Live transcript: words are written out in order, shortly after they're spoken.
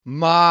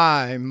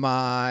My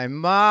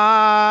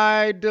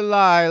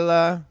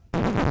Delilah.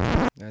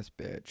 That's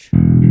bitch.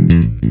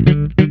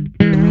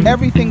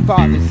 Everything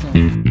bothers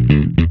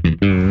him.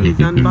 He's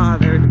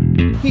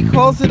unbothered. He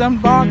calls it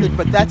unbothered,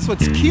 but that's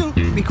what's cute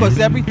because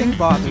everything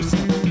bothers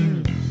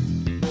him.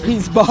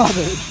 He's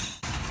bothered.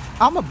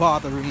 I'm a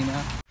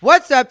botherina.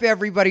 What's up,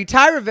 everybody?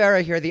 Ty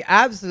Rivera here, the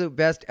absolute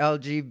best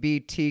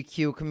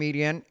LGBTQ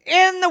comedian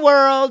in the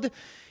world,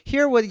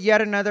 here with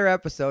yet another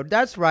episode.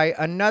 That's right,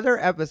 another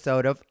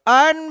episode of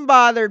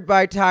Unbothered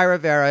by Ty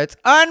Rivera. It's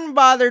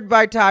Unbothered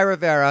by Ty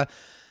Rivera,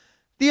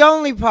 the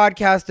only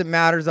podcast that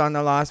matters on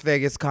the Las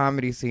Vegas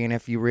comedy scene,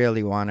 if you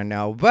really want to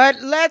know.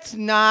 But let's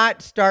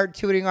not start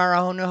tooting our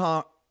own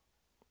horn.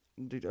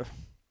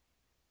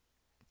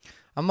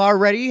 I'm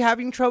already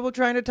having trouble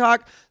trying to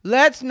talk.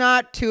 Let's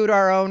not toot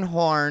our own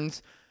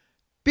horns.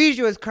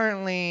 Bijou is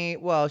currently,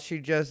 she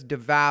just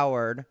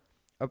devoured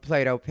a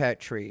Play-Doh pet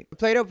treat.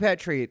 Play-Doh pet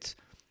treats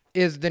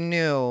is the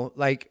new,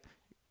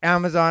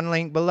 Amazon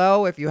link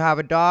below. If you have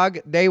a dog,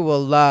 they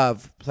will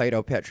love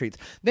Play-Doh pet treats.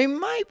 They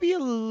might be a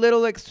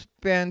little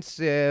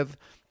expensive.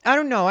 I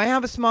don't know. I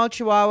have a small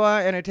chihuahua,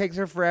 and it takes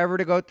her forever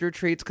to go through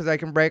treats because I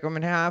can break them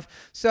in half.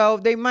 So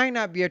they might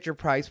not be at your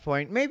price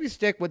point. Maybe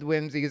stick with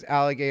Whimsy's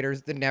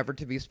Alligators, the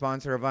never-to-be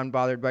sponsor of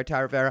Unbothered by Ty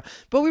Rivera.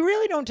 But we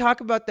really don't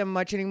talk about them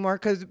much anymore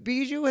because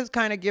Bijou has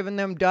kind of given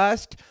them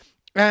dust.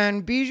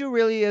 And Bijou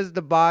really is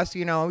the boss,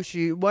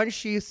 once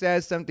she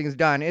says something's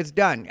done, it's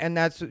done. And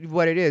that's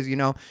what it is,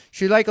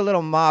 She's like a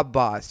little mob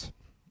boss.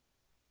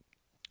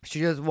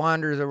 She just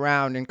wanders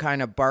around and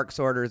kind of barks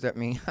orders at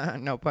me.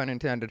 No pun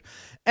intended.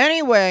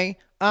 Anyway,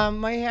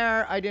 my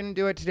hair, I didn't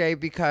do it today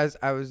because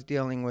I was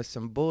dealing with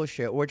some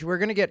bullshit, which we're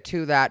going to get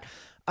to that.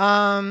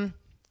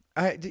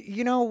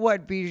 You know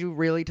what Bijou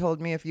really told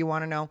me, if you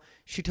want to know?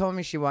 She told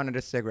me she wanted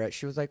a cigarette.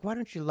 She was like, why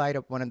don't you light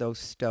up one of those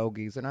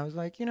stogies? And I was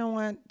like, you know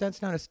what?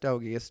 That's not a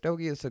stogie. A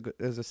stogie is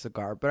a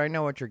cigar, but I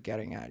know what you're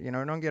getting at.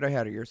 Don't get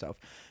ahead of yourself.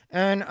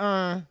 And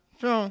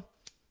so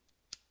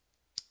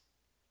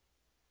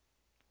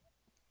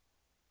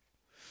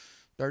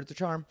there's the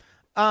charm.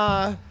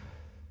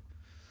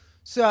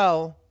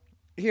 So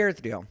here's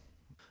the deal.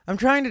 I'm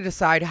trying to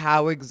decide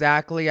how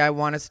exactly I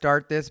want to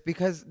start this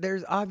because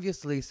there's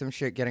obviously some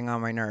shit getting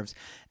on my nerves.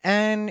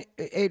 And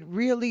it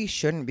really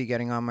shouldn't be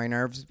getting on my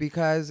nerves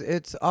because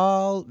it's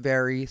all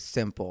very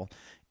simple.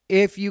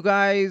 If you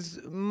guys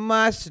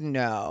must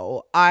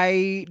know,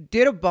 I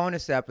did a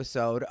bonus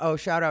episode. Oh,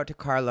 shout out to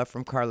Carla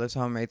from Carla's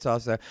Homemade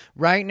Salsa.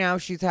 Right now,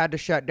 she's had to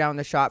shut down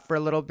the shop for a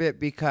little bit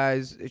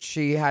because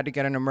she had to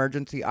get an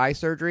emergency eye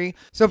surgery.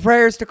 So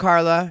prayers to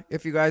Carla.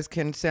 If you guys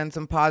can send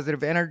some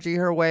positive energy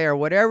her way or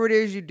whatever it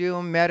is you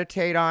do,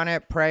 meditate on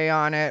it, pray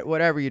on it,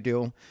 whatever you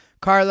do.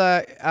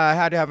 Carla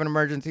had to have an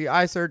emergency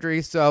eye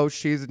surgery, so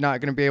she's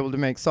not going to be able to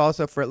make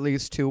salsa for at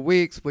least 2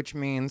 weeks, which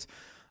means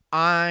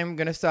I'm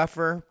going to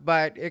suffer,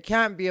 but it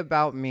can't be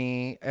about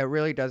me. It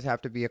really does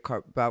have to be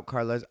about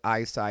Carla's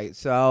eyesight.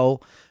 So,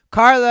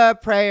 Carla,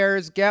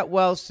 prayers, get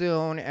well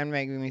soon, and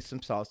make me some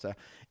salsa.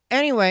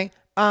 Anyway,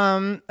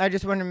 I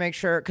just wanted to make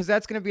sure, because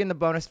that's going to be in the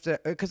bonus,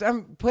 because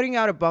I'm putting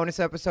out a bonus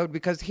episode,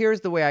 because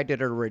here's the way I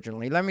did it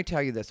originally. Let me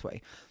tell you this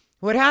way.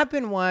 What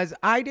happened was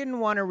I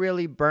didn't want to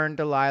really burn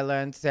Delilah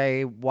and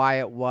say why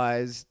it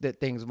was that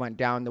things went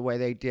down the way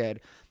they did,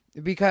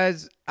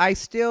 because I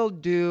still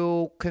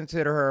do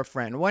consider her a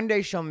friend. One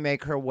day she'll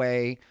make her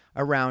way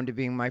around to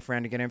being my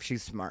friend again if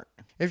she's smart.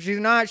 If she's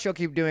not, she'll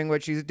keep doing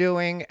what she's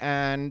doing,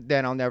 and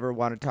then I'll never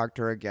want to talk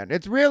to her again.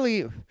 It's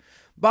really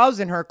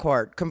balls in her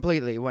court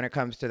completely when it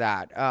comes to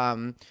that.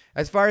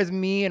 As far as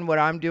me and what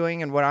I'm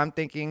doing and what I'm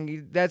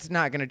thinking, that's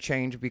not going to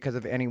change because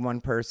of any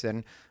one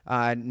person,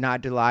 not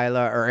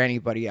Delilah or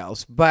anybody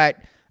else. But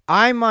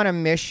I'm on a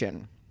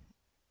mission.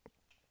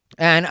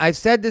 And I've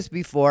said this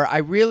before, I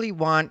really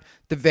want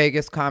the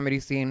Vegas comedy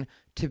scene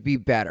to be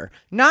better.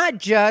 Not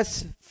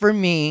just for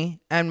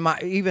me, and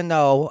even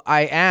though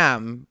I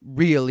am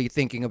really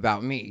thinking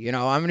about me. I'm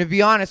going to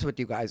be honest with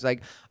you guys.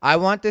 I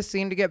want this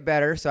scene to get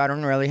better so I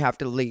don't really have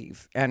to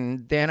leave.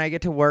 And then I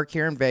get to work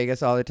here in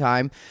Vegas all the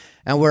time.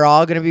 And we're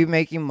all going to be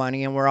making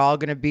money, and we're all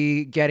going to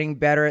be getting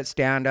better at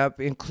stand-up,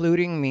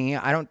 including me.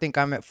 I don't think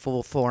I'm at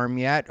full form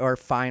yet, or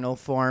final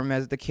form,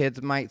 as the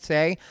kids might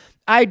say.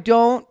 I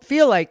don't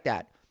feel like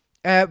that.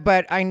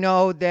 But I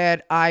know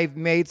that I've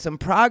made some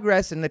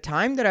progress in the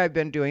time that I've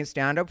been doing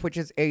stand-up, which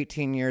is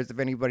 18 years, if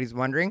anybody's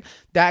wondering.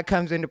 That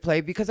comes into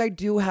play because I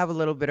do have a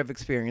little bit of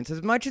experience.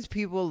 As much as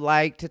people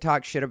like to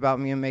talk shit about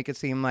me and make it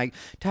seem like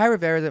Ty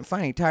Rivera isn't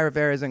funny, Ty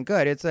Rivera isn't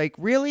good, it's like,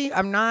 really?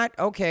 I'm not?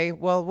 Okay,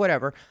 well,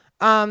 whatever.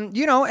 And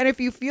if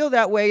you feel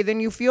that way, then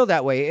you feel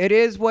that way. It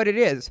is what it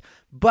is.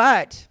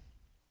 But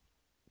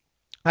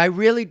I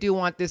really do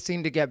want this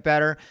scene to get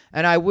better,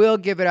 and I will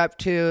give it up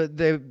to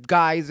the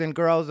guys and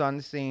girls on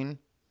the scene.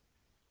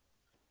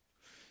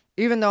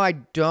 Even though I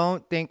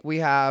don't think we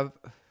have...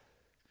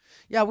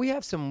 Yeah, we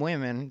have some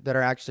women that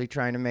are actually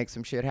trying to make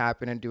some shit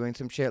happen and doing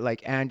some shit.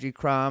 Like Angie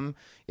Crum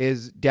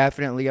is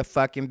definitely a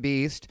fucking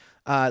beast.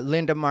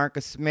 Linda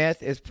Marcus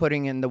Smith is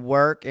putting in the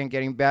work and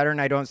getting better. And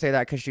I don't say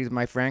that because she's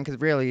my friend,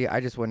 because really, I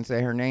just wouldn't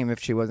say her name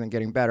if she wasn't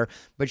getting better.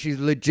 But she's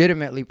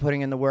legitimately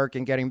putting in the work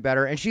and getting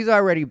better. And she's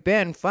already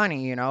been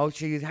funny, you know.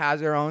 She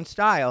has her own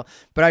style.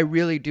 But I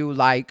really do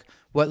like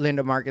what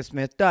Linda Marcus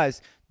Smith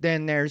does.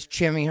 Then there's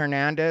Chimmy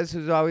Hernandez,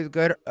 who's always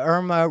good.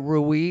 Irma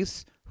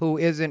Ruiz, who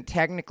isn't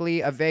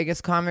technically a Vegas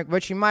comic,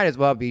 but she might as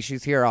well be.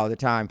 She's here all the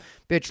time.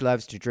 Bitch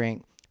loves to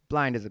drink.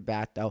 Blind as a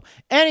bat, though.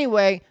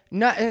 Anyway,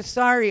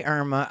 sorry,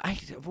 Irma.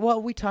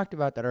 We talked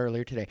about that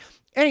earlier today.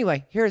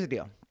 Anyway, here's the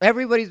deal.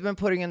 Everybody's been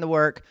putting in the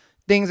work.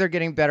 Things are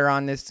getting better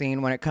on this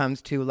scene when it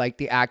comes to like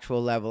the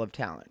actual level of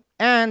talent.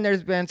 And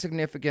there's been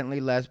significantly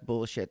less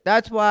bullshit.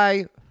 That's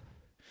why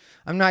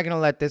I'm not going to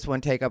let this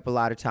one take up a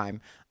lot of time.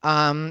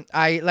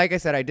 Like I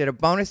said, I did a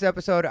bonus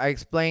episode. I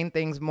explained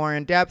things more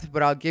in depth,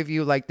 but I'll give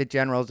you like the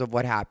generals of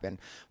what happened.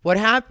 What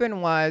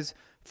happened was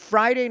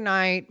Friday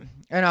night,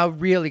 and I'll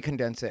really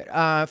condense it.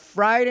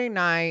 Friday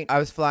night, I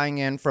was flying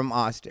in from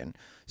Austin.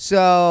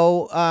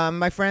 So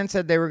my friends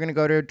said they were going to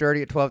go to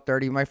Dirty at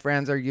 12:30. My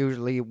friends are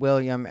usually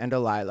William and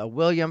Delilah.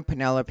 William,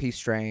 Penelope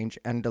Strange,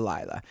 and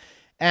Delilah.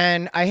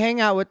 And I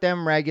hang out with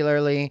them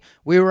regularly.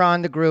 We were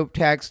on the group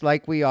text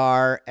like we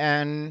are,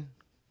 and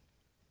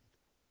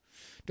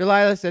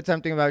Delilah said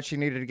something about she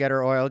needed to get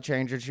her oil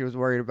changed and she was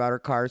worried about her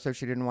car, so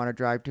she didn't want to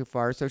drive too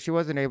far. So she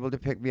wasn't able to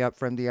pick me up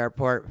from the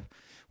airport,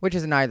 which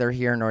is neither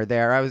here nor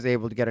there. I was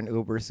able to get an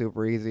Uber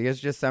super easy. It's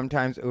just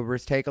sometimes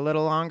Ubers take a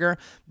little longer,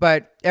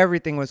 but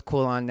everything was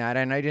cool on that,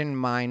 and I didn't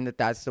mind that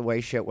that's the way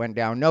shit went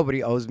down.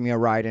 Nobody owes me a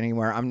ride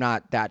anywhere. I'm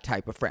not that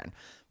type of friend.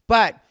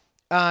 But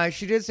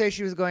she did say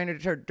she was going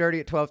to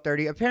Dirty at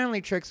 12:30. Apparently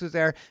Trix was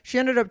there. She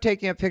ended up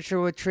taking a picture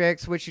with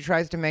Trix, which she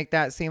tries to make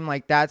that seem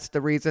like that's the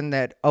reason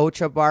that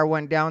Ocha Bar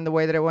went down the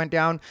way that it went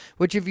down,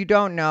 which if you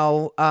don't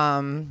know,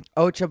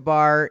 Ocha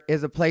Bar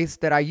is a place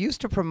that I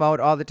used to promote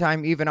all the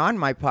time, even on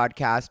my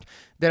podcast,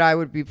 that I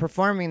would be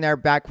performing there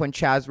back when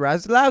Chaz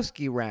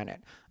Raslowski ran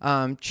it.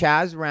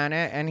 Chaz ran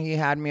it, and he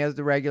had me as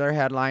the regular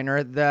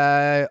headliner.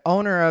 The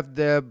owner of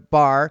the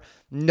bar,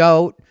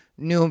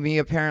 knew me,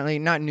 apparently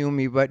not knew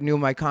me, but knew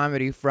my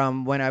comedy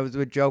from when I was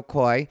with Joe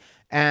Coy.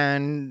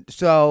 And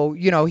so,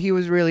 you know, he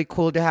was really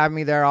cool to have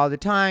me there all the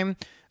time.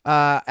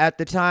 At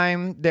the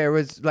time, there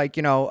was like,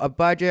 you know, a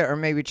budget, or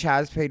maybe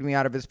Chaz paid me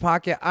out of his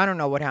pocket. I don't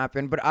know what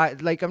happened, but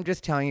I'm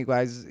just telling you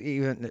guys,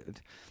 even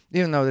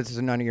though this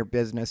is none of your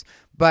business,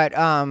 but,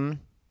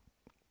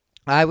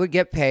 I would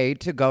get paid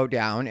to go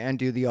down and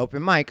do the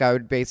open mic. I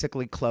would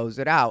basically close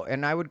it out,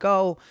 and I would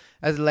go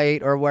as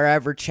late or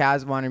wherever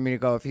Chaz wanted me to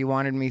go. If he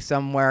wanted me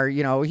somewhere,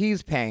 you know,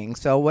 he's paying.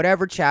 So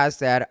whatever Chaz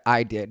said,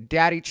 I did.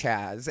 Daddy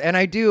Chaz. And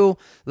I do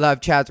love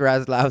Chaz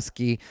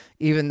Raslowski,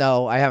 even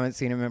though I haven't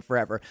seen him in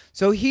forever.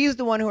 So he's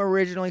the one who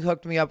originally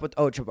hooked me up with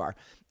Ocha Bar.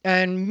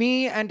 And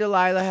me and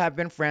Delilah have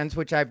been friends,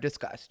 which I've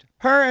discussed.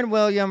 Her and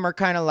William are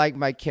kind of like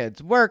my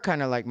kids. We're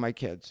kind of like my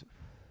kids.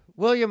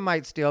 William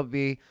might still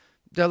be.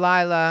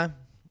 Delilah,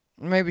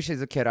 maybe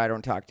she's a kid I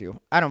don't talk to.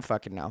 I don't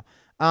fucking know.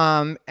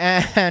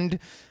 And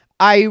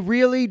I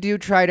really do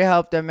try to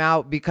help them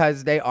out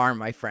because they are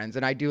my friends.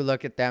 And I do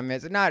look at them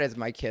as not as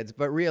my kids,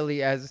 but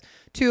really as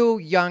two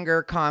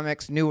younger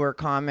comics, newer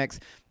comics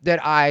that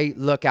I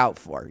look out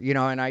for, you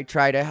know, and I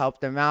try to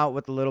help them out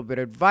with a little bit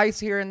of advice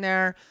here and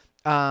there.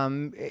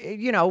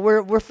 You know,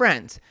 we're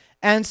friends.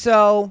 And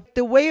so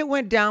the way it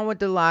went down with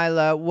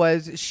Delilah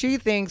was she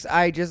thinks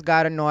I just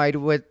got annoyed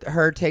with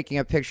her taking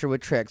a picture with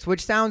Trix,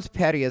 which sounds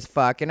petty as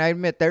fuck. And I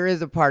admit there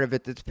is a part of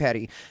it that's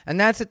petty. And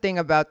that's the thing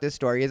about this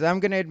story is I'm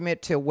going to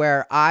admit to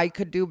where I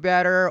could do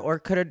better or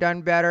could have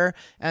done better.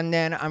 And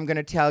then I'm going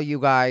to tell you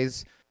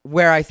guys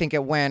where I think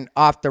it went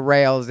off the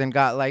rails and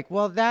got like,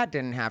 well, that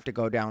didn't have to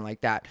go down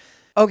like that.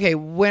 Okay,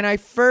 when I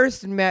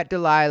first met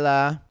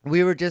Delilah,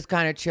 we were just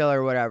kind of chill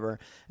or whatever.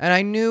 And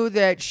I knew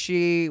that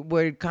she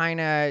would kind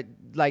of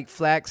like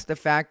flex the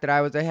fact that I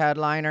was a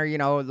headliner, you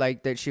know,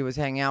 like that she was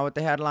hanging out with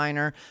the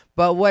headliner.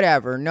 But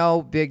whatever,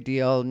 no big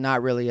deal,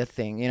 not really a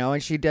thing, you know.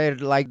 And she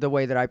did like the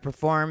way that I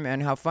perform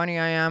and how funny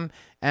I am.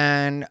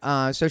 And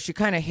so she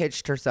kind of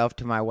hitched herself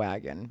to my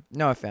wagon.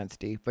 No offense,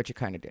 Dee, but you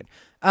kind of did.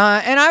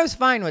 And I was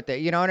fine with it,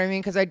 you know what I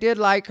mean? Because I did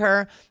like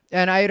her,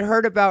 and I had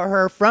heard about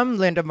her from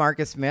Linda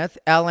Marcus Smith,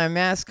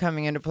 LMS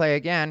coming into play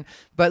again.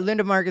 But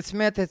Linda Marcus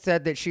Smith had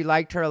said that she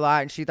liked her a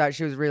lot, and she thought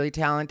she was really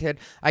talented.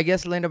 I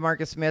guess Linda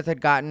Marcus Smith had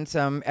gotten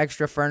some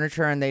extra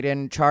furniture, and they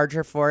didn't charge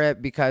her for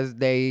it because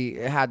they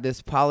had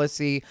this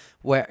policy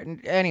where,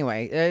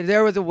 anyway,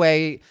 there was a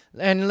way,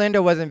 and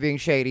Linda wasn't being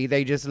shady.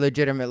 They just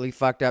legitimately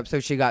fucked up,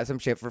 so she got some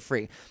shit for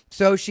free.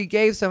 So she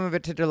gave some of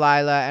it to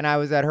Delilah, and I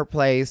was at her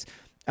place.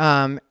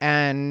 And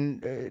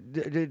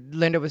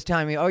Linda was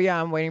telling me, oh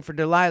yeah, I'm waiting for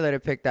Delilah to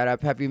pick that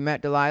up. Have you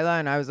met Delilah?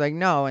 And I was like,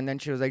 no. And then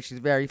she was like, she's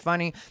very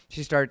funny.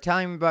 She started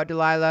telling me about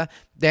Delilah.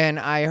 Then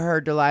I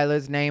heard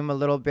Delilah's name a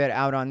little bit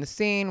out on the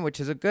scene, which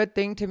is a good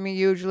thing to me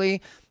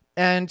usually.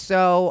 And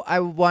so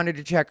I wanted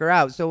to check her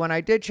out. So when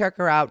I did check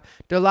her out,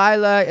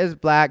 Delilah is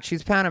black.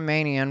 She's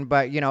Panamanian,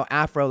 but,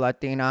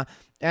 Afro-Latina.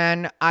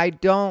 And I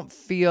don't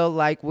feel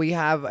like we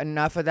have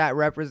enough of that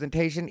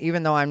representation,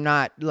 even though I'm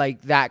not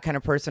like that kind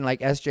of person like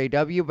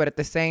SJW. But at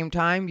the same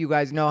time, you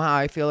guys know how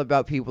I feel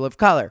about people of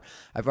color.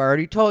 I've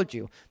already told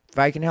you. If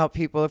I can help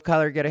people of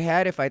color get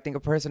ahead, if I think a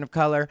person of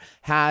color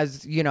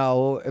has,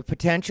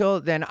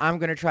 potential, then I'm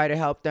going to try to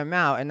help them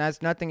out. And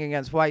that's nothing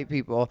against white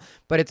people,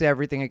 but it's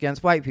everything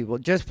against white people.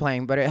 Just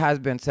plain, but it has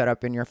been set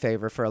up in your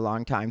favor for a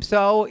long time.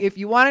 So if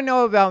you want to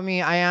know about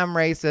me, I am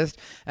racist,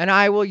 and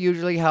I will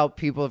usually help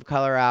people of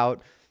color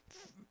out.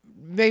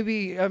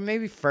 Maybe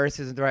first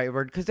isn't the right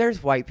word, because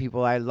there's white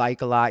people I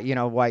like a lot,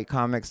 white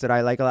comics that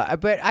I like a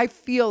lot. But I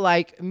feel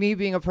like me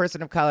being a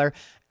person of color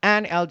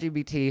and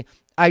LGBT,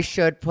 I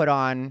should put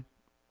on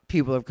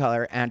people of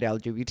color and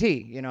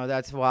LGBT.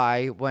 That's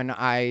why when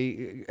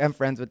I am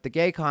friends with the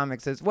gay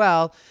comics as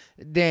well,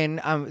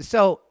 then,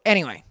 so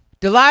anyway,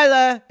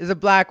 Delilah is a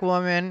black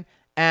woman,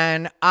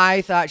 and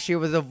I thought she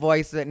was a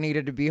voice that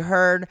needed to be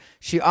heard.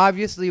 She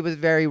obviously was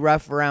very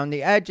rough around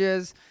the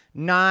edges,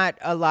 not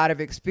a lot of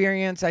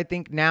experience. I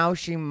think now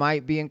she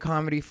might be in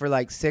comedy for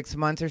like 6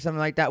 months or something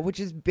like that, which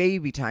is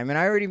baby time. And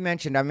I already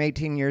mentioned I'm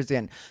 18 years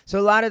in. So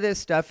a lot of this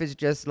stuff is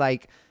just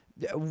like,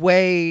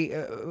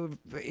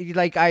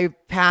 like I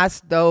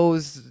passed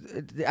those.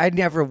 I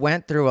never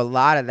went through a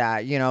lot of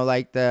that,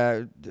 like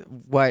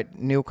what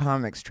new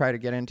comics try to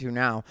get into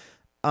now.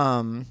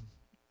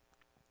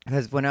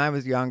 Because when I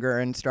was younger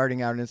and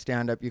starting out in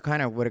stand-up, you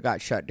kind of would have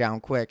got shut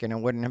down quick, and it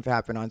wouldn't have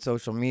happened on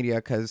social media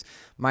because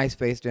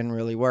MySpace didn't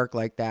really work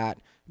like that.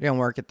 It didn't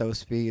work at those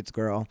speeds,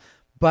 girl.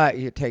 But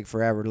it'd take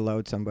forever to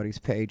load somebody's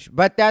page.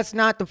 But that's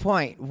not the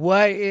point.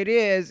 What it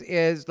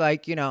is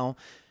like,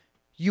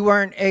 you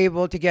weren't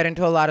able to get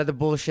into a lot of the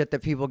bullshit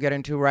that people get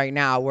into right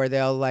now, where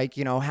they'll like,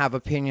 have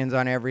opinions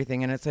on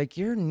everything. And it's like,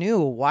 you're new.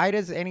 Why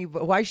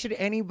should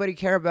anybody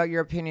care about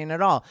your opinion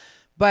at all?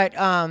 But,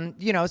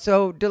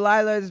 so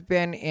Delilah's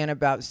been in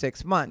about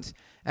 6 months.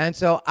 And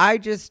so I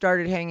just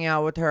started hanging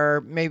out with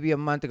her maybe a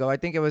month ago. I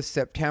think it was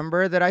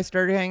September that I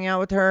started hanging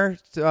out with her.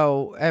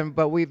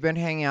 But we've been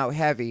hanging out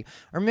heavy.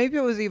 Or maybe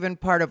it was even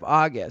part of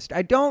August.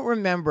 I don't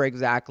remember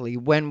exactly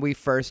when we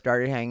first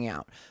started hanging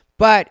out.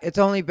 But it's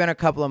only been a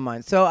couple of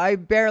months, so I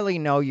barely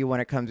know you when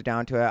it comes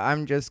down to it.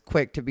 I'm just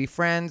quick to be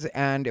friends,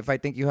 and if I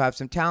think you have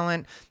some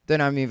talent,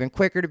 then I'm even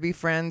quicker to be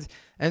friends.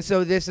 And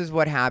so this is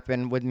what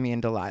happened with me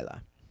and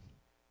Delilah.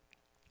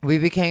 We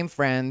became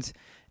friends,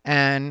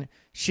 and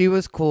she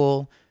was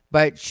cool,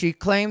 but she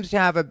claims to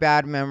have a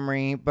bad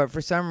memory, but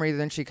for some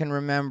reason she can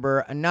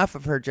remember enough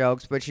of her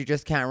jokes, but she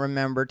just can't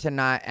remember to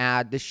not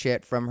add the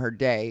shit from her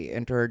day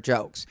into her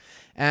jokes.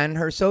 And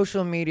her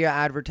social media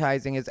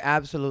advertising is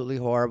absolutely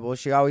horrible.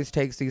 She always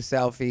takes these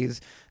selfies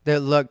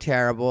that look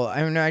terrible.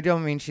 I mean, I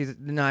don't mean she's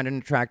not an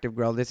attractive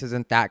girl. This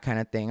isn't that kind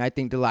of thing. I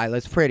think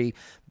Delilah's pretty,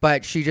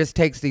 but she just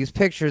takes these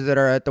pictures that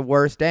are at the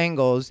worst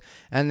angles,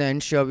 and then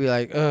she'll be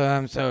like, oh,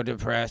 I'm so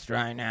depressed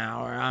right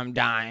now, or I'm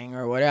dying,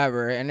 or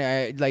whatever. And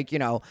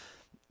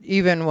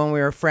even when we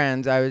were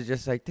friends, I was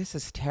just like, this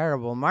is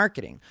terrible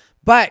marketing.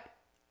 But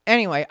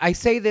anyway, I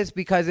say this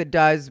because it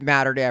does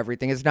matter to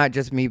everything. It's not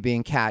just me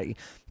being catty.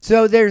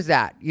 So there's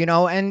that,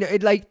 and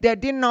that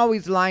didn't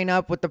always line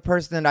up with the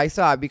person that I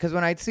saw, because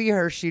when I'd see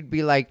her, she'd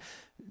be like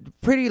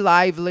pretty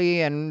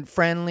lively and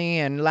friendly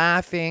and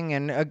laughing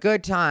and a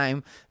good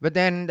time. But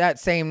then that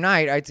same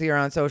night, I'd see her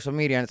on social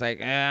media and it's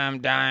like,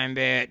 I'm dying,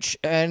 bitch.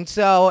 And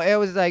so it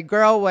was like,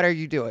 girl, what are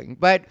you doing?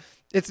 But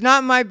it's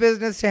not my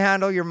business to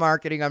handle your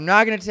marketing. I'm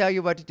not going to tell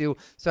you what to do.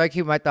 So I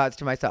keep my thoughts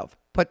to myself.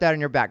 Put that in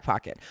your back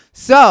pocket.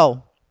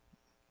 So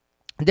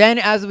then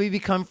as we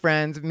become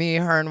friends, me,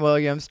 her, and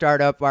William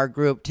start up our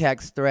group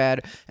text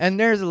thread. And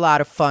there's a lot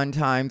of fun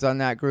times on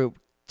that group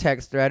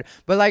text thread.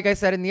 But like I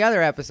said in the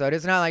other episode,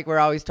 it's not like we're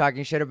always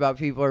talking shit about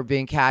people or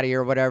being catty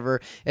or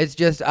whatever. It's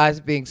just us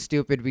being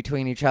stupid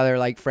between each other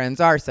like friends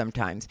are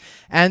sometimes.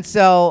 And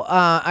so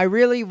I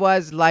really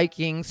was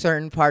liking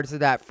certain parts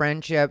of that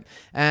friendship.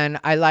 And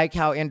I like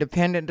how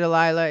independent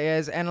Delilah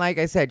is. And like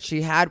I said,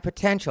 she had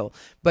potential,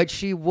 but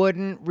she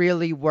wouldn't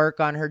really work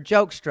on her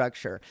joke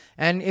structure.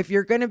 And if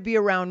you're going to be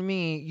around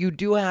me, you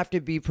do have to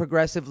be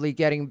progressively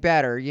getting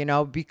better,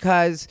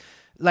 because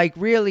like,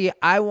 really,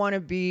 I want to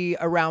be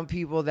around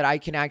people that I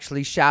can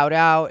actually shout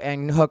out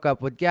and hook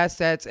up with guest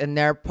sets, and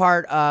they're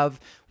part of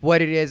what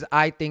it is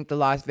I think the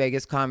Las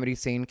Vegas comedy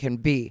scene can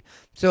be.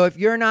 So if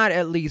you're not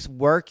at least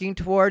working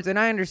towards, and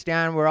I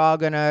understand we're all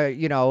gonna,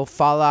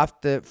 fall off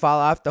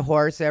the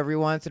horse every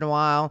once in a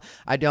while.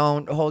 I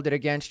don't hold it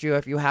against you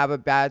if you have a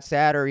bad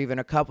set or even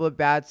a couple of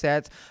bad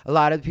sets. A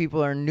lot of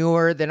people are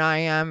newer than I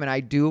am, and I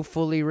do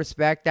fully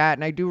respect that,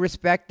 and I do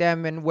respect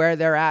them and where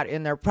they're at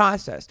in their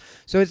process.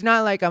 So it's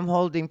not like I'm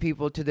holding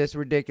people to this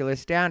ridiculous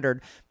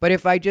standard, but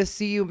if I just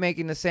see you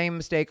making the same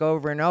mistake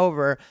over and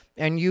over,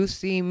 and you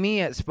see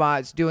me at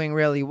spots doing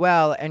really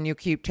well, and you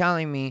keep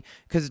telling me,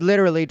 because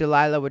literally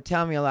Delilah would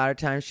tell me a lot of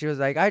times, she was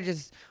like, I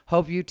just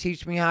hope you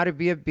teach me how to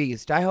be a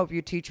beast. I hope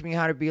you teach me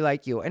how to be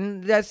like you.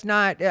 And that's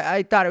not,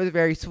 I thought it was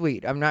very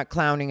sweet. I'm not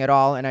clowning at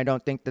all, and I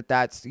don't think that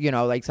that's,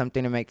 like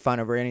something to make fun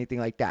of or anything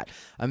like that.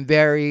 I'm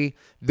very,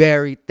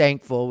 very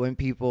thankful when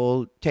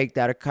people take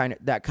that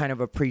kind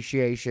of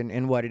appreciation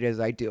in what it is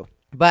I do.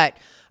 But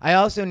I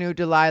also knew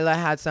Delilah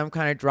had some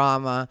kind of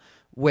drama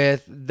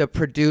with the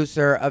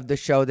producer of the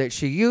show that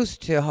she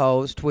used to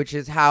host, which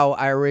is how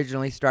I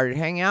originally started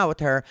hanging out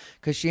with her,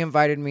 because she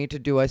invited me to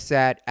do a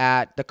set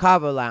at the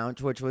Cava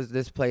Lounge, which was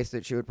this place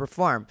that she would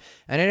perform.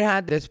 And it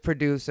had this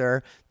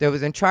producer that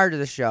was in charge of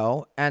the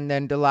show, and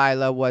then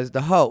Delilah was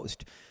the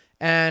host.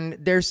 And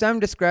there's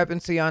some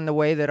discrepancy on the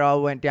way that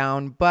all went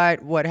down,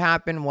 but what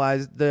happened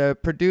was the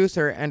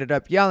producer ended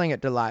up yelling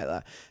at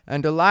Delilah.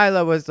 And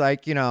Delilah was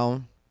like,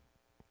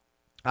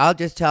 I'll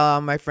just tell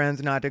all my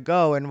friends not to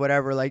go and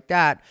whatever like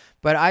that.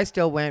 But I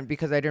still went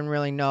because I didn't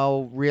really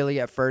know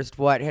at first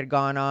what had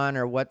gone on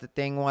or what the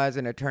thing was.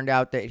 And it turned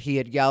out that he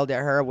had yelled at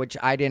her, which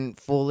I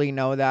didn't fully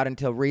know that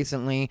until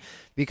recently,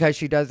 because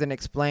she doesn't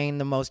explain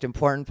the most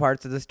important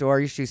parts of the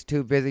story. She's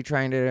too busy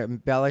trying to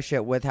embellish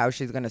it with how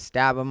she's going to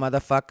stab a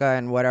motherfucker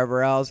and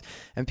whatever else.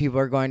 And people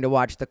are going to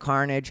watch the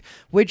carnage,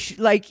 which,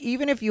 like,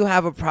 even if you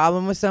have a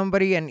problem with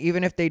somebody and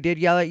even if they did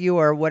yell at you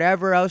or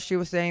whatever else she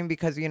was saying,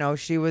 because,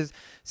 she was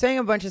saying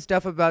a bunch of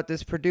stuff about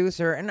this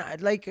producer. And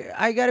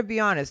I got to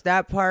be honest,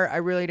 that part I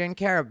really didn't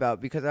care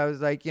about, because I was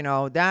like,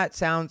 that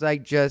sounds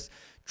like just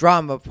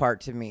drama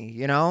part to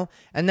me,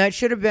 and that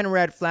should have been a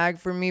red flag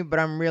for me, but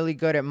I'm really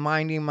good at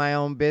minding my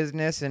own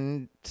business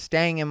and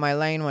staying in my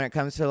lane when it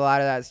comes to a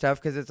lot of that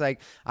stuff, because it's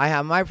like I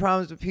have my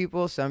problems with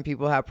people, some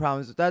people have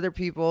problems with other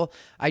people.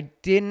 I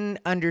didn't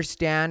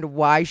understand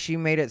why she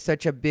made it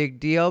such a big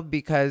deal,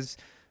 because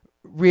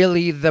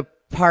really the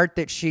part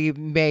that she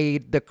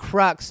made the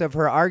crux of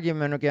her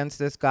argument against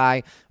this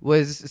guy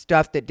was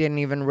stuff that didn't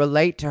even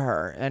relate to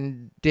her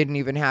and didn't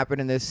even happen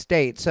in this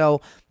state. So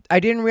I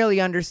didn't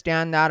really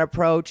understand that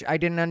approach. I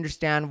didn't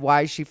understand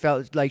why she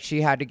felt like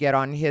she had to get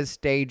on his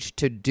stage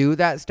to do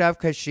that stuff,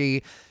 because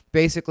she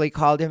basically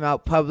called him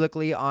out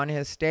publicly on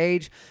his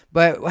stage.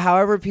 But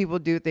however people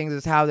do things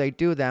is how they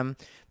do them.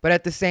 But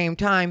at the same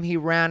time, he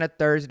ran a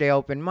Thursday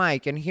open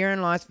mic. And here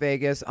in Las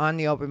Vegas, on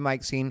the open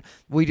mic scene,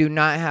 we do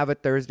not have a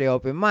Thursday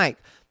open mic.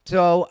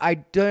 So I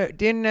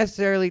didn't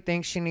necessarily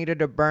think she needed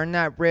to burn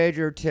that bridge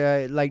or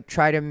to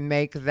try to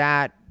make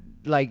that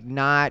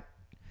not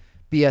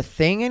be a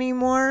thing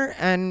anymore.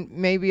 And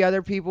maybe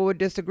other people would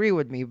disagree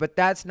with me, but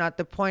that's not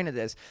the point of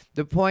this.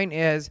 The point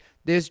is,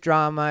 this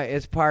drama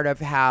is part of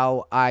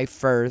how I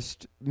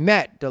first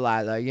met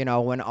Delilah,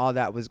 when all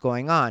that was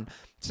going on.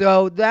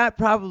 So that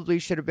probably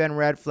should have been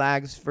red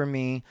flags for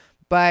me,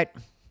 but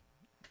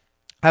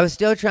I was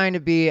still trying to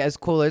be as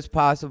cool as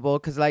possible,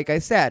 because like I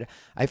said,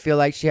 I feel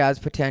like she has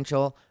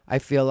potential. I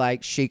feel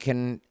like she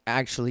can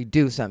actually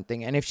do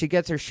something. And if she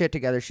gets her shit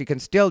together, she can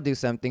still do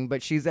something,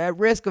 but she's at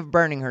risk of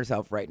burning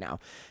herself right now.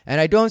 And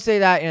I don't say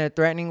that in a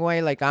threatening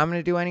way, like I'm going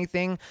to do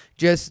anything.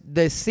 Just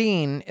the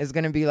scene is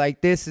going to be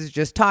like, this is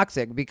just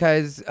toxic,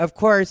 because of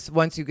course,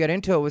 once you get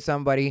into it with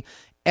somebody,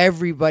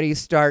 everybody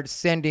starts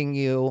sending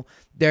you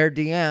their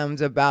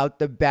DMs about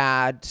the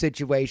bad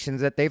situations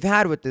that they've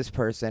had with this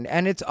person.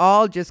 And it's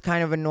all just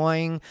kind of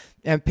annoying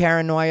and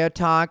paranoia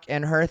talk,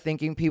 and her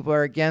thinking people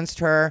are against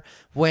her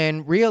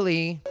when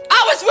really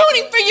I was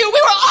rooting for you.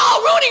 We were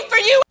all rooting for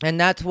you. And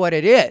that's what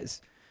it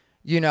is,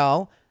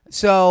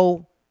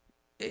 So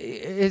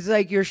it's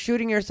like you're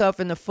shooting yourself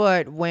in the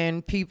foot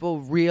when people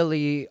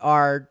really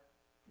are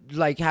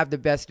have the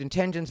best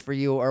intentions for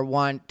you or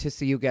want to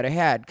see you get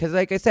ahead. Because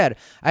like I said,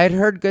 I had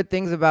heard good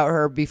things about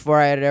her before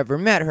I had ever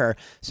met her.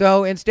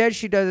 So instead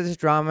she does this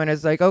drama, and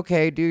it's like,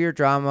 okay, do your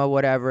drama,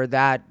 whatever.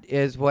 That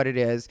is what it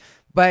is.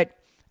 But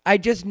I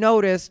just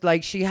noticed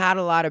she had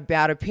a lot of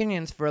bad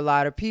opinions for a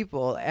lot of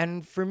people.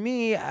 And for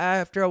me,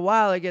 after a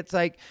while, it gets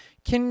like,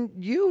 can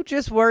you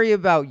just worry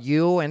about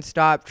you and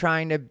stop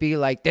trying to be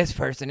like, this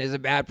person is a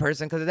bad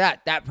person because of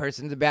that. That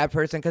person's a bad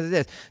person because of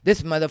this.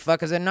 This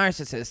motherfucker's a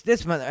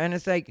narcissist. And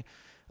it's like,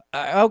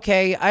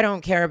 okay, I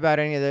don't care about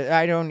any of that.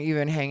 I don't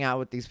even hang out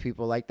with these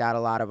people like that, a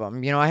lot of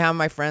them. I have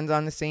my friends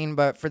on the scene,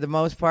 but for the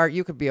most part,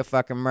 you could be a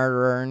fucking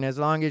murderer. And as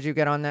long as you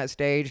get on that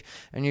stage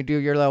and you do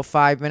your little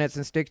 5 minutes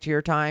and stick to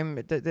your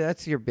time,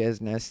 that's your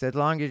business. As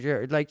long as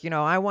you're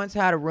I once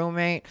had a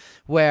roommate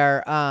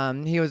where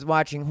he was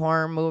watching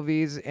horror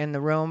movies in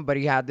the room, but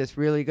he had this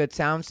really good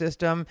sound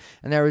system,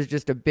 and there was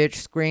just a bitch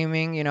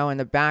screaming, in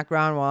the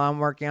background while I'm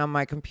working on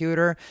my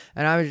computer.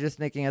 And I was just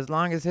thinking, as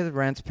long as his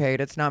rent's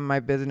paid, it's not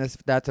my business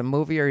if that's a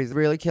movie or he's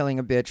really killing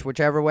a bitch.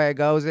 Whichever way it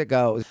goes, it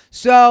goes.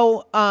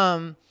 So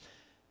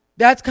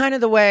that's kind of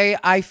the way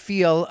I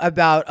feel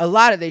about a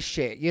lot of this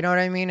shit. You know what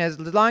I mean? As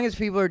long as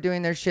people are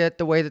doing their shit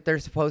the way that they're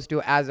supposed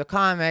to as a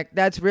comic,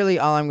 that's really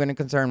all I'm going to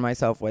concern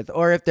myself with.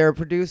 Or if they're a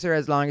producer,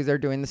 as long as they're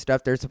doing the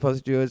stuff they're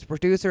supposed to do as a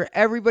producer,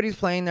 everybody's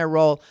playing their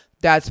role.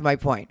 That's my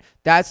point.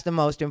 That's the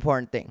most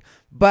important thing.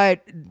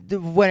 But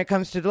when it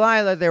comes to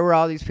Delilah, there were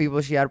all these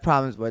people she had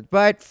problems with.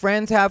 But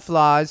friends have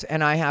flaws,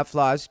 and I have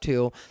flaws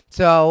too.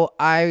 So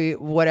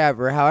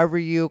however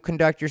you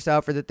conduct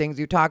yourself or the things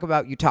you talk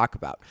about, you talk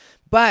about.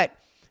 But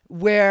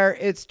where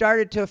it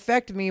started to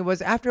affect me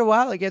was after a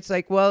while, it gets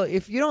like, well,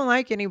 if you don't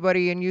like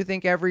anybody and you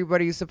think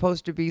everybody's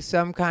supposed to be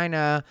some kind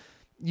of,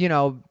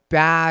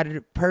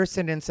 bad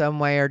person in some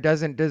way or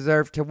doesn't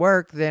deserve to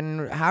work,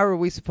 then how are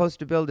we supposed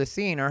to build a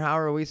scene, or how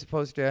are we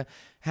supposed to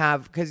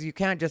have, because you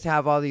can't just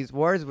have all these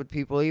wars with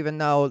people, even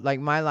though like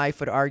my life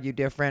would argue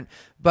different,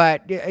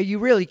 but you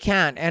really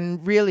can't.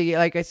 And really,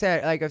 like I've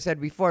said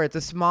before, it's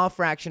a small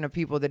fraction of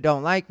people that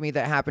don't like me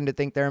that happen to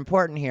think they're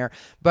important here.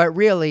 But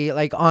really,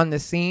 like on the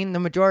scene, the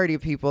majority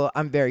of people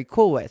I'm very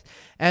cool with.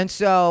 And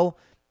so,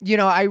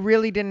 I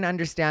really didn't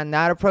understand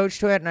that approach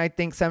to it. And I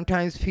think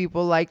sometimes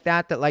people like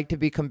that like to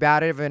be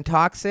combative and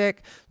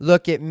toxic,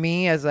 look at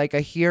me as like a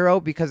hero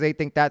because they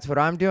think that's what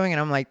I'm doing. And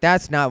I'm like,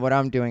 that's not what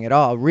I'm doing at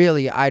all.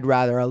 Really, I'd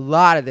rather a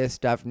lot of this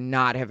stuff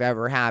not have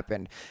ever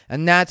happened.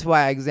 And that's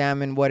why I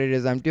examine what it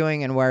is I'm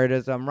doing and where it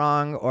is I'm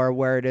wrong, or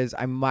where it is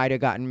I might have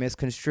gotten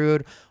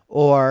misconstrued,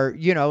 or,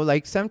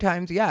 like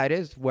sometimes, yeah, it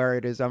is where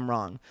it is I'm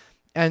wrong.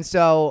 And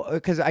so,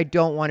 because I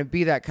don't want to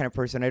be that kind of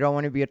person. I don't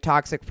want to be a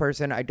toxic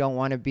person. I don't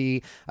want to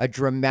be a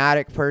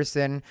dramatic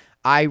person.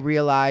 I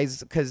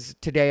realize, because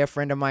today a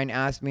friend of mine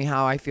asked me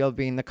how I feel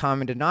being the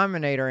common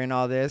denominator in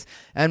all this.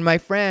 And my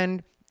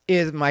friend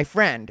is my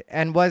friend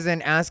and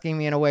wasn't asking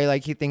me in a way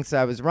like he thinks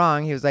I was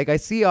wrong. He was like, I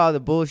see all the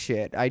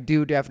bullshit. I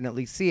do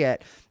definitely see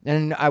it.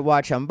 And I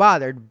watch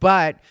Unbothered.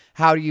 But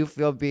how do you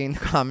feel being the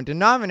common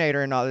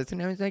denominator in all this?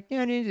 And I was like,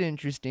 yeah, it is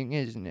interesting,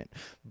 isn't it?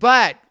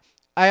 But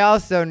I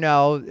also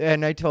know,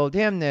 and I told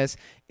him this,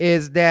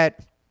 is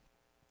that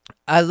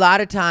a lot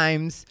of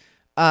times,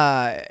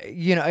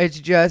 it's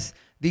just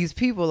these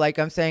people, like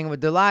I'm saying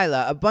with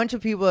Delilah, a bunch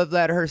of people have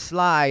let her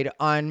slide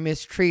on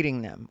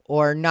mistreating them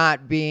or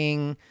not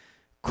being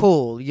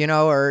cool,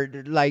 or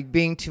like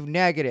being too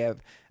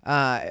negative.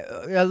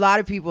 A lot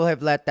of people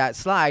have let that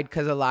slide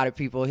because a lot of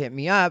people hit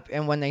me up,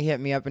 and when they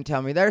hit me up and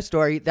tell me their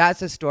story,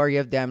 that's a story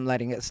of them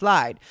letting it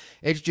slide.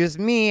 It's just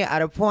me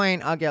at a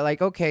point, I'll get like,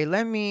 okay,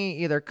 let me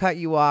either cut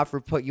you off or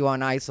put you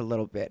on ice a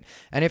little bit.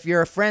 And if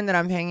you're a friend that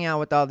I'm hanging out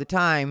with all the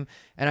time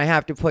and I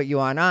have to put you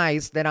on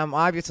ice, then I'm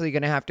obviously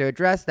going to have to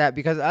address that,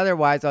 because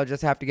otherwise I'll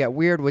just have to get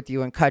weird with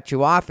you and cut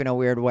you off in a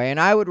weird way. And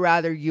I would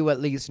rather you at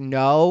least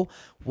know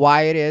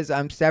why it is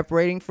I'm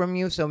separating from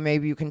you, so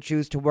maybe you can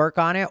choose to work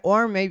on it,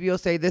 or maybe you'll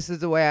say, this is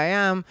the way I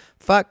am,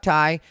 fuck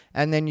Ty,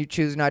 and then you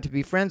choose not to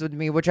be friends with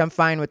me, which I'm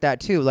fine with that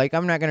too. Like,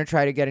 I'm not going to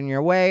try to get in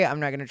your way. I'm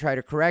not going to try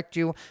to correct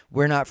you.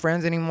 We're not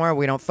friends anymore.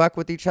 We don't fuck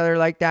with each other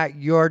like that.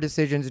 Your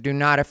decisions do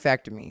not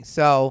affect me.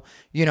 So,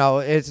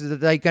 it's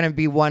like going to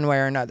be one way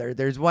or another.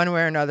 There's one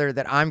way or another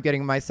that I'm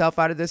getting myself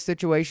out of this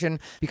situation,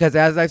 because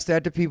as I've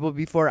said to people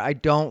before, I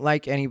don't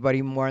like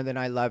anybody more than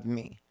I love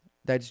me.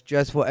 That's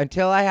just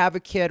until I have a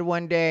kid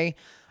one day,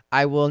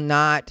 I will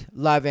not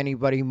love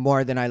anybody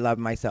more than I love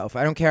myself.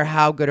 I don't care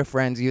how good of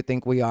friends you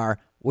think we are.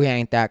 We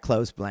ain't that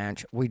close,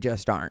 Blanche. We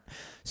just aren't.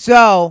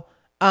 So,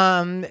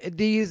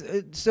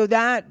 so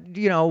that,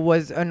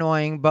 was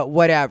annoying, but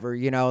whatever,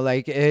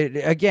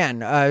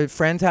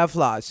 friends have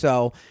flaws.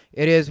 So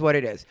it is what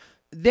it is.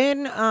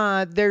 Then,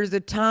 there's a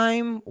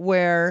time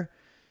where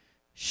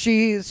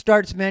she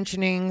starts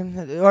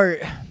mentioning, or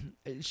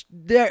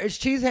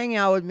she's hanging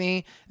out with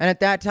me, and at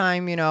that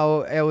time,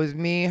 it was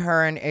me,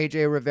 her, and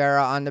AJ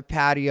Rivera on the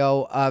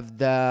patio of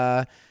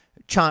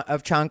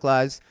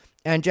Chancla's,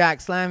 and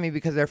Jack slammed me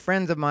because they're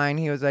friends of mine.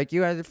 He was like,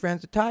 you guys are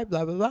friends with Ty,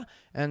 blah, blah, blah.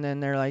 And then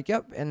they're like,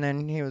 yep. And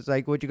then he was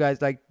like, would you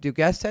guys like do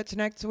guest sets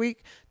next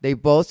week? They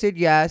both said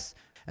yes.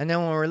 And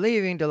then when we're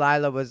leaving,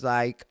 Delilah was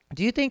like,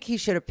 do you think he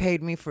should have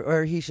paid me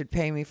or he should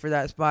pay me for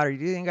that spot? Or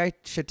do you think I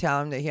should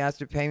tell him that he has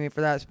to pay me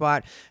for that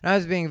spot? And I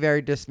was being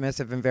very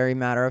dismissive and very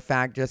matter of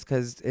fact, just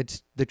because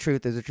the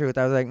truth is the truth.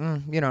 I was like,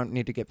 you don't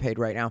need to get paid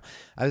right now.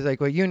 I was like,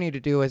 what you need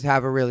to do is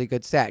have a really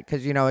good set,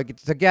 because,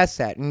 it's a guest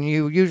set, and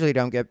you usually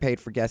don't get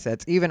paid for guest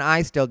sets. Even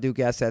I still do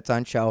guest sets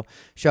on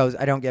shows.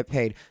 I don't get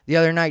paid. The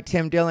other night,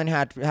 Tim Dillon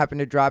happened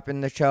to drop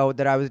in the show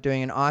that I was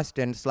doing in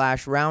Austin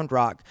 / Round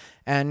Rock,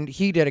 and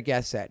he did a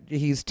guest set.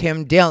 He's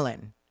Tim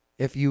Dillon.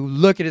 If you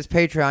look at his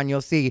Patreon,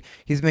 you'll see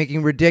he's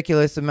making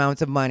ridiculous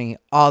amounts of money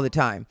all the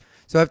time.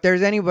 So if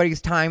there's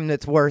anybody's time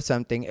that's worth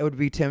something, it would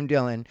be Tim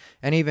Dillon.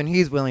 And even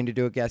he's willing to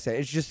do a guest set.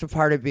 It's just a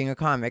part of being a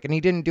comic. And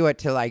he didn't do it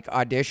to like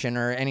audition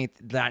or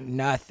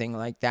nothing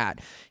like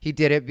that. He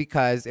did it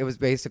because it was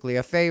basically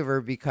a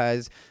favor,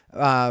 because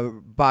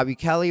Bobby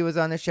Kelly was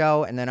on the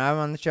show, and then I'm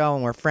on the show,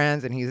 and we're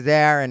friends, and he's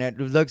there, and it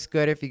looks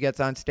good if he gets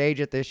on stage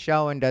at this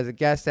show and does a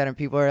guest set, and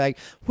people are like,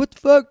 what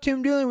the fuck,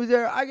 Tim Dillon was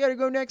there, I gotta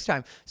go next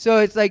time. So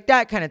it's like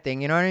that kind of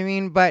thing, you know what I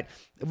mean? But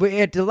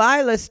at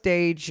Delilah's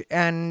stage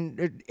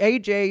and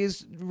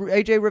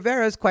AJ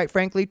Rivera's, quite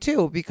frankly,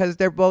 too, because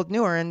they're both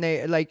newer, and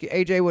they like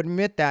AJ would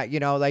admit that,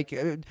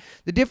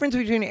 the difference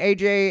between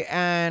AJ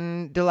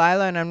and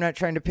Delilah, and I'm not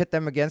trying to pit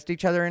them against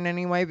each other in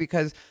any way,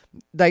 because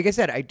like I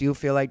said, I do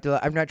feel like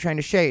I'm not trying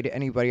to shade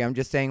anybody. I'm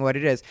just saying what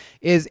it is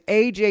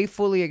AJ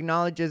fully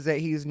acknowledges that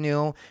he's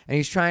new and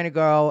he's trying to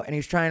grow and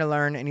he's trying to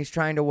learn and he's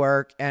trying to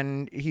work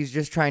and he's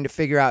just trying to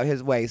figure out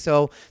his way.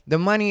 So the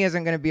money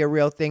isn't going to be a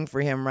real thing for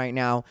him right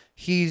now.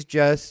 He's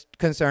just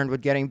concerned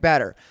with getting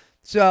better.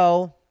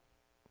 So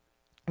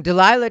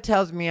Delilah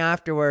tells me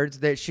afterwards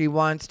that she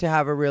wants to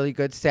have a really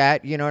good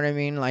set. You know what I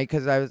mean? Like,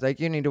 because I was like,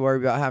 you need to worry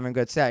about having a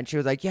good set. And she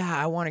was like, yeah,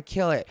 I want to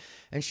kill it.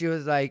 And she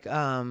was like,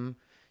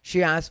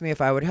 she asked me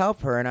if I would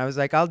help her. And I was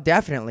like, I'll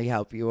definitely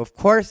help you. Of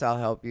course I'll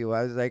help you.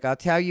 I was like, I'll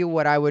tell you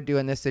what I would do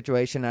in this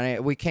situation.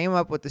 And we came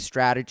up with the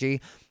strategy.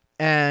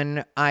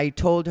 And I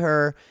told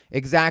her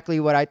exactly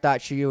what I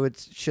thought she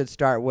should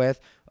start with.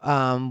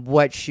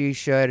 How she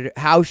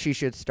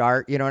should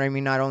start, you know what I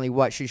mean? Not only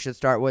what she should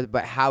start with,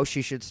 but how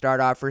she should start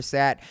off her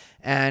set.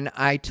 And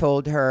I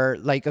told her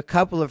like a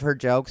couple of her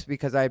jokes,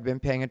 because I had been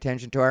paying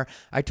attention to her.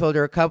 I told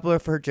her a couple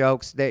of her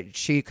jokes that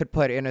she could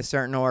put in a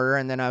certain order.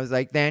 And then I was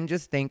like, then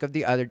just think of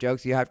the other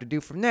jokes you have to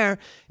do from there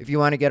if you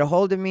want to get a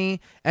hold of me.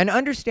 And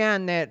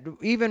understand that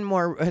even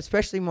more,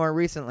 especially more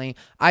recently,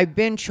 I've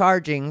been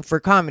charging for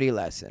comedy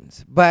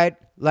lessons. But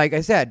like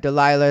I said,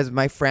 Delilah is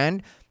my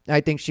friend. I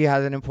think she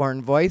has an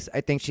important voice. I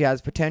think she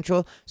has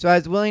potential. So I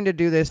was willing to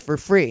do this for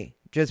free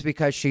just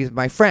because she's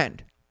my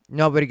friend.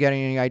 Nobody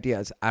getting any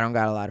ideas. I don't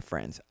got a lot of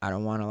friends. I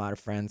don't want a lot of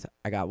friends.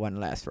 I got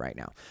one less right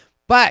now.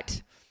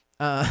 But,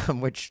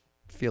 which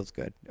feels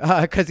good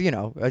because,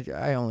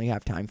 I only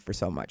have time for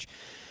so much.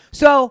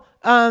 So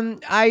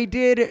I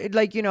did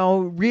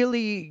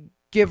really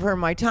give her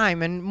my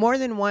time. And more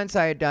than once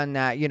I had done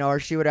that, or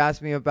she would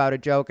ask me about a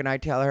joke and I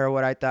tell her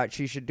what I thought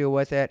she should do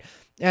with it.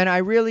 And I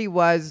really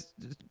was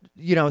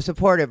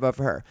supportive of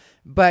her,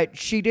 but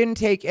she didn't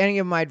take any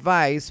of my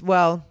advice.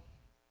 Well,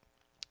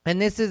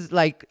 and this is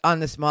like on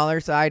the smaller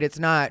side. It's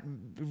not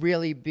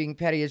really being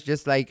petty. It's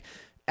just like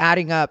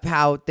adding up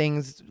how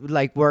things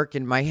like work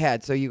in my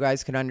head, so you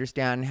guys can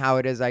understand how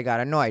it is I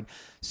got annoyed.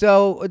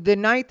 So the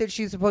night that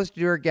she's supposed to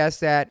do her guest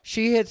set,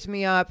 she hits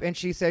me up and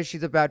she says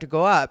she's about to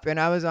go up, and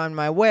I was on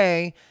my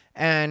way.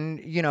 And,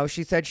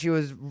 she said she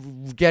was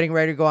getting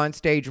ready to go on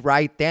stage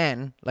right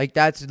then. Like,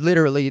 that's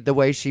literally the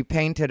way she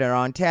painted it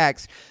on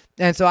text.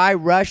 And so I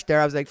rushed there.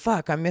 I was like,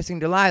 fuck, I'm missing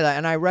Delilah.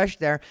 And I rushed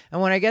there.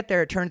 And when I get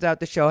there, it turns out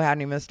the show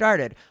hadn't even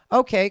started.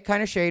 Okay,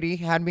 kind of shady.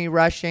 Had me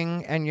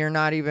rushing, and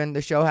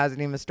the show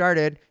hasn't even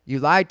started. You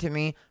lied to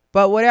me.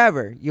 But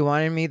whatever. You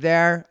wanted me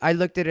there. I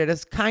looked at it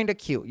as kind of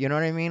cute. You know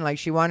what I mean? Like,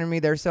 she wanted me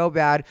there so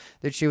bad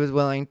that she was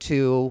willing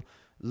to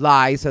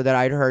lie so that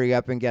I'd hurry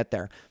up and get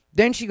there.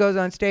 Then she goes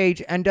on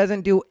stage and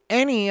doesn't do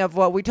any of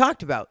what we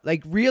talked about.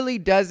 Like, really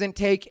doesn't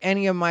take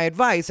any of my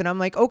advice. And I'm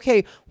like,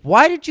 okay,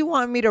 why did you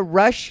want me to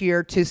rush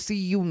here to see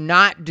you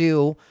not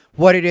do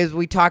what it is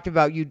we talked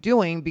about you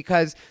doing?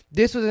 Because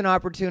this was an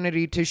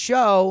opportunity to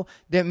show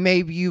that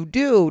maybe you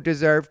do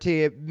deserve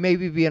to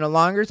maybe be in a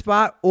longer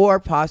spot or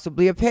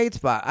possibly a paid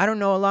spot. I don't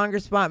know. A longer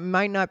spot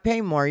might not pay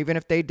more, even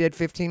if they did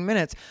 15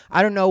 minutes.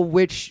 I don't know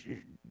which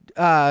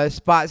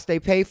spots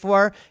they pay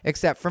for,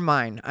 except for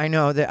mine. I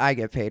know that I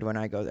get paid when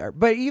I go there.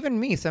 But even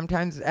me,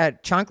 sometimes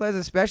at Chanclas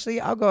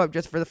especially, I'll go up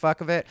just for the fuck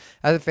of it,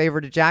 as a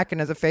favor to Jack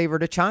and as a favor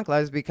to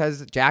Chanclas,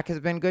 because Jack has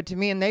been good to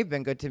me and they've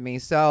been good to me.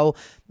 So,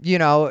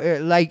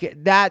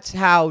 that's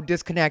how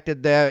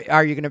disconnected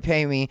are you going to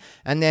pay me?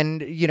 And then,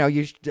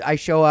 I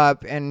show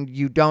up and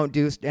you don't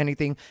do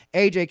anything.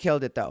 AJ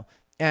killed it though.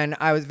 And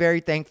I was very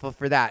thankful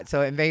for that.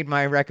 So it made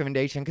my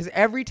recommendation, because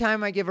every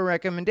time I give a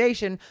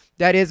recommendation,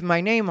 that is my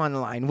name on the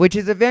line, which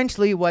is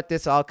eventually what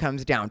this all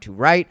comes down to,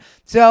 right?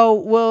 So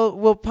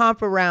we'll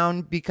pomp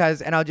around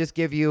and I'll just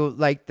give you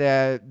like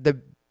the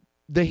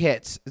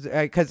hits,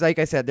 because like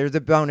I said, there's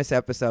a bonus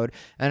episode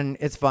and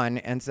it's fun,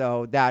 and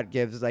so that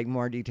gives like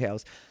more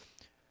details.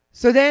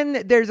 So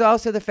then there's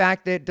also the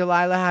fact that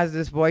Delilah has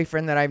this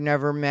boyfriend that I've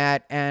never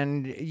met.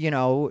 And,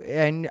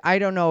 and I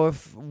don't know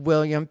if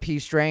William P.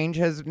 Strange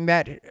has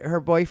met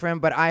her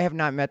boyfriend, but I have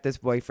not met this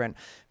boyfriend.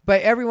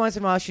 But every once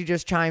in a while, she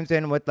just chimes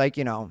in with like,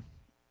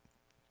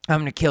 I'm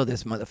going to kill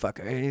this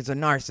motherfucker. He's a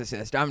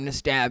narcissist. I'm going to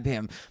stab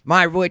him.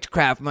 My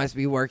witchcraft must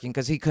be working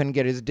because he couldn't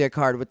get his dick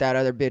hard with that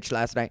other bitch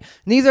last night.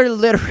 And these are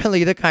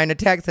literally the kind of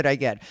texts that I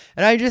get.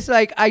 And I just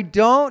I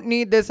don't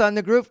need this on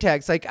the group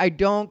text. Like, I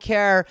don't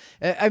care.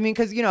 I mean,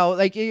 because,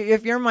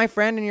 if you're my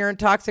friend and you're in a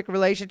toxic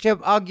relationship,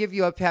 I'll give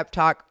you a pep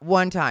talk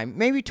one time,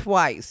 maybe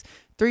twice.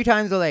 3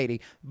 times a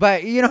lady.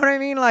 But you know what I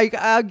mean? Like,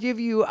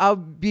 I'll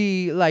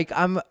be like,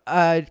 I'm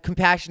a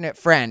compassionate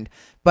friend.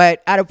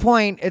 But at a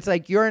point, it's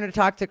like you're in a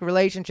toxic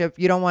relationship.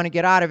 You don't want to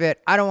get out of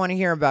it. I don't want to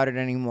hear about it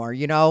anymore.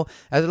 You know,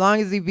 as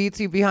long as he beats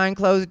you behind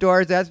closed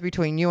doors, that's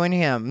between you and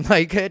him.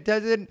 Like, it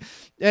doesn't,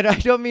 and I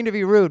don't mean to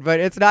be rude,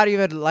 but it's not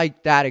even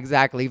like that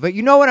exactly. But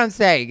you know what I'm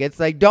saying? It's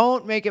like,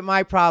 don't make it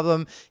my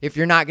problem if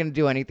you're not going to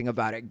do anything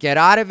about it. Get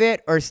out of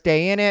it or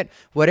stay in it.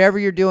 Whatever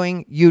you're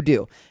doing, you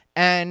do.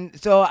 And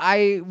so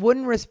I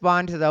wouldn't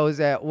respond to those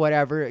at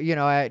whatever, you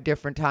know, at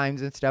different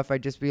times and stuff.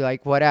 I'd just be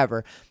like,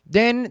 whatever.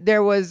 Then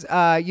there was,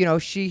 you know,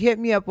 she hit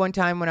me up one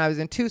time when I was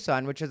in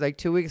Tucson, which was like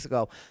 2 weeks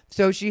ago.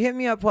 So she hit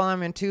me up while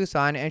I'm in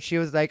Tucson, and she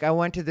was like, I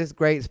went to this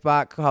great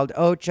spot called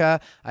Ocha.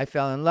 I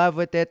fell in love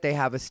with it. They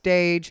have a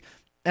stage.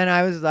 And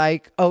I was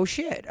like, oh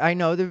shit, I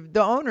know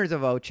the owners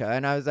of Ocha.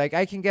 And I was like,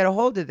 I can get a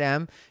hold of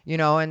them, you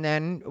know, and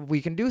then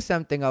we can do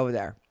something over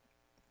there.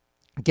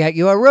 Get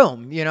you a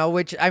room, you know,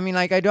 which, I mean,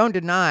 like, I don't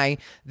deny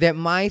that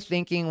my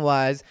thinking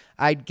was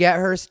I'd get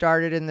her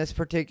started in this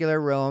particular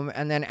room,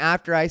 and then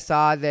after I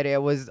saw that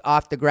it was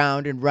off the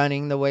ground and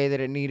running the way that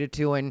it needed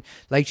to, and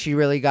like she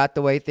really got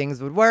the way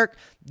things would work,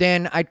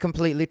 then I'd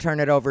completely turn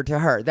it over to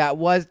her. That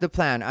was the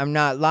plan. I'm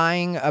not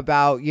lying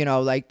about, you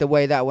know, like the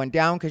way that went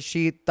down, because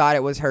she thought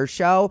it was her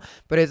show,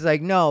 but it's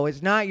like, no,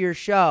 it's not your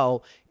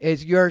show.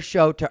 It's your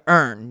show to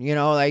earn, you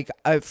know, like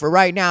for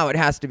right now, it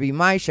has to be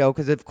my show,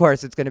 because of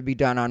course it's going to be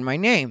done on my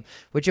name,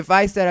 which if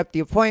I set up the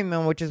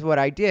appointment, which is what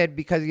I did,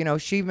 because, you know,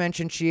 she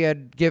mentioned she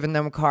had given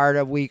them a card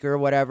a week or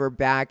whatever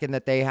back and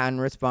that they hadn't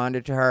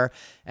responded to her.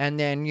 And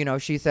then, you know,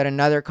 she said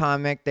another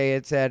comic, they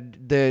had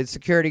said the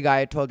security guy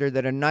had told her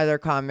that another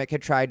comic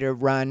had tried to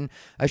run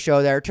a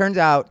show there. It turns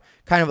out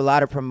kind of a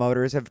lot of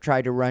promoters have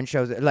tried to run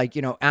shows, like,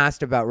 you know,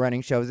 asked about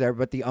running shows there,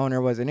 but the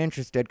owner wasn't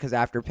interested because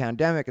after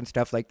pandemic and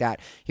stuff like that,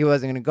 he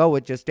wasn't going to go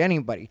with just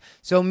anybody.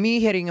 So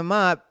me hitting him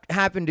up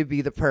happened to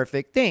be the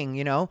perfect thing,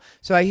 you know?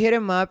 So I hit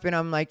him up and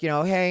I'm like, you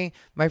know, hey,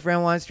 my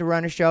friend wants to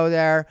run a show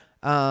there.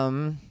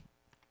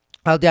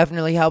 I'll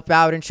definitely help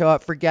out and show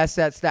up for guest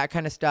sets, that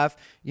kind of stuff.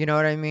 You know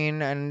what I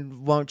mean?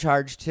 And won't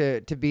charge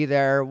to be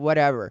there,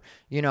 whatever,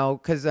 you know,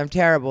 because I'm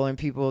terrible and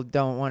people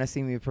don't want to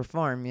see me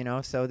perform, you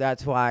know. So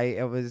that's why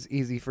it was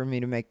easy for me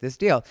to make this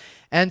deal.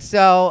 And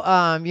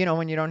so, you know,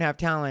 when you don't have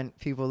talent,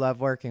 people love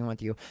working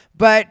with you.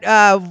 But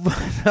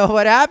so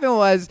what happened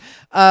was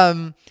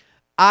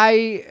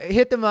I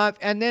hit them up,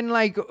 and then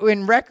like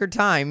in record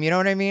time, you know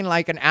what I mean?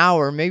 Like an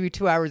hour, maybe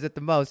 2 hours at the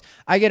most,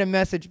 I get a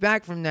message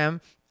back from them.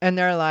 And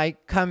they're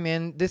like, come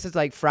in. This is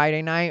like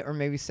Friday night or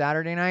maybe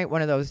Saturday night,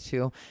 one of those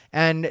two.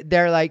 And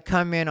they're like,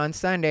 come in on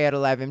Sunday at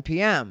 11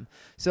 p.m.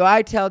 So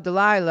I tell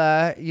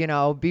Delilah, you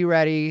know, be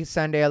ready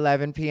Sunday,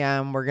 11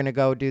 p.m. We're going to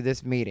go do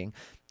this meeting.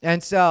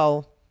 And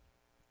so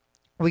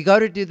we go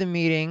to do the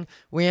meeting.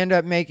 We end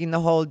up making the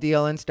whole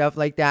deal and stuff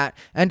like that.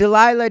 And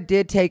Delilah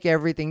did take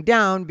everything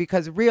down,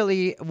 because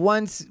really,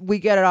 once we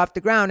get it off the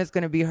ground, it's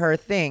going to be her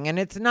thing. And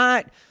it's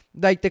not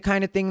like the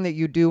kind of thing that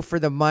you do for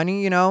the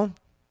money, you know.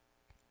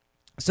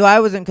 So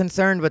I wasn't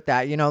concerned with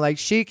that, you know, like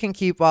she can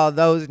keep all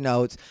those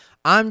notes.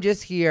 I'm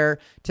just here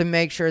to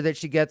make sure that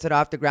she gets it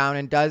off the ground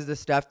and does the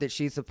stuff that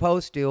she's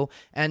supposed to,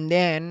 and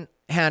then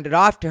hand it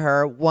off to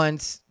her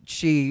once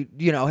she,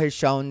 you know, has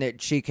shown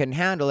that she can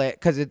handle it,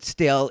 because it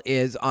still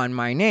is on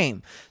my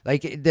name.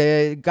 Like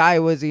the guy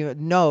was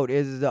even, Note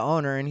is the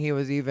owner, and he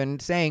was even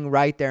saying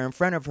right there in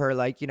front of her,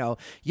 like, you know,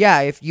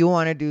 yeah, if you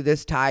want to do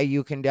this, Ty,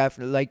 you can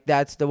definitely, like,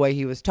 that's the way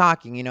he was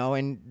talking, you know.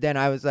 And then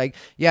I was like,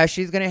 yeah,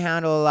 she's going to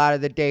handle a lot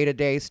of the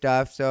day-to-day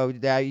stuff, so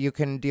that you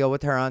can deal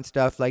with her on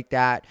stuff like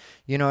that,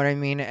 you know what I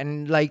mean?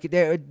 And like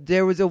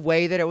there was a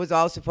way that it was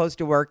all supposed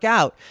to work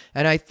out,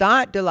 and I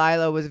thought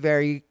Delilah was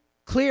very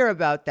clear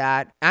about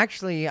that.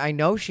 Actually, I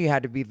know she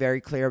had to be very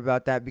clear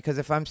about that, because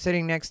if I'm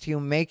sitting next to you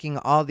making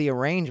all the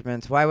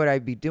arrangements, why would I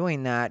be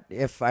doing that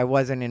if I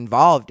wasn't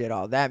involved at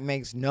all? That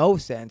makes no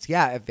sense.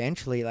 Yeah,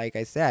 eventually, like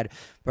I said,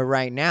 but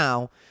right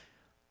now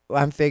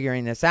I'm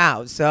figuring this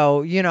out.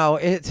 So, you know,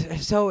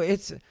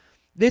 it's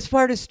this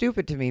part is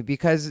stupid to me,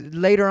 because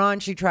later on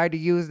she tried to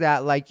use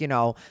that, like, you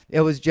know,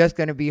 it was just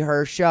going to be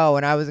her show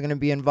and I wasn't going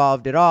to be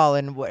involved at all.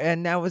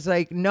 And that was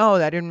like, no,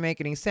 that didn't make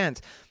any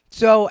sense.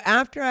 So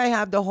after I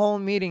have the whole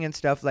meeting and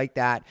stuff like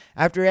that,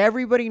 after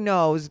everybody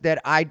knows that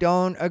I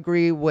don't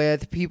agree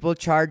with people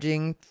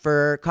charging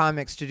for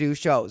comics to do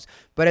shows,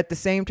 but at the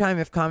same time,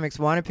 if comics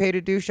want to pay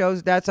to do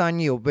shows, that's on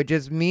you. But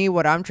just me,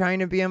 what I'm trying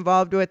to be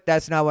involved with,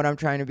 that's not what I'm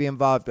trying to be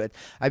involved with.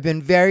 I've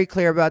been very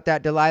clear about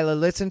that. Delilah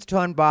listens to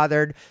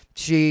Unbothered.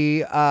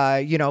 She,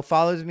 you know,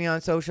 follows me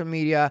on social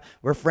media.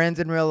 We're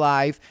friends in real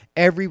life.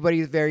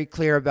 Everybody's very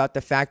clear about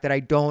the fact that I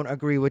don't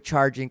agree with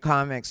charging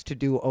comics to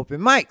do open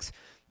mics.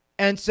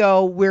 And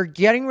so we're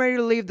getting ready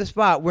to leave the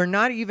spot. We're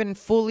not even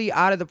fully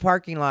out of the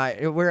parking lot.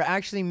 We're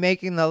actually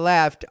making the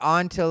left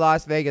onto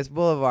Las Vegas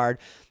Boulevard.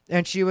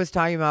 And she was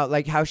talking about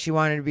like how she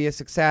wanted to be a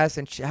success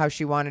and how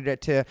she wanted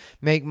it to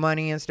make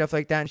money and stuff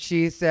like that. And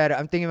she said,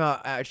 I'm thinking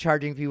about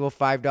charging people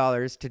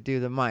 $5 to do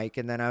the mic.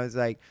 And then I was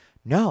like,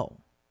 no,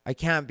 I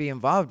can't be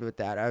involved with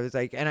that. I was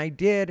like, and I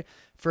did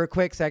for a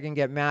quick second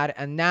get mad.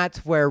 And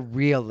that's where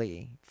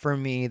really, for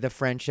me, the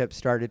friendship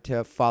started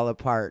to fall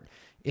apart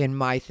in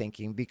my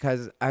thinking,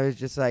 because I was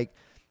just like,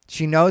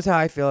 she knows how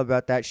I feel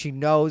about that. She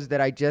knows that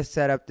I just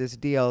set up this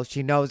deal.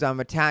 She knows I'm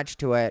attached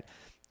to it.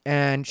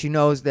 And she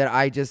knows that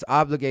I just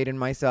obligated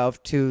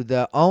myself to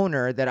the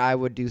owner that I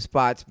would do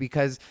spots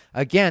because,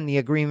 again, the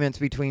agreement's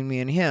between me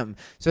and him.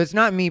 So it's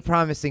not me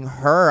promising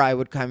her I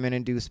would come in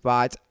and do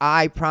spots.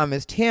 I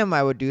promised him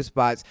I would do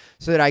spots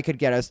so that I could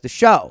get us the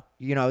show.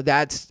 You know,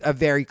 that's a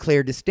very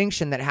clear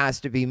distinction that has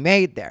to be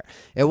made there.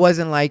 It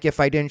wasn't like if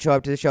I didn't show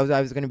up to the shows,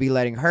 I was going to be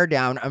letting her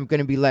down. I'm going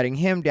to be letting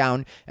him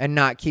down and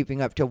not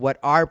keeping up to what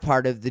our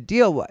part of the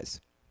deal was.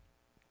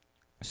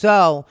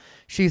 So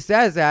she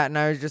says that, and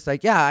I was just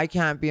like, yeah, I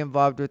can't be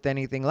involved with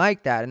anything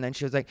like that. And then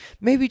she was like,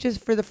 maybe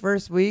just for the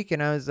first week.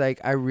 And I was like,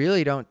 I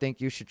really don't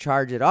think you should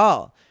charge at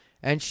all.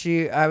 And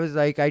I was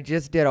like, I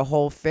just did got in a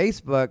whole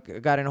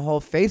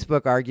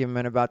Facebook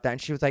argument about that.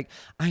 And she was like,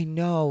 I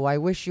know, I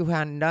wish you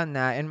hadn't done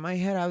that. In my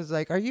head, I was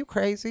like, are you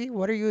crazy?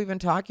 What are you even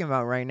talking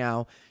about right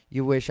now?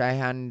 You wish I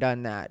hadn't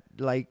done that.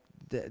 Like,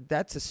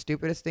 that's the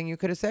stupidest thing you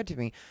could have said to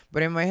me.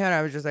 But in my head,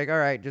 I was just like, all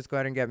right, just go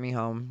ahead and get me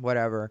home,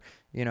 whatever,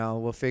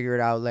 we'll figure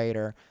it out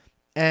later.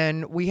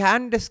 And we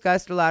hadn't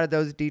discussed a lot of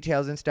those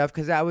details and stuff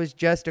because that was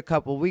just a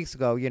couple weeks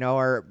ago,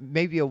 or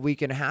maybe a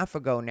week and a half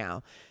ago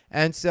now.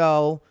 And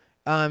so,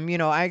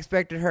 I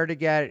expected her to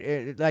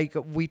get,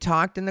 we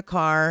talked in the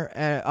car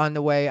on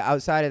the way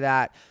outside of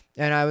that.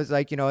 And I was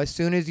like, as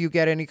soon as you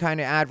get any kind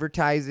of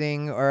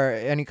advertising or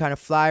any kind of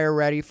flyer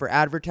ready for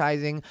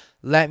advertising,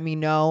 let me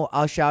know.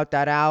 I'll shout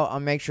that out. I'll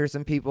make sure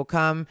some people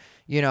come.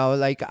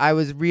 I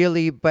was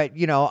really, but,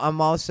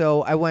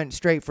 I went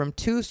straight from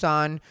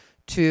Tucson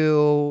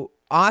to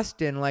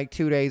Austin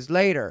 2 days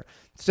later.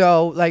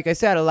 So, like I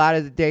said, a lot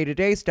of the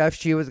day-to-day stuff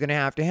she was going to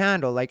have to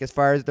handle, as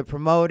far as the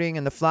promoting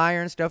and the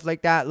flyer and stuff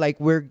like that.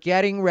 We're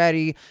getting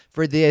ready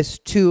for this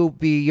to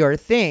be your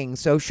thing.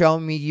 So show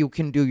me you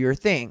can do your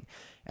thing.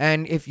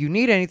 And if you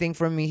need anything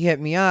from me, hit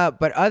me up.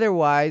 But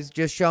otherwise,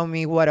 just show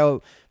me what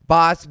a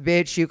boss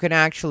bitch you can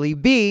actually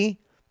be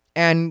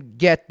and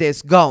get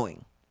this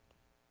going.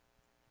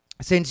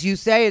 Since you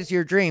say it's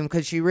your dream,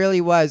 because she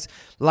really was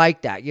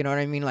like that. You know what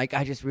I mean?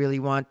 I just really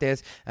want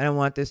this, and I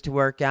want this to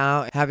work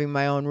out. Having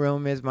my own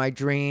room is my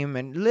dream.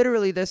 And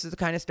literally, this is the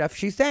kind of stuff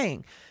she's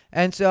saying.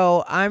 And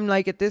so I'm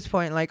at this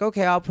point,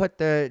 okay, I'll put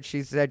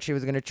she said she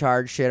was going to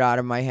charge shit out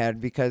of my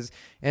head because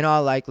in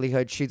all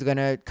likelihood, she's going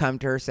to come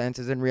to her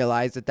senses and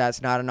realize that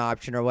that's not an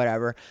option or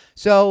whatever.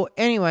 So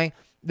anyway,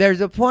 there's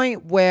a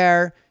point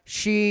where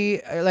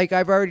she,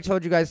 I've already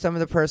told you guys some of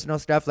the personal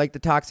stuff, the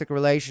toxic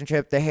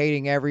relationship, the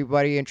hating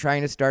everybody and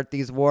trying to start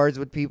these wars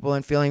with people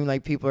and feeling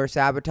like people are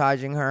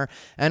sabotaging her.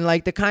 And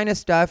the kind of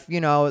stuff,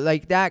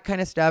 that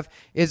kind of stuff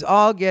is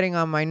all getting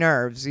on my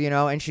nerves,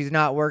 and she's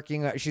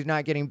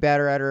not getting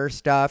better at her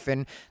stuff.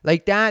 And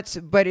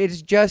but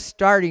it's just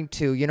starting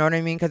to, you know what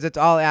I mean? Because it's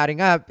all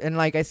adding up. And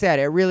like I said,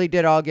 it really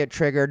did all get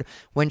triggered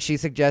when she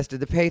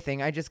suggested the pay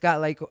thing. I just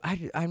got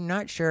I'm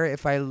not sure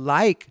if I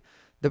like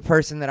the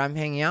person that I'm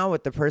hanging out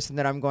with, the person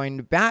that I'm going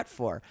to bat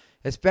for,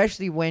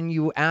 especially when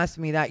you asked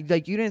me that,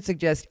 you didn't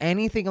suggest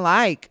anything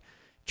like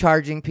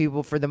charging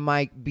people for the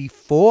mic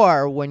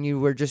before when you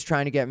were just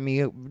trying to get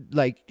me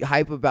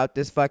hype about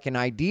this fucking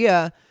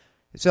idea.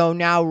 So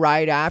now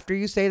right after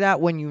you say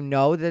that, when you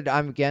know that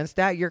I'm against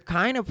that, you're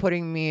kind of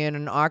putting me in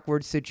an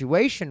awkward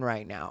situation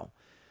right now.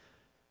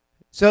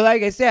 So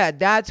like I said,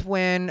 that's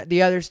when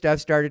the other stuff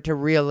started to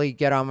really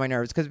get on my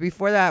nerves. Because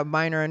before that,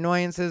 minor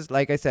annoyances,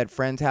 like I said,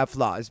 friends have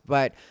flaws.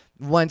 But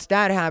once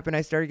that happened,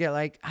 I started to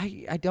get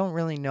I don't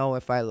really know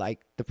if I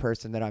like the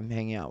person that I'm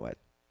hanging out with.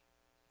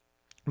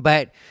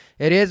 But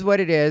it is what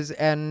it is,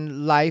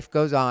 and life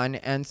goes on.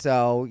 And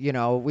so,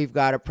 we've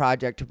got a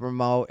project to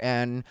promote,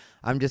 and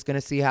I'm just going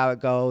to see how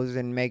it goes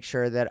and make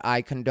sure that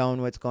I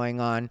condone what's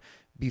going on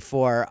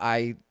before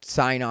I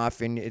sign off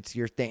and it's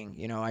your thing.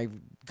 I've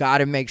got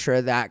to make sure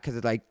of that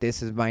because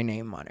this is my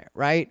name on it,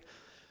 right?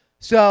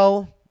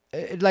 So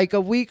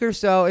a week or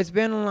so, it's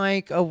been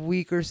a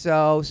week or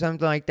so,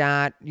 something like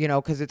that,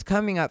 because it's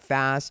coming up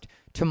fast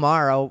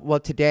tomorrow. Well,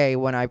 today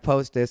when I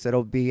post this,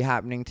 it'll be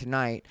happening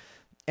tonight.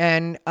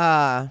 And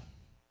I'm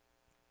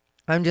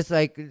just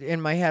in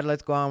my head,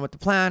 let's go on with the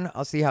plan.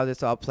 I'll see how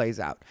this all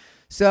plays out.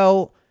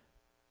 So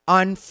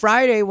on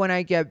Friday, when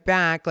I get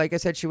back, like I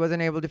said, she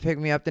wasn't able to pick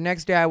me up. The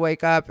next day I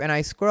wake up and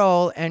I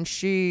scroll and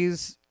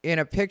she's in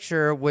a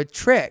picture with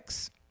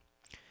Trix.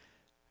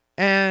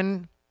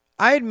 And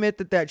I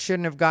admit that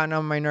shouldn't have gotten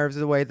on my nerves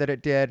the way that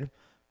it did.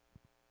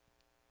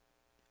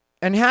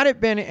 And had it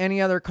been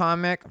any other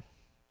comic,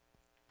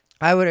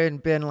 I would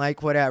have been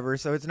whatever.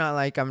 So it's not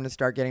I'm going to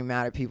start getting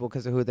mad at people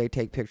because of who they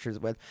take pictures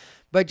with.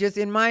 But just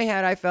in my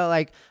head, I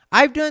felt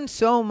I've done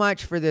so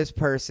much for this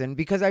person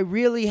because I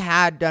really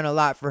had done a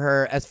lot for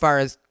her as far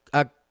as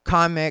a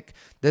comic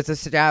that's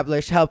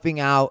established, helping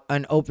out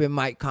an open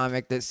mic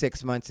comic that's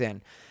 6 months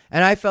in.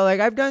 And I felt like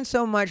I've done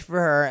so much for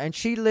her, and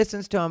she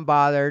listens to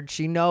Unbothered.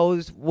 She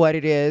knows what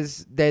it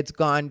is that's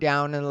gone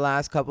down in the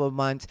last couple of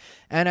months.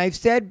 And I've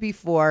said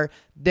before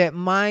that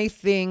my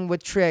thing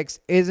with Trix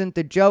isn't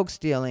the joke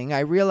stealing.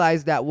 I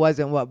realized that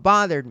wasn't what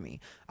bothered me.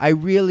 It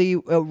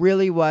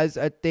really was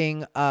a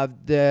thing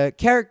of the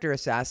character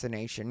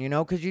assassination,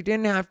 because you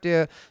didn't have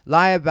to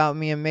lie about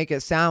me and make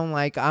it sound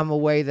like I'm a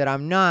way that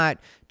I'm not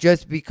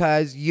just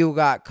because you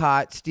got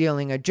caught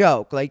stealing a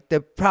joke. Like,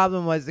 the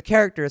problem was the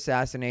character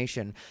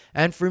assassination.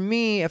 And for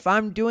me, if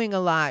I'm doing a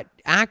lot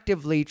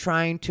actively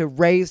trying to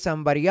raise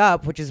somebody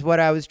up, which is what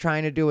I was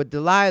trying to do with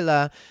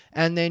Delilah,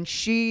 and then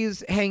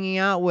she's hanging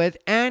out with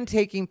and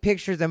taking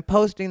pictures and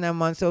posting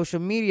them on social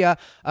media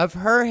of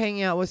her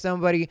hanging out with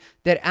somebody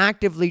that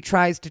actively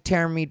tries to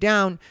tear me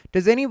down,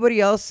 does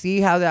anybody else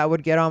see how that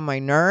would get on my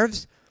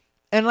nerves?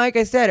 And like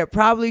I said, it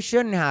probably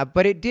shouldn't have,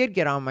 but it did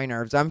get on my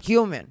nerves. I'm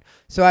human.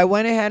 So I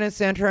went ahead and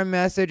sent her a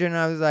message, and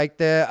I was like,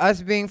 the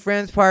us being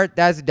friends part,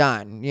 that's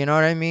done. You know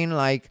what I mean?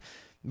 Like,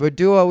 we'll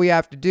do what we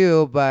have to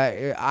do, but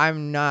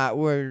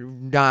we're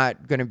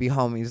not going to be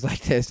homies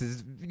like this.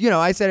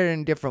 I said it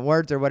in different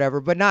words or whatever,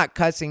 but not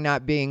cussing,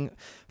 not being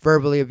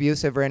verbally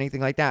abusive or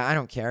anything like that. I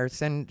don't care.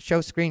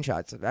 Show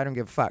screenshots. I don't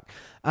give a fuck.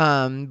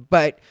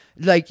 But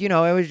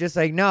it was just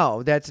like,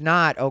 no, that's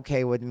not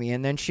okay with me.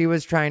 And then she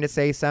was trying to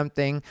say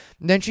something.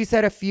 And then she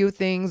said a few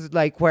things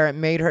like where it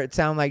made her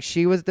sound like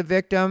she was the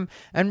victim.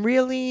 And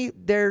really,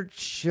 there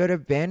should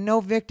have been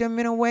no victim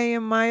in a way,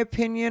 in my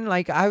opinion.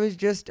 Like, I was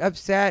just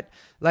upset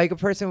like a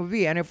person would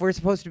be. And if we're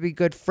supposed to be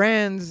good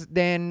friends,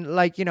 then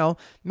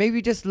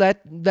maybe just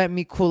let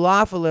me cool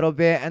off a little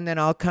bit, and then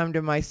I'll come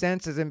to my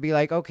senses and be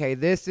like, okay,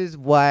 this is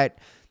what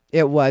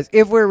it was.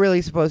 If we're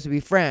really supposed to be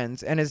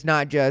friends, and it's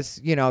not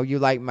just, you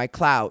like my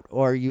clout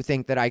or you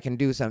think that I can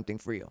do something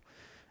for you.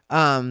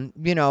 And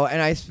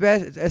I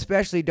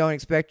especially don't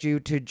expect you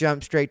to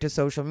jump straight to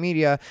social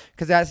media,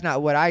 because that's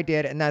not what I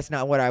did, and that's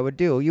not what I would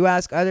do. You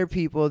ask other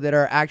people that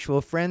are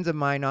actual friends of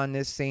mine on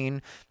this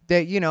scene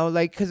that,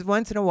 because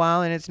once in a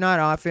while, and it's not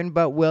often,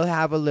 but we'll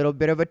have a little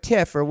bit of a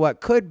tiff, or what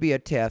could be a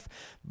tiff.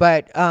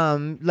 But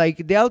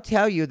they'll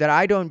tell you that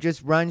I don't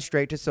just run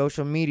straight to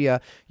social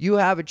media. You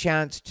have a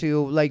chance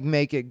to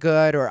make it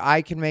good, or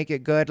I can make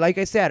it good. Like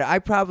I said, I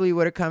probably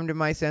would have come to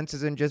my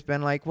senses and just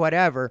been like,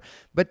 whatever.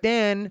 But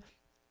then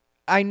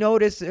I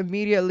noticed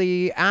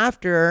immediately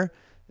after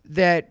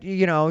that,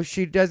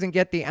 she doesn't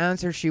get the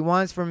answer she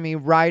wants from me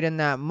right in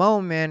that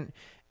moment.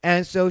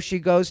 And so she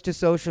goes to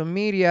social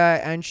media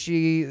and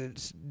she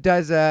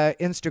does a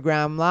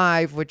Instagram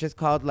live, which is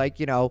called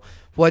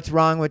what's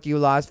wrong with you,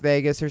 Las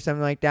Vegas, or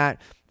something like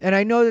that. And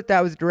I know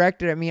that was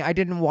directed at me. I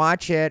didn't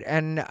watch it.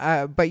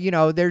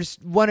 But there's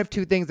one of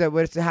two things that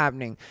was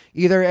happening.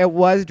 Either it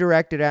was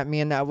directed at me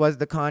and that was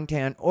the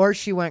content, or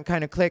she went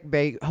kind of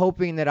clickbait,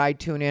 hoping that I'd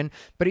tune in.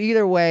 But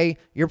either way,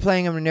 you're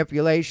playing a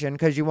manipulation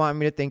because you want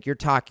me to think you're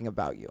talking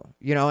about you,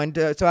 and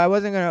so I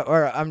wasn't going to,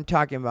 or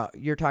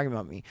you're talking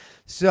about me.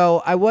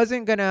 So I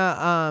wasn't going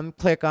to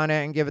click on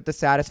it and give it the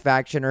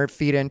satisfaction or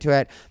feed into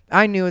it.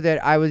 I knew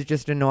that I was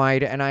just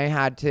annoyed and I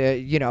had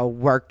to,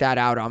 work that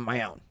out on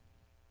my own.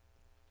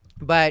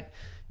 But,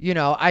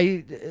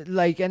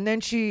 and then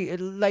she,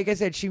 like I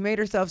said, she made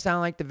herself sound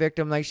like the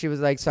victim. Like, she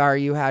was like,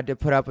 sorry, you had to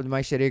put up with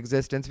my shitty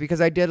existence,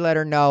 because I did let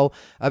her know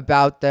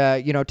about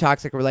the,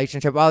 toxic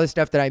relationship, all the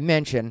stuff that I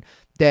mentioned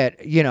that,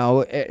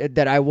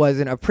 that I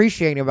wasn't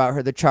appreciating about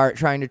her,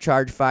 trying to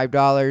charge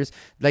 $5,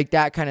 like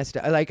that kind of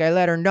stuff. Like, I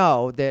let her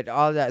know that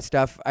all that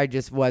stuff I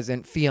just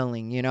wasn't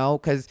feeling,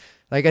 because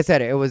like I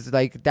said, it was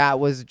like, that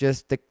was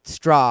just the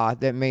straw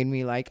that made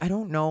me like, I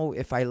don't know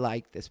if I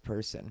like this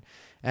person.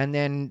 And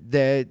then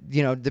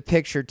the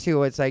picture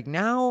too, it's like,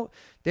 now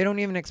they don't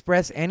even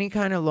express any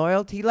kind of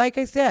loyalty. Like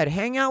I said,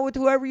 hang out with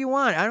whoever you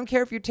want. I don't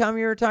care if you tell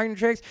me you were talking to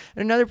Trix.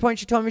 At another point,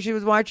 she told me she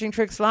was watching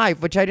Trix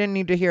live, which I didn't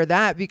need to hear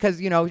that, because,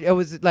 it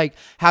was like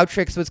how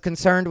Trix was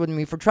concerned with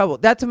me for trouble.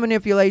 That's a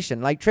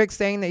manipulation. Like, Trix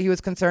saying that he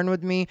was concerned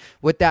with me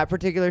with that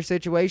particular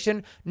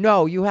situation.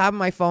 No, you have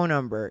my phone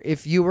number.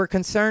 If you were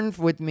concerned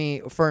with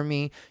me, for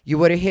me, you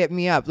would have hit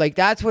me up. Like,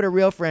 that's what a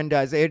real friend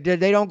does. They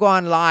don't go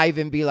on live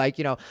and be like,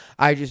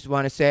 I just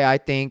want to say, I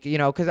think,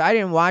 because I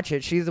didn't watch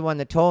it. She's the one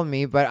that told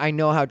me, but I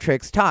know how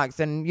Trix talks.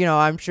 And,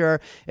 I'm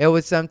sure it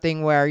was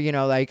something where,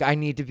 I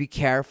need to be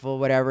careful,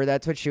 whatever.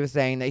 That's what she was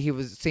saying, that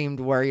he seemed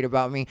worried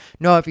about me.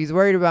 No, if he's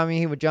worried about me,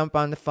 he would jump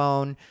on the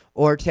phone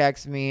or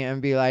text me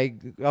and be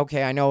like,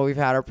 okay, I know we've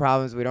had our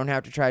problems. We don't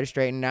have to try to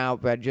straighten it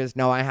out, but just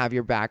know I have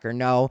your back, or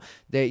know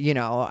that,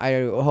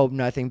 I hope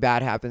nothing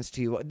bad happens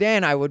to you.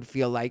 Then I would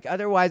feel like,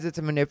 otherwise it's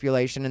a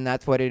manipulation, and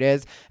that's what it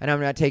is. And I'm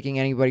not taking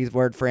anybody's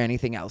word for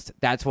anything else.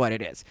 That's what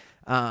it is.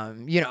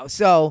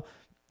 So,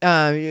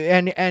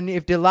 and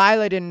if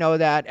Delilah didn't know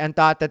that and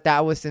thought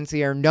that was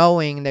sincere,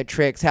 knowing that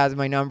Trix has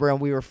my number and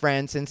we were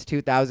friends since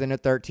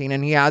 2013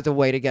 and he has a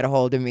way to get a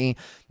hold of me,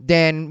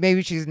 then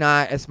maybe she's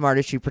not as smart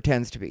as she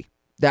pretends to be.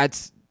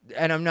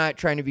 And I'm not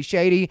trying to be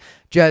shady,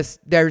 just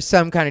there's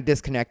some kind of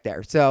disconnect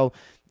there. So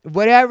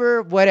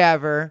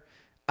whatever.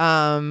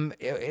 And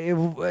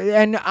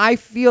I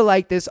feel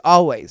like this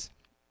always.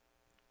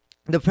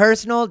 The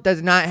personal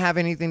does not have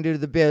anything to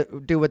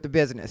do with the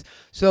business.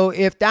 So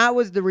if that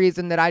was the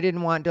reason that I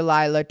didn't want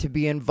Delilah to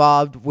be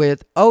involved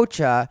with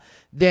Ocha,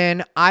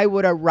 then I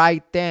would have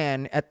right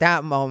then at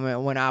that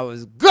moment when I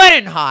was good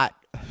and hot,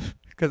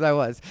 because I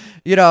was,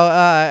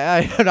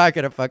 I'm not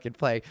going to fucking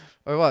play.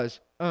 I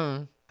was.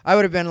 I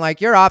would have been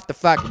like, you're off the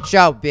fucking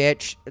show,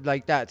 bitch.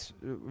 Like, that's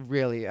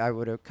really, I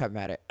would have come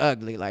at it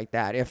ugly like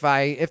that if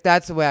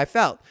that's the way I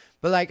felt.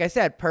 But like I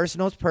said,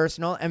 personal is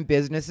personal and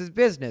business is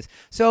business.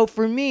 So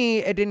for me,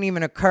 it didn't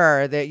even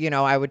occur that,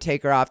 I would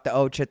take her off the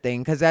Ocha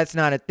thing, because that's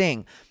not a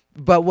thing.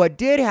 But what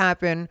did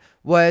happen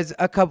was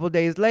a couple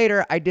days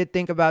later, I did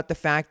think about the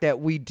fact that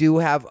we do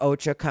have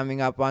Ocha coming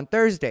up on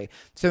Thursday.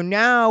 So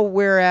now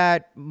we're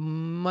at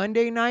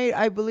Monday night,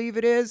 I believe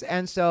it is.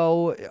 And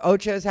so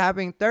Ocha is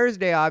happening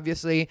Thursday,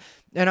 obviously.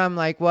 And I'm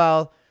like,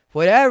 well,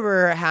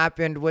 whatever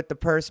happened with the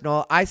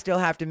personal, I still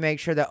have to make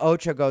sure that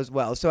Ocha goes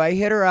well. So I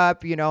hit her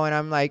up, and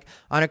I'm like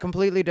on a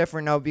completely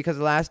different note, because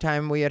the last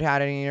time we had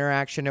any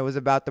interaction, it was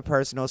about the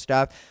personal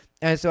stuff.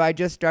 And so I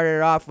just started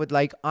it off with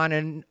like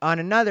on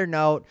another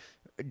note,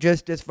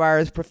 just as far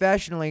as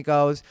professionally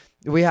goes,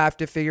 we have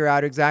to figure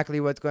out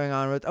exactly what's going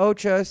on with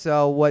Ocha.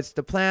 So what's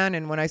the plan?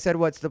 And when I said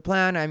what's the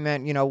plan, I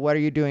meant, what are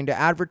you doing to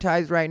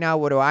advertise right now?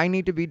 What do I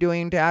need to be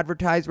doing to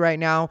advertise right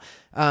now?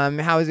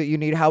 How is it you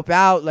need help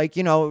out? Like,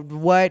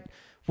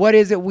 what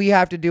is it we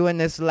have to do in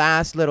this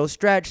last little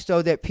stretch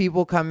so that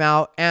people come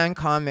out and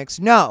comics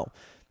know?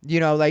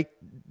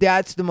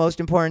 That's the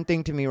most important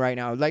thing to me right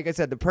now. Like I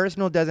said, the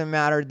personal doesn't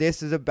matter.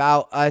 This is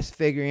about us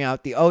figuring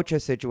out the Ocha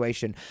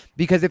situation.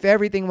 Because if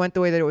everything went the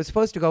way that it was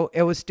supposed to go,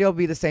 it would still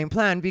be the same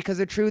plan. Because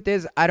the truth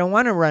is, I don't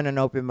want to run an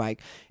open mic.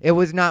 It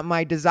was not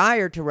my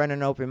desire to run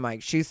an open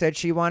mic. She said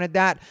she wanted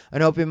that.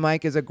 An open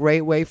mic is a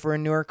great way for a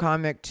newer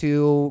comic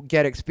to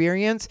get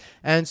experience.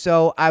 And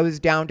so I was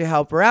down to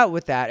help her out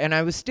with that. And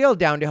I was still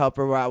down to help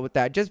her out with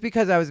that. Just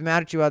because I was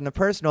mad at you on the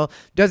personal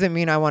doesn't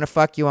mean I want to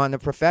fuck you on the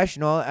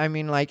professional. I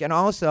mean, and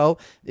also,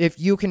 if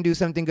you can do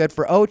something good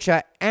for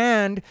Ocha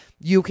and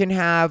you can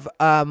have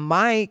a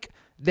mic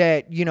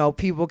that,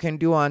 people can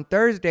do on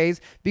Thursdays,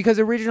 because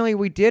originally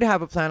we did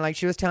have a plan. Like,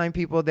 she was telling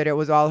people that it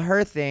was all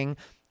her thing,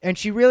 and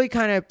she really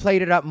kind of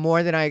played it up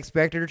more than I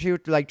expected her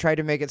to like try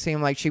to make it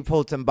seem like she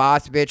pulled some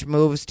boss bitch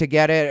moves to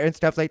get it and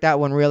stuff like that,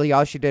 when really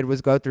all she did was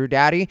go through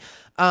daddy.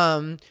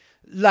 I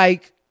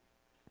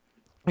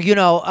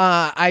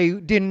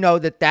didn't know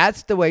that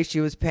that's the way she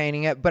was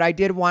painting it, but I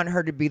did want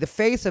her to be the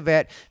face of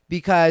it,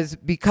 because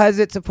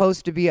it's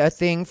supposed to be a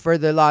thing for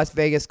the Las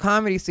Vegas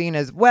comedy scene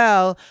as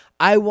well.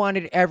 I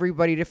wanted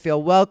everybody to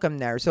feel welcome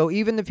there. So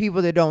even the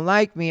people that don't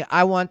like me,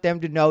 I want them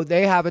to know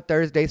they have a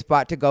Thursday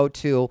spot to go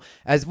to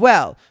as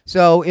well.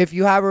 So if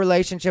you have a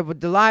relationship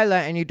with Delilah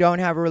and you don't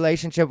have a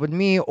relationship with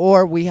me,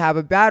 or we have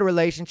a bad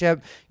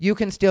relationship, you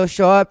can still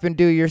show up and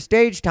do your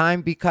stage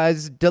time,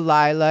 because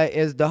Delilah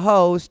is the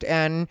host,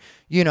 and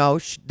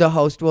the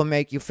host will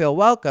make you feel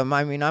welcome.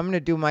 I mean, I'm going to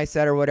do my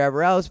set or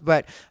whatever else,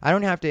 but I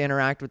don't have to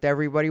interact with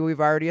everybody.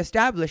 We've already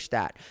established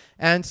that.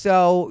 And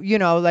so,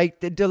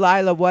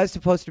 Delilah was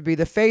supposed to be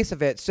the face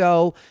of it.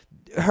 So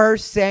her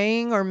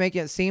saying or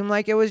making it seem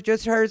like it was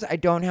just hers, I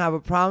don't have a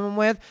problem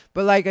with.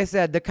 But like I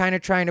said, the kind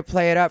of trying to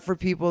play it up for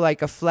people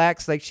like a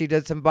flex, like she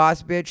did some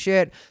boss bitch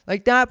shit,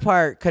 like that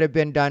part could have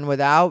been done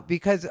without,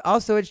 because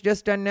also it's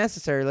just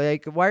unnecessary.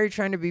 Like, why are you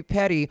trying to be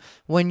petty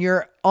when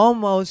you're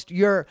almost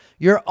gonna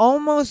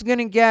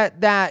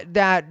get that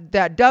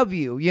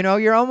W,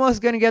 you're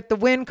almost gonna get the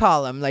win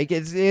column. Like,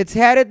 it's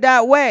headed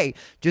that way.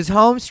 Just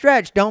home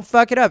stretch, don't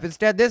fuck it up.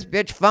 Instead, this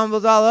bitch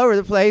fumbles all over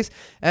the place,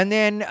 and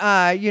then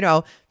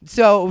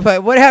so,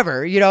 but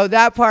whatever,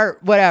 that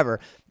part,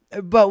 whatever.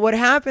 But what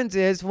happens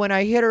is when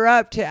I hit her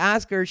up to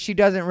ask her, she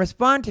doesn't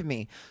respond to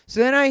me. So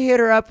then I hit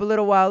her up a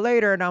little while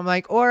later, and I'm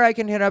like, or I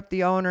can hit up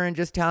the owner and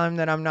just tell him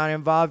that I'm not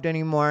involved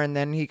anymore, and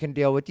then he can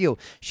deal with you.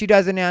 She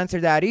doesn't answer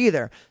that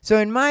either. So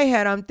in my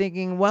head, I'm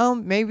thinking, well,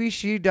 maybe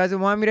she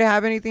doesn't want me to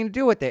have anything to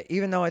do with it,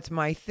 even though it's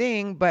my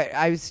thing, but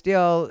I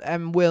still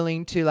am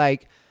willing to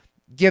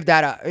give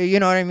that up. You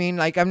know what I mean?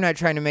 Like, I'm not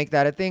trying to make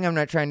that a thing. I'm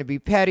not trying to be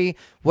petty,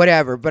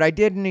 whatever. But I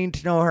did need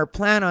to know her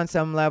plan on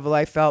some level,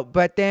 I felt.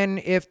 But then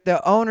if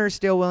the owner's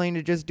still willing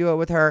to just do it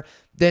with her,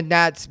 then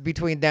that's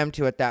between them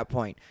two at that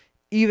point.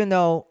 Even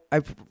though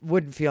I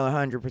wouldn't feel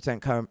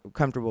 100%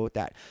 comfortable with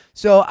that.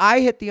 So I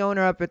hit the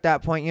owner up at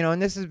that point,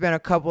 and this has been a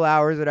couple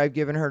hours that I've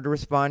given her to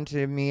respond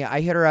to me. I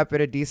hit her up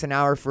at a decent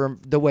hour for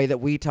the way that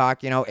we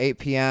talk, 8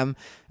 p.m.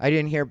 I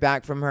didn't hear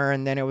back from her,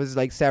 and then it was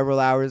like several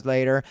hours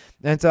later.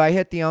 And so I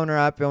hit the owner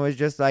up and was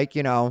just like,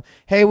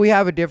 hey, we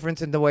have a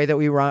difference in the way that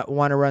we want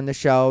to run the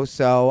show,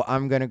 so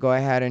I'm going to go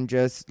ahead and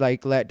just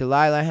let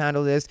Delilah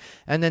handle this.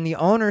 And then the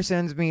owner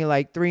sends me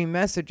 3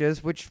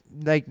 messages, which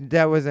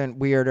that wasn't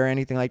weird or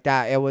anything like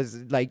that. It was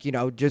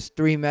just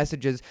 3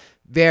 messages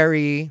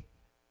very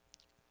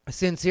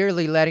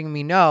sincerely letting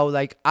me know,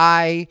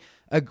 I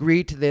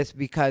agreed to this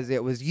because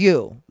it was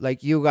you.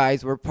 You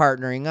guys were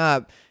partnering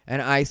up,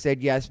 and I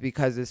said yes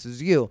because this is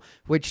you.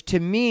 Which to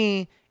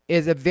me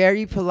is a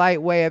very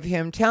polite way of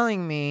him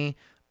telling me,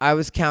 I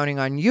was counting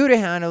on you to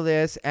handle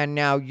this, and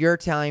now you're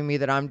telling me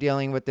that I'm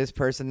dealing with this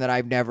person that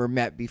I've never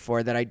met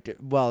before,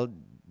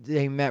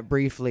 they met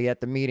briefly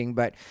at the meeting,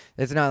 but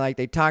it's not like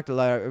they talked a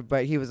lot.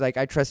 But he was like,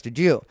 I trusted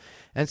you.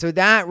 And so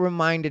that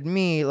reminded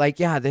me, like,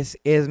 yeah, this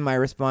is my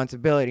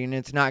responsibility, and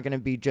it's not going to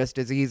be just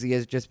as easy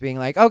as just being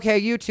like, okay,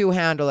 you two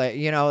handle it.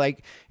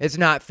 Like, it's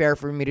not fair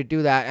for me to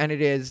do that, and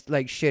it is,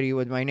 like, shitty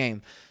with my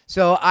name.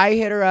 So I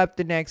hit her up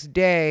the next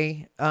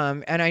day,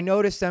 and I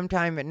noticed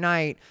sometime at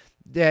night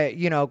that,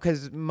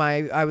 because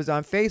I was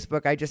on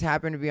Facebook. I just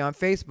happened to be on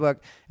Facebook,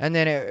 and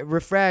then it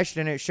refreshed,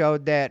 and it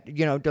showed that,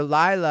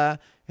 Delilah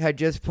had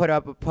just put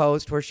up a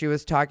post where she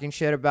was talking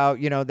shit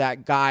about,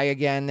 that guy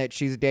again that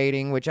she's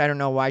dating, which I don't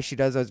know why she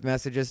does those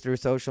messages through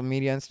social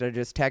media instead of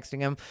just texting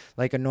him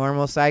like a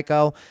normal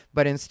psycho.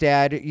 But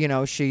instead,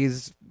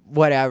 she's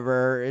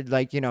whatever,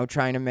 like,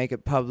 trying to make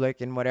it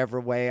public in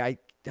whatever way. I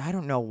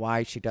don't know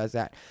why she does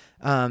that.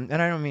 And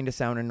I don't mean to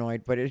sound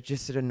annoyed, but it's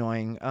just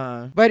annoying.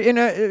 But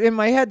in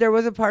my head, there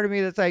was a part of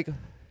me that's like,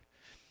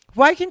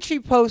 why can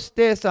she post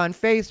this on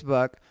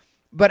Facebook,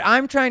 but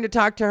I'm trying to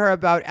talk to her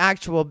about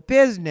actual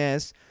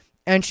business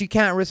and she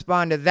can't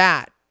respond to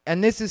that?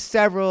 And this is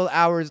several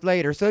hours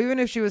later. So even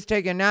if she was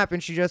taking a nap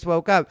and she just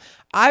woke up,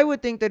 I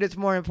would think that it's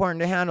more important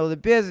to handle the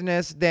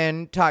business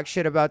than talk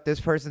shit about this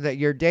person that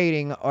you're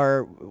dating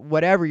or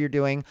whatever you're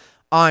doing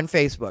on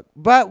Facebook.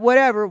 But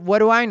whatever, what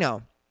do I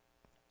know?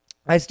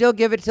 I still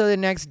give it till the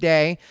next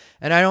day,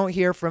 and I don't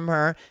hear from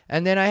her.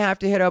 And then I have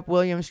to hit up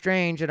William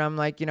Strange, and I'm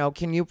like,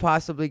 can you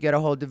possibly get a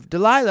hold of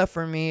Delilah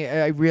for me?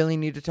 I really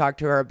need to talk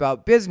to her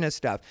about business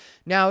stuff.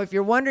 Now, if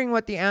you're wondering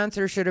what the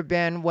answer should have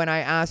been when I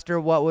asked her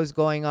what was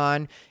going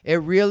on, it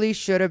really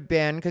should have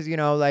been, because,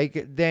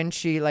 then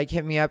she,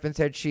 hit me up and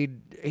said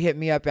she'd hit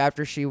me up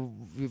after she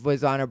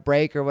was on a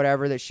break or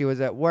whatever, that she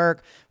was at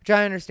work, which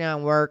I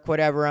understand, work,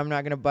 whatever. I'm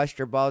not going to bust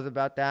your balls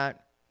about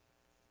that.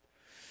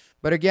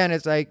 But again,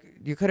 it's like,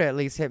 you could have at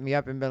least hit me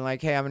up and been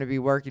like, hey, I'm going to be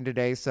working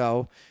today,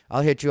 so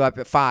I'll hit you up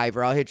at 5,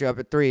 or I'll hit you up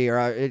at 3, or,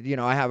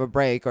 I have a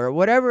break, or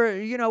whatever,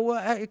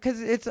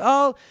 because it's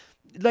all,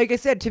 like I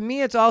said, to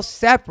me, it's all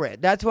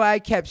separate. That's why I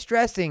kept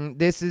stressing,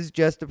 this is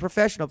just the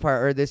professional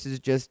part, or this is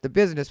just the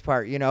business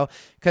part,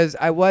 because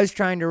I was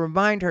trying to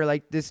remind her,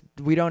 like, this,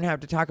 we don't have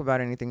to talk about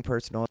anything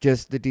personal,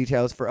 just the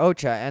details for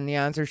Ocha. And the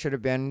answer should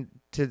have been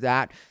to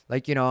that,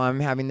 like, I'm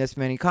having this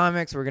many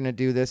comics, we're going to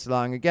do this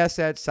long a guest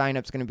set,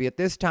 sign-up's going to be at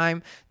this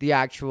time, the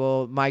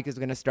actual mic is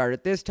going to start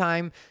at this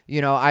time,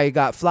 I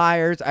got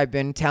flyers, I've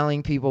been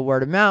telling people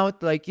word of mouth,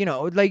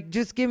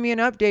 just give me an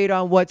update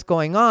on what's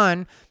going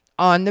on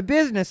the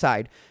business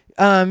side.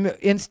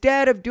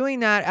 Instead of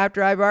doing that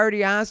after I've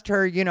already asked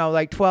her,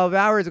 12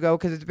 hours ago,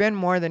 because it's been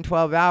more than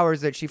 12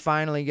 hours that she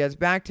finally gets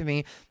back to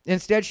me.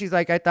 Instead, she's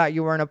like, I thought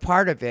you weren't a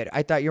part of it.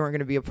 I thought you weren't going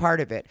to be a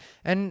part of it.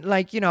 And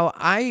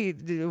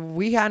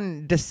we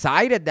hadn't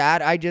decided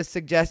that. I just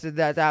suggested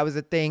that was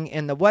a thing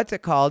in the what's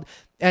it called.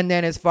 And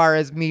then as far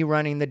as me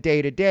running the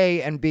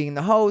day-to-day and being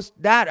the host,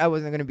 that I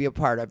wasn't going to be a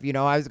part of.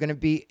 I was going to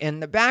be in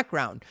the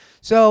background.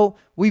 So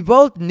we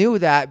both knew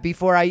that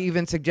before I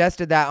even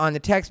suggested that on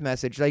the text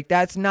message. Like,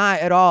 that's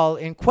not at all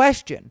in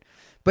question.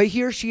 But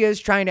here she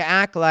is trying to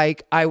act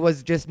like I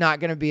was just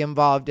not going to be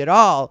involved at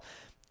all.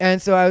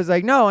 And so I was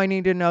like, no, I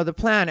need to know the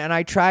plan. And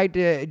I tried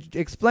to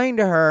explain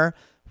to her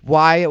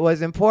why it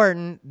was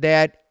important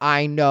that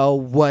I know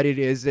what it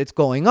is that's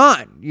going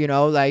on,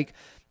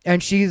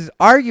 and she's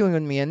arguing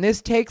with me, and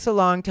this takes a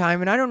long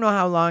time, and I don't know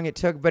how long it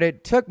took, but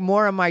it took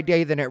more of my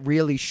day than it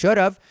really should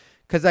have,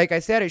 because like I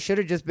said, it should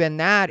have just been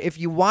that. If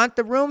you want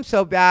the room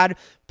so bad,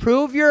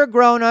 prove you're a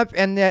grown-up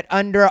and that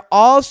under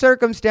all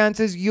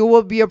circumstances you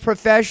will be a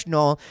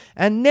professional,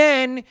 and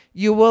then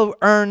you will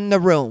earn the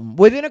room.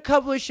 Within a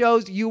couple of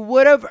shows, you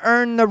would have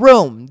earned the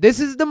room. This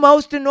is the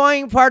most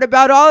annoying part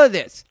about all of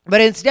this. But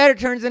instead, it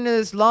turns into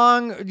this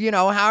long,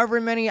 however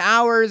many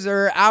hours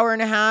or hour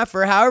and a half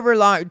or however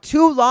long,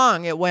 too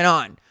long it went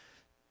on.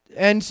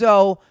 And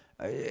so,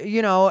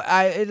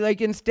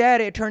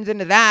 instead it turns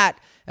into that.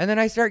 And then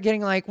I start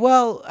getting like,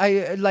 well,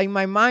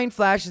 my mind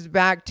flashes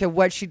back to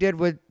what she did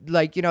with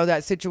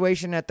that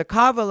situation at the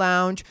Kava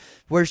Lounge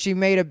where she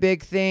made a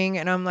big thing.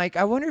 And I'm like,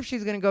 I wonder if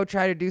she's going to go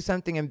try to do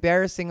something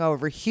embarrassing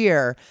over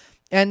here.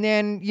 And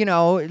then,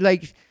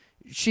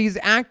 she's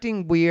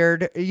acting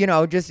weird,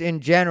 just in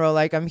general.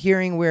 Like, I'm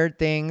hearing weird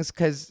things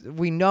because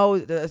we know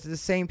the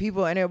same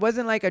people. And it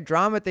wasn't like a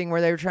drama thing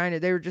where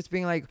they were just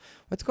being like,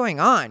 what's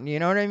going on? You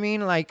know what I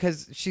mean? Like,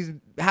 because she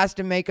has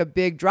to make a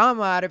big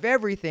drama out of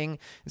everything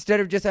instead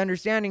of just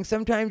understanding.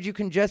 Sometimes you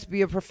can just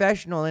be a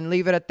professional and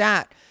leave it at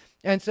that.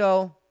 And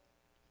so,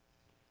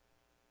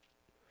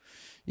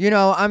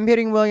 I'm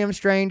hitting William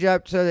Strange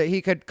up so that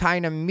he could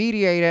kind of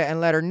mediate it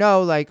and let her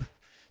know, like,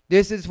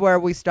 this is where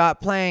we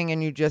stop playing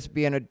and you just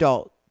be an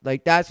adult.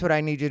 Like, that's what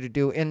I need you to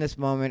do in this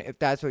moment. If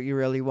that's what you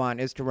really want,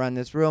 is to run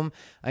this room,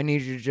 I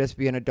need you to just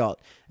be an adult.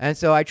 And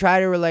so I try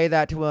to relay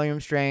that to William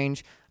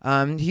Strange.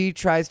 He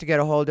tries to get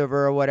a hold of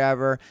her or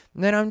whatever.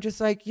 And then I'm just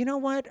like, you know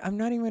what? I'm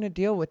not even going to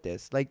deal with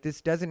this. Like,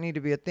 this doesn't need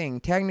to be a thing.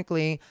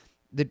 Technically,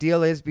 the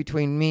deal is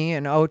between me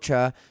and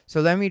Ocha.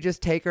 So let me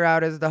just take her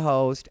out as the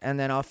host, and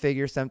then I'll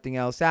figure something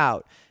else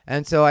out.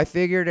 And so I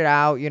figured it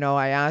out.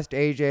 I asked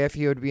AJ if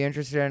he would be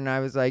interested, and I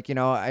was like,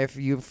 if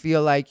you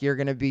feel like you're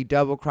going to be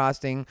double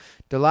crossing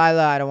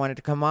Delilah, I don't want it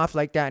to come off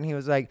like that. And he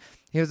was like,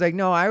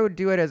 no, I would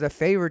do it as a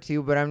favor to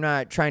you, but I'm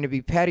not trying to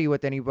be petty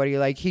with anybody.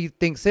 Like, he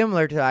thinks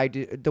similar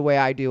to the way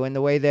I do, and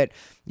the way that,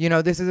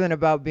 this isn't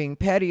about being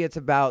petty. It's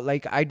about,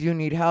 like, I do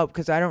need help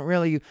because I don't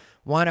really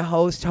want to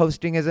host.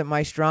 Hosting isn't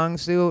my strong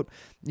suit,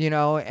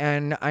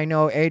 and I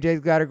know AJ's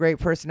got a great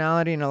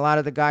personality and a lot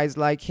of the guys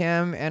like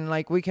him, and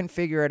like we can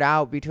figure it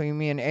out between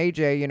me and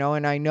AJ,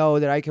 and I know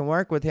that I can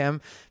work with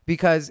him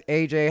because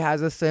AJ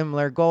has a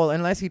similar goal,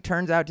 unless he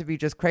turns out to be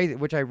just crazy,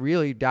 which I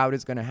really doubt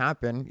is going to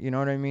happen. You know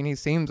what I mean? He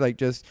seems like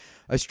just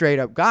a straight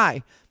up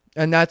guy,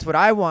 and that's what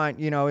I want,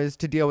 is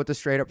to deal with a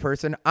straight up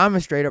person. I'm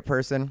a straight up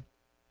person.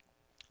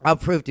 I'll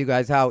prove to you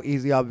guys how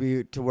easy I'll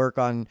be to work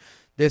on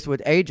this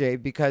with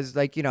AJ, because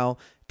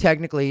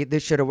technically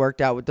this should have worked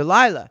out with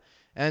Delilah.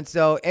 And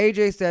so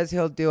AJ says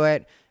he'll do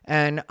it.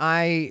 And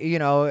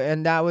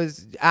and that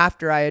was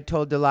after I had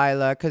told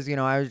Delilah, because,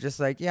 I was just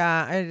like,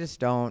 yeah, I just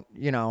don't,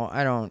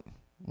 I don't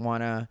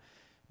want to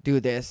do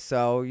this.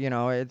 So,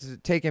 it's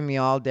taken me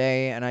all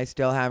day and I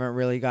still haven't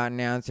really gotten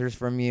answers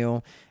from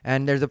you.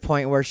 And there's a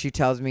point where she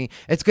tells me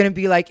it's going to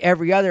be like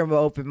every other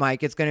open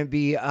mic. It's going to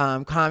be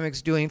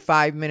comics doing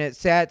 5-minute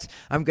sets.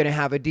 I'm going to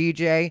have a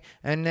DJ.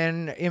 And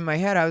then in my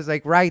head, I was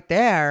like, right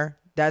there,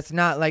 that's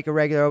not like a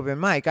regular open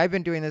mic. I've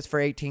been doing this for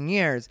 18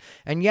 years.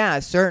 And yeah,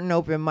 certain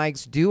open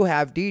mics do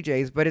have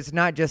DJs, but it's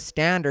not just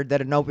standard that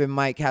an open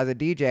mic has a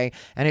DJ.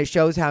 And it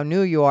shows how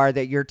new you are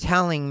that you're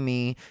telling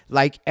me,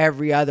 like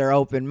every other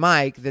open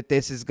mic, that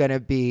this is going to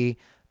be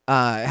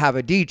have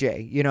a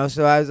DJ,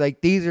 so I was like,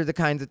 these are the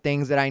kinds of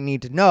things that I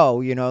need to know,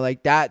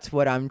 like that's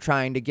what I'm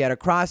trying to get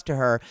across to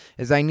her,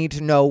 is I need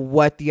to know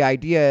what the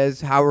idea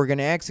is, how we're going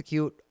to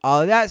execute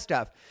all of that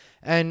stuff.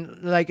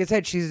 And like I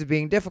said, she's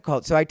being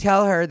difficult. So I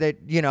tell her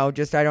that,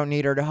 just I don't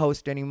need her to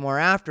host anymore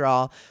after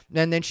all.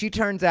 And then she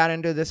turns out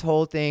into this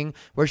whole thing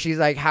where she's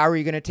like, how are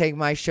you going to take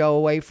my show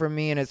away from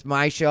me? And it's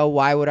my show.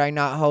 Why would I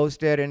not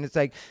host it? And it's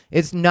like,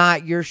 it's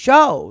not your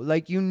show.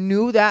 Like, you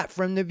knew that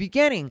from the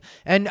beginning.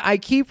 And I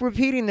keep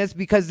repeating this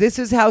because this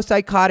is how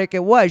psychotic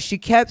it was. She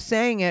kept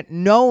saying it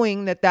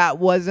knowing that that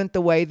wasn't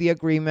the way the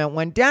agreement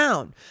went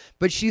down.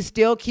 But she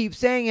still keeps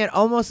saying it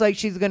almost like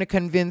she's going to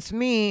convince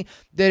me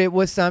that it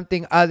was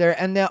something other.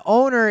 And the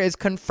owner is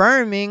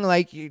confirming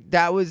like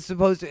that was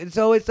supposed to.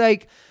 So it's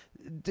like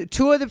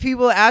two of the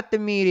people at the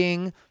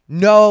meeting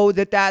know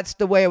that that's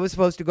the way it was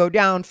supposed to go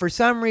down. For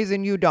some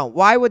reason, you don't.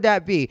 Why would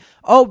that be?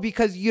 Oh,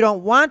 because you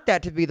don't want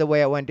that to be the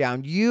way it went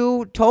down.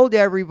 You told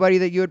everybody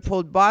that you had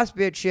pulled boss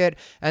bitch shit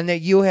and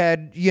that you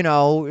had,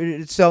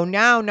 so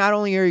now not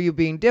only are you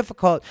being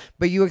difficult,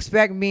 but you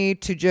expect me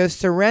to just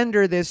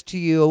surrender this to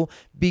you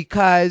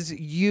because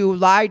you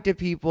lied to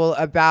people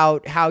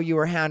about how you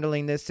were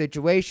handling this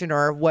situation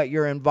or what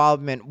your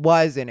involvement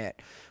was in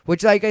it.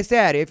 Which, like I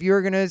said, if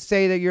you're going to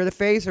say that you're the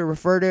face or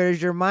refer to it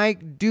as your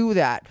mic, do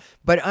that.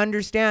 But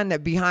understand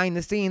that behind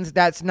the scenes,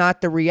 that's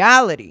not the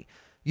reality.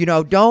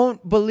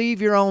 Don't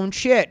believe your own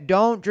shit.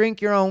 Don't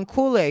drink your own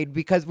Kool-Aid,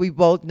 because we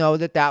both know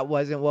that that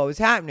wasn't what was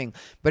happening.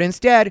 But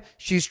instead,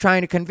 she's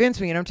trying to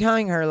convince me, and I'm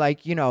telling her,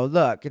 like,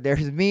 look,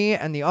 there's me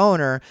and the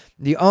owner.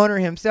 The owner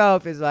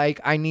himself is like,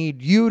 I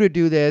need you to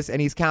do this,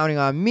 and he's counting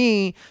on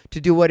me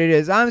to do what it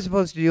is I'm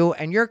supposed to do,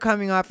 and you're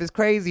coming off as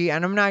crazy,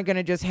 and I'm not going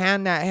to just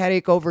hand that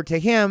headache over to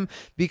him,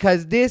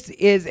 because this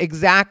is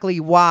exactly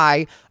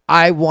why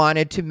I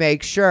wanted to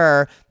make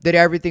sure that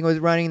everything was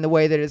running the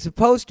way that it's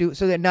supposed to,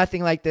 so that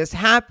nothing like this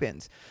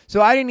happens.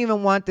 So I didn't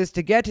even want this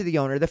to get to the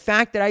owner. The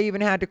fact that I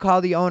even had to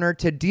call the owner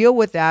to deal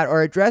with that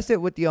or address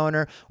it with the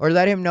owner or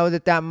let him know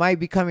that that might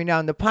be coming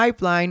down the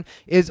pipeline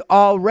is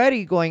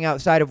already going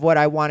outside of what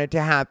I wanted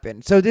to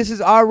happen. So this is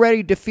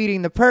already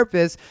defeating the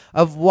purpose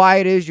of why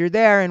it is you're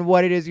there and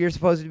what it is you're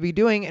supposed to be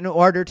doing in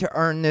order to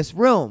earn this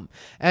room.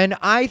 And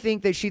I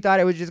think that she thought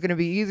it was just going to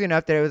be easy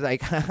enough that it was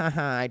like,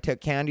 I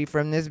took candy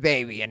from this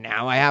baby and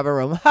now I have a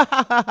room.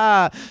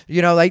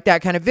 Like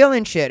that kind of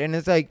villain shit. And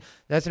it's like,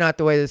 that's not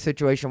the way the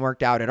situation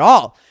worked out at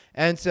all.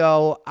 And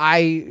so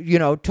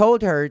I,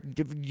 told her,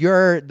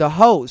 you're the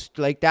host.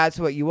 Like, that's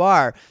what you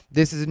are.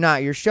 This is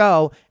not your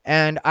show.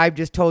 And I've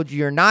just told you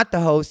you're not the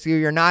host, so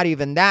you're not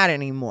even that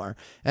anymore.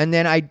 And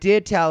then I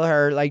did tell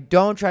her, like,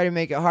 don't try to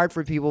make it hard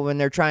for people when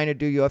they're trying to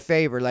do you a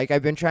favor. Like,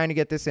 I've been trying to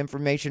get this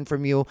information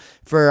from you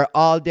for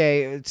all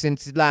day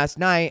since last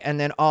night and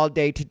then all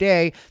day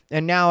today.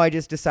 And now I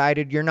just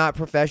decided you're not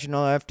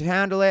professional enough to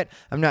handle it.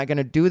 I'm not going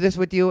to do this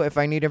with you. If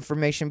I need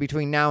information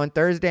between now and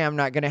Thursday, I'm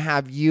not going to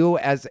have you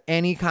as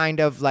any kind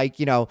of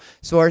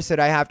source that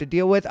I have to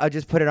deal with. I'll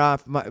just put it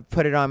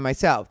on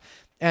myself.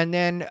 And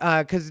then,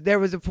 because there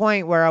was a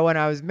point where when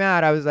I was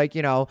mad, I was like,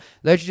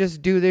 let's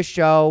just do this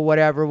show,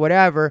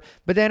 whatever.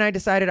 But then I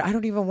decided I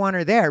don't even want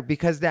her there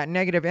because that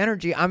negative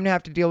energy, I'm going to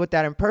have to deal with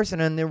that in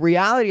person. And the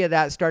reality of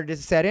that started to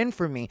set in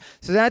for me.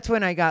 So that's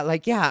when I got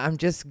like, yeah, I'm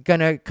just going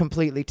to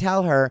completely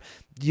tell her,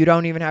 you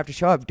don't even have to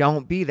show up.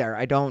 Don't be there.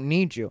 I don't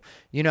need you,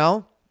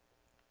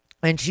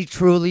 And she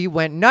truly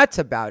went nuts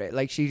about it.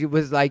 Like she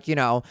was like,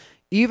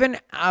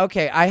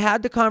 I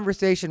had the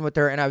conversation with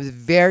her and I was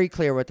very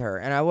clear with her.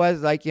 And I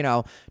was like,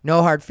 no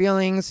hard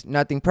feelings,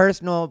 nothing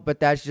personal, but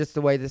that's just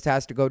the way this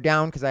has to go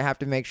down because I have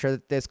to make sure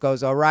that this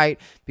goes all right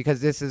because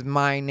this is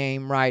my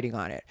name writing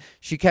on it.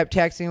 She kept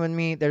texting with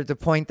me. There's a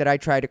point that I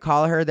tried to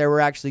call her. There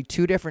were actually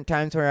 2 different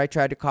times where I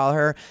tried to call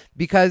her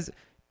because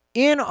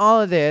in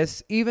all of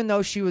this, even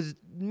though she was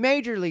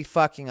majorly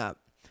fucking up,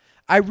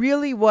 I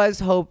really was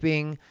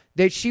hoping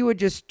that she would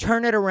just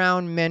turn it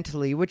around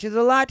mentally, which is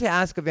a lot to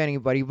ask of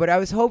anybody. But I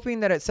was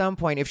hoping that at some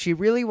point, if she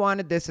really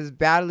wanted this as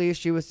badly as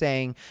she was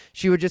saying,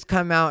 she would just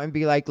come out and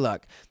be like,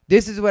 look,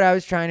 this is what I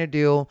was trying to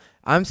do.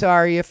 I'm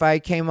sorry if I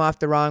came off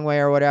the wrong way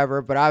or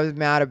whatever, but I was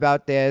mad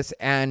about this.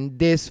 And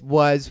this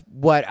was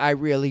what I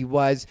really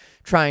was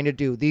trying to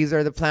do. These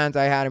are the plans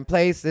I had in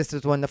place. This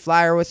is when the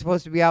flyer was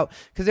supposed to be out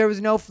because there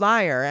was no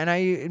flyer. And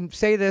I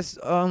say this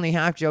only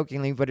half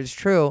jokingly, but it's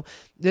true.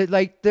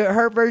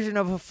 Her version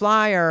of a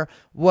flyer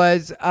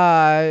was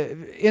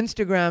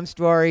Instagram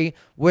story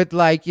with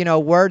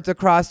words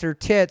across her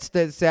tits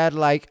that said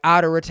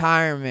out of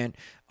retirement,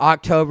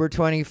 October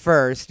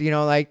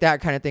 21st,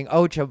 that kind of thing,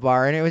 Ocha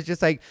bar. And it was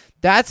just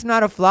that's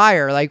not a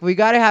flyer. We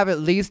got to have at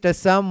least a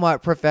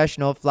somewhat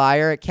professional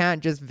flyer. It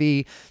can't just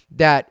be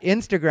that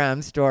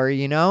Instagram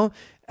story, and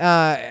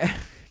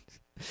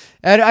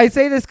I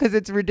say this because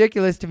it's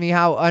ridiculous to me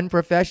how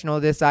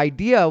unprofessional this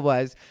idea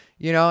was.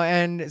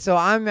 And so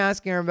I'm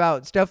asking her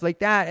about stuff like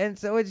that. And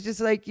so it's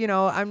just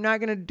I'm not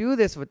going to do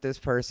this with this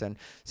person.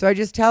 So I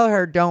just tell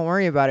her, don't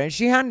worry about it. And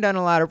she hadn't done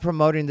a lot of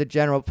promoting the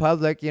general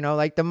public,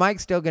 the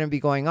mic's still going to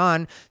be going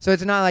on. So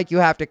it's not like you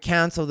have to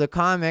cancel the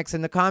comics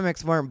and the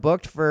comics weren't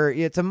booked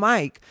it's a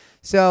mic.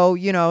 So,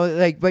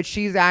 but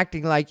she's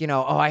acting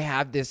oh, I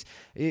have this,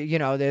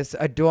 this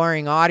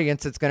adoring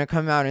audience that's going to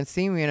come out and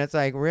see me. And it's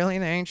really?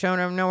 They ain't showing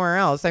up nowhere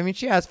else. I mean,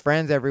 she has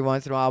friends every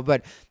once in a while,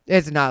 but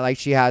it's not like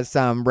she has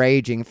some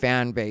raging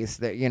fan base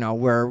that,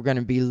 we're going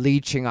to be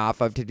leeching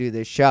off of to do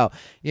this show.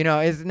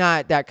 It's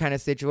not that kind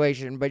of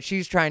situation, but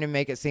she's trying to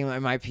make it seem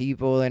like my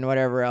people and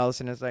whatever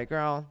else. And it's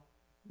girl,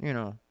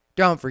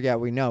 don't forget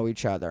we know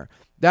each other.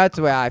 That's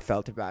the way I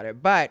felt about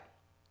it. But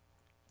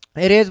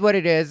it is what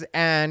it is.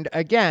 And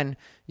again,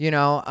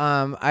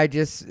 I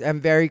just am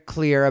very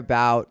clear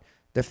about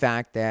the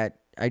fact that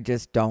I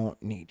just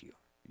don't need you.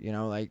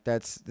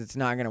 That's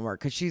not going to work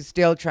because she's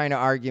still trying to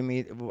argue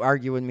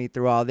with me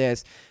through all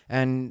this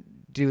and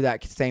do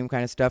that same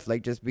kind of stuff.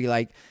 Just be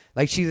like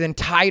she's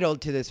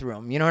entitled to this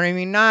room. You know what I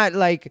mean? Not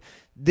like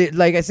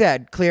I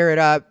said, clear it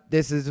up.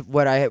 This is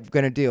what I'm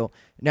going to do.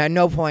 Now, at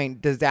no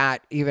point does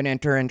that even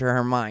enter into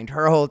her mind.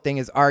 Her whole thing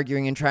is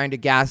arguing and trying to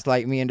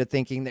gaslight me into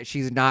thinking that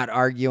she's not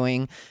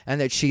arguing and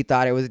that she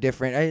thought it was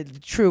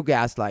different. True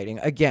gaslighting.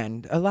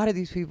 Again, a lot of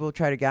these people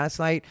try to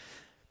gaslight.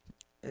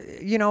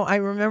 I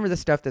remember the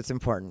stuff that's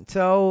important.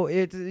 So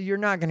you're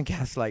not going to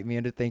gaslight me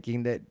into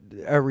thinking that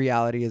a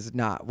reality is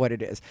not what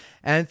it is.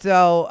 And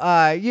so,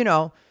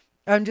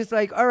 I'm just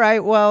all right,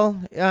 well,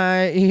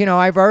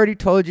 I've already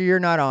told you you're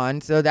not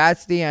on. So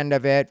that's the end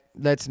of it.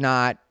 Let's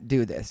not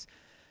do this.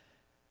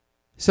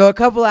 So a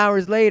couple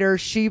hours later,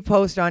 she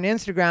posts on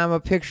Instagram a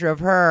picture of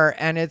her,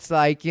 and it's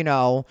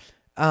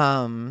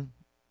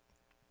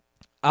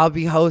I'll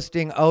be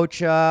hosting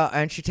Ocha,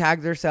 and she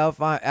tags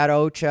herself at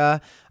Ocha.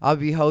 I'll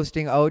be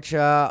hosting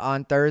Ocha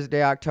on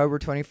Thursday, October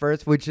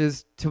 21st, which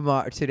is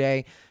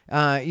today.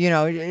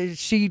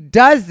 She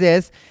does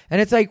this, and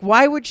it's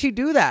why would she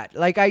do that?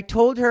 I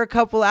told her a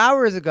couple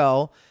hours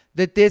ago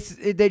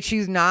that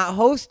she's not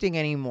hosting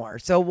anymore.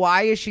 So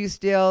why is she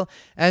still?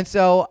 And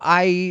so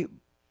I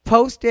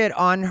posted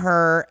on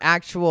her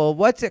actual,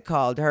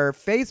 her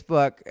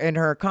Facebook in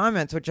her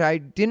comments, which I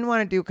didn't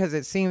want to do because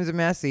it seems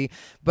messy,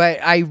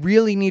 but I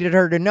really needed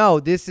her to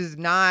know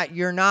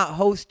you're not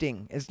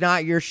hosting. It's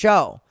not your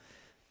show.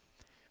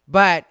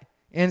 But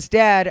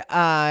instead,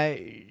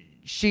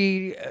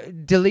 she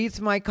deletes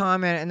my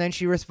comment and then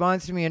she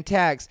responds to me in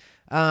text.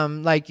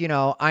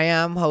 I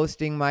am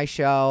hosting my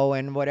show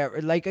and whatever,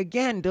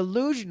 again,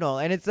 delusional.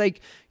 And it's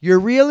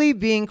you're really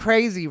being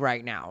crazy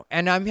right now.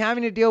 And I'm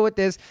having to deal with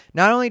this.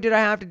 Not only did I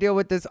have to deal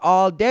with this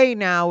all day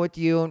now with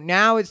you,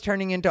 now it's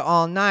turning into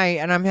all night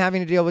and I'm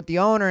having to deal with the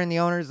owner, and the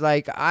owner's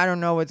I don't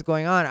know what's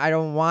going on. I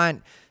don't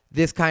want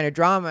this kind of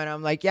drama. And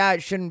I'm yeah,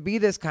 it shouldn't be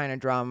this kind of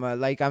drama.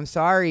 I'm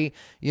sorry,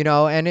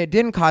 and it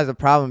didn't cause a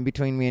problem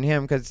between me and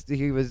him because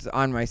he was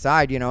on my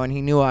side, and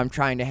he knew I'm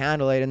trying to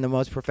handle it in the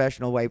most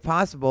professional way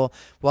possible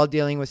while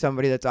dealing with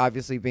somebody that's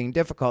obviously being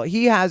difficult.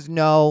 He has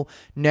no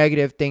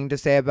negative thing to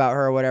say about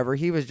her or whatever.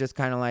 He was just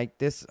kind of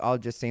this all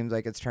just seems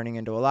like it's turning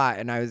into a lot.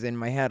 And I was in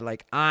my head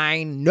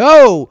I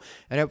know.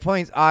 And at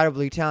points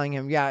audibly telling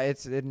him, yeah,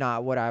 it's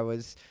not what I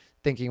was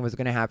thinking was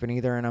going to happen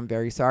either. And I'm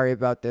very sorry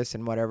about this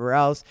and whatever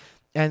else.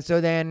 And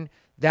so then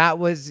that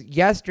was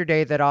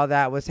yesterday that all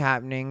that was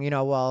happening,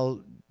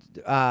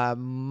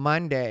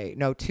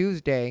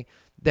 Tuesday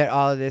that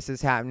all of this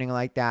is happening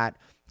like that.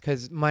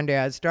 Because Monday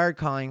I started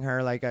calling her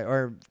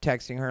or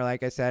texting her,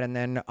 like I said, and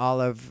then all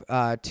of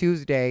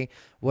Tuesday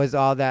was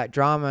all that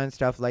drama and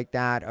stuff like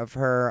that of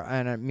her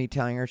and me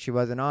telling her she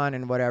wasn't on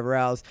and whatever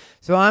else.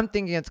 So I'm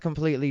thinking it's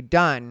completely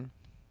done.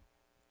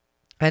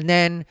 And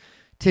then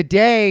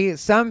today,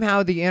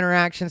 somehow the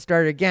interaction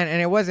started again,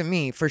 and it wasn't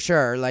me for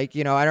sure. I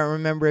don't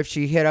remember if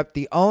she hit up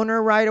the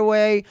owner right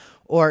away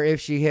or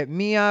if she hit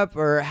me up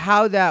or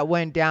how that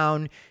went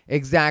down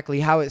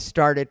exactly, how it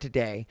started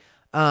today.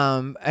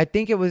 I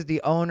think it was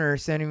the owner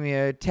sending me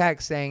a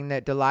text saying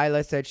that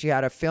Delilah said she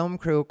had a film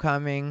crew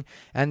coming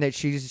and that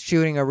she's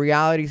shooting a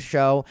reality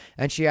show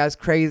and she has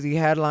crazy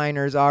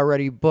headliners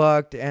already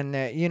booked and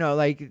that,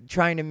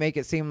 trying to make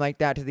it seem like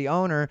that to the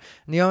owner.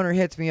 And the owner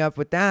hits me up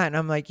with that. And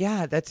I'm like,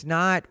 yeah, that's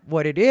not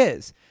what it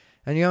is.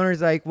 And the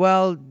owner's like,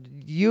 well,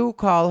 you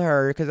call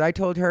her because I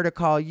told her to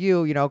call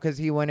you, because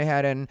he went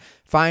ahead and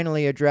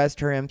finally addressed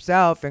her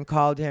himself and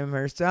called him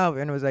herself.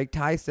 And it was like,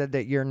 Ty said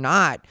that you're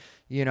not,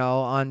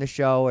 on the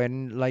show.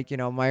 And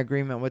my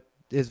agreement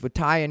is with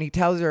Ty. And he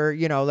tells her,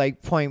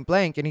 point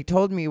blank. And he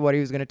told me what he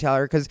was going to tell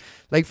her. Because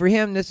for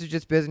him, this is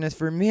just business.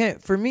 For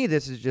me,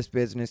 this is just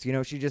business.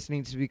 She just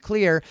needs to be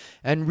clear.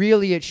 And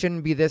really, it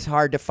shouldn't be this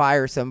hard to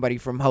fire somebody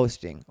from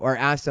hosting or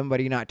ask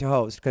somebody not to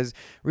host. Because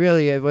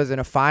really, it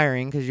wasn't a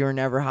firing because you were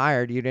never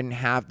hired. You didn't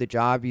have the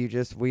job.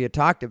 We had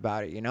talked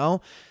about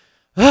it,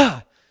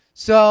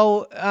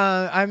 So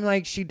I'm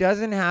like, she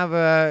doesn't have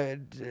a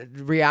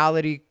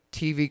reality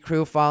TV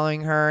crew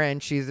following her,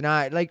 and she's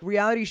not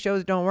reality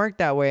shows don't work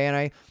that way. And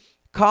I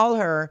call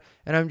her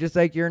and I'm just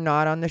like, you're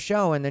not on the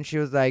show. And then she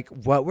was like,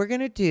 what we're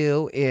going to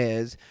do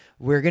is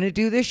we're going to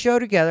do this show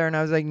together. And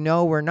I was like,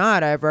 no, we're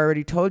not. I've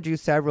already told you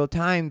several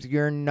times,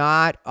 you're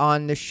not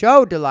on the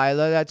show,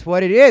 Delilah. That's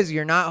what it is.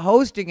 You're not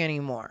hosting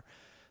anymore.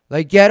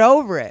 Get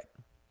over it.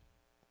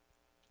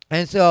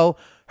 And so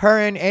her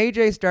and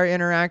AJ start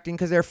interacting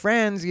because they're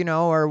friends,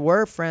 or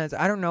were friends.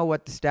 I don't know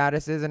what the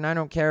status is, and I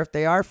don't care if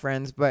they are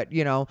friends, but,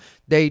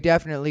 they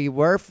definitely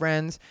were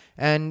friends.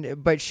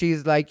 But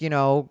she's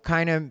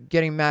kind of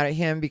getting mad at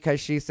him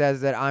because she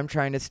says that I'm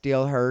trying to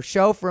steal her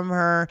show from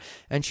her,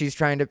 and she's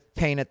trying to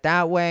paint it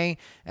that way.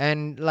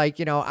 And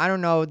I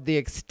don't know the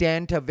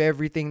extent of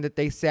everything that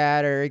they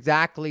said or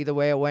exactly the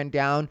way it went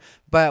down,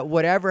 but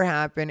whatever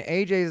happened,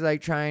 AJ's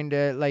trying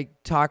to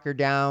talk her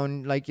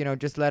down,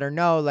 just let her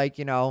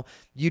know,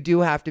 you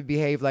do have to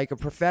behave like a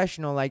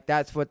professional.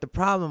 That's what the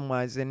problem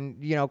was. And,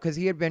 because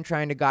he had been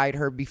trying to guide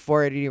her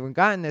before it had even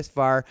gotten this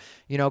far,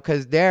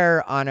 because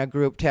they're on a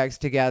group text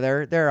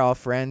together. They're all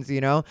friends,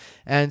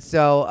 And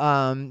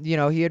so,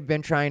 he had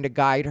been trying to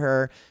guide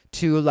her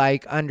to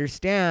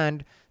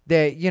understand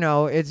that,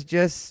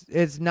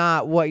 it's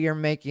not what you're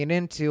making it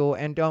into,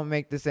 and don't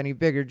make this any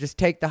bigger. Just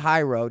take the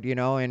high road,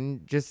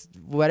 and just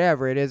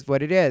whatever, it is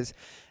what it is.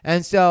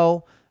 And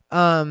so,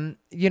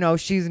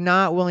 she's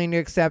not willing to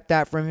accept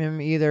that from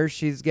him either.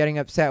 She's getting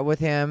upset with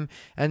him.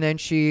 And then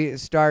she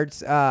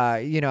starts,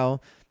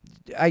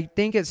 I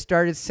think it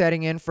started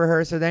setting in for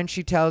her. So then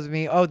she tells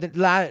me,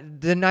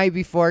 the night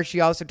before,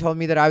 she also told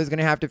me that I was going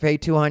to have to pay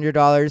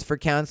 $200 for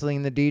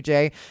canceling the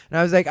DJ. And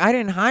I was like, I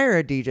didn't hire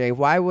a DJ.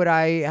 Why would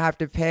I have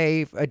to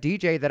pay a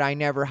DJ that I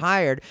never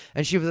hired?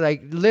 And she was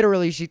like,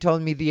 literally, she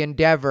told me the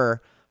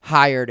Endeavor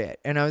hired it.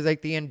 And I was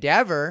like, the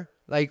Endeavor?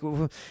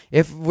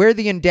 If we're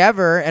the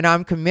Endeavor and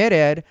I'm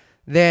committed,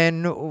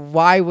 then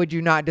why would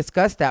you not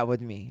discuss that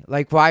with me?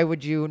 Why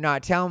would you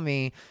not tell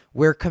me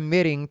we're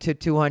committing to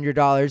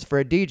 $200 for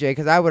a DJ?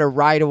 Because I would have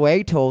right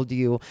away told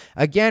you,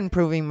 again,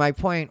 proving my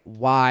point,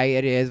 why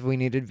it is we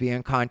needed to be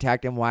in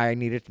contact and why I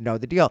needed to know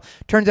the deal.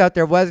 Turns out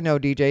there was no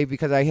DJ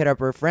because I hit up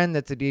her friend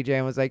that's a DJ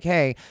and was like,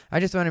 hey,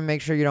 I just want to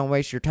make sure you don't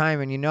waste your time.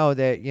 And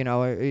that,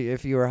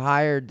 if you were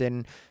hired,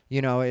 then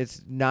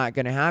it's not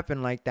going to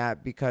happen like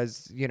that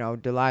because,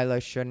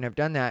 Delilah shouldn't have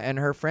done that. And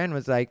her friend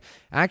was like,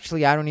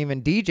 actually, I don't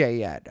even DJ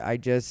yet. I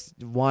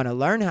just want to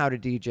learn how to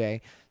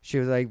DJ. She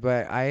was like,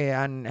 but I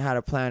hadn't had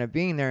a plan of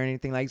being there or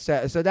anything like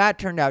that. So that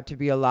turned out to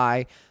be a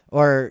lie.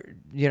 Or,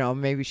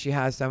 maybe she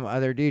has some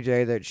other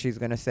DJ that she's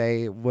going to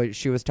say what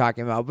she was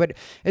talking about. But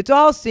it's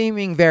all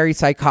seeming very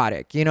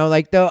psychotic,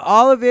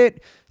 all of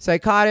it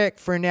psychotic,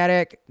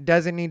 frenetic,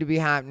 doesn't need to be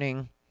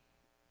happening.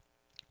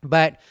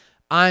 But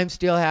I'm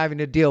still having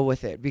to deal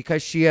with it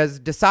because she has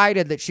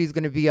decided that she's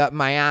going to be up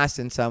my ass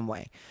in some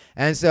way.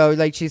 And so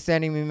she's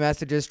sending me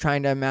messages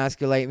trying to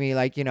emasculate me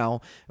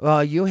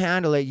well, you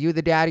handle it. You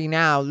the daddy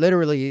now,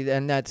 literally.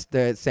 And that's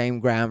the same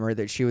grammar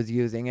that she was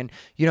using and,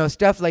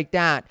 stuff like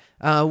that.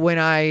 when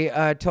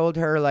I told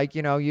her, like,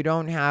 you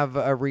don't have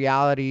a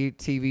reality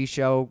TV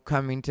show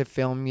coming to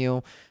film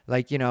you,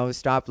 like,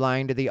 stop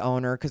lying to the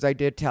owner. Because I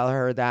did tell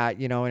her that,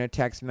 in a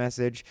text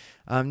message.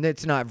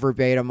 It's not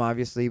verbatim,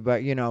 obviously,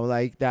 but,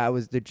 like, that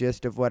was the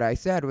gist of what I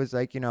said, was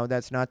like,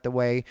 that's not the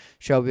way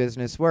show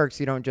business works.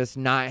 You don't just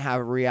not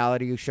have a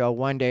reality show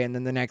one day and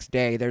then the next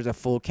day there's a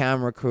full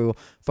camera crew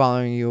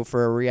following you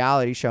for a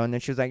reality show. And then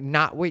she was like,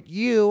 not with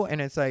you.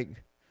 And it's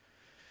like,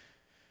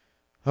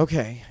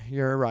 okay,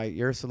 you're right.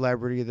 You're a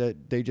celebrity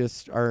that they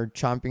just are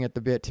chomping at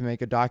the bit to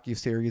make a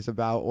docuseries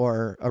about,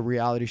 or a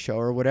reality show,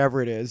 or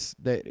whatever it is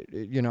that,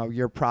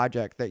 your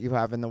project that you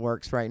have in the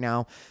works right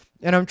now.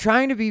 And I'm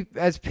trying to be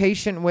as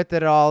patient with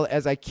it all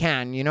as I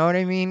can. You know what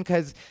I mean?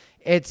 Because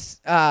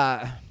it's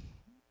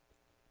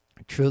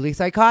truly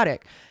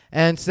psychotic.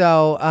 And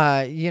so,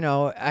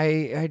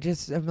 I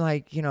just am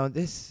like,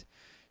 this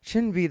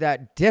shouldn't be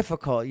that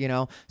difficult,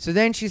 So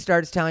then she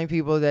starts telling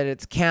people that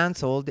it's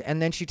canceled,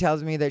 and then she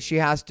tells me that she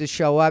has to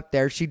show up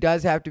there. She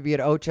does have to be at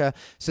Ocha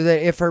so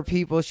that if her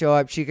people show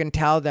up, she can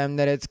tell them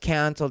that it's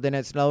canceled and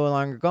it's no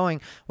longer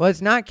going. Well,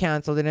 it's not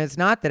canceled, and it's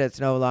not that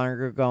it's no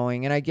longer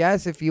going. And I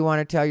guess if you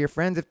want to tell your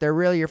friends, if they're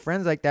really your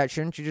friends like that,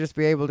 shouldn't you just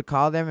be able to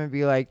call them and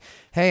be like,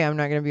 hey, I'm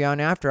not going to be on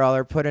after all,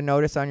 or put a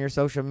notice on your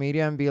social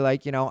media and be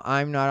like,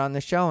 I'm not on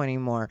the show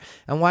anymore.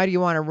 And why do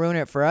you want to ruin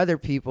it for other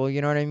people?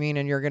 You know what I mean?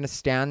 And you're going to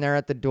stand there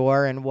at the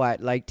door and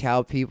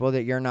tell people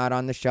that you're not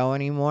on the show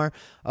anymore?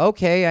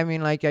 Okay, I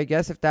mean, I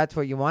guess if that's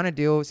what you want to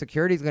do,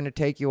 security's going to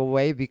take you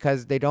away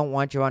because they don't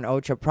want you on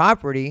Ocha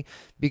property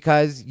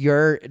because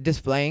you're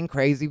displaying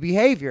crazy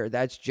behavior.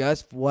 That's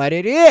just what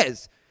it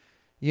is.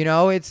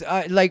 It's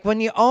like when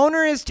the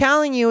owner is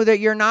telling you that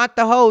you're not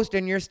the host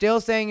and you're still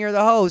saying you're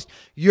the host,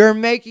 you're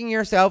making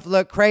yourself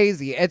look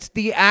crazy. It's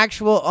the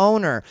actual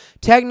owner.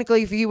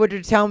 Technically, if he were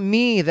to tell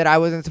me that I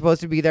wasn't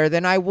supposed to be there,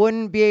 then I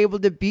wouldn't be able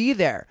to be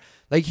there.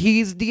 Like,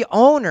 he's the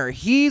owner.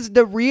 He's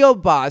the real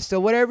boss. So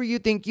whatever you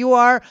think you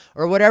are,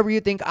 or whatever you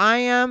think I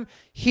am,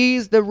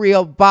 he's the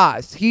real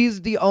boss.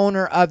 He's the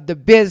owner of the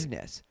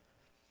business.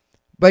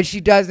 But she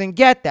doesn't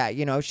get that.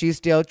 She's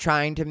still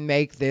trying to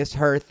make this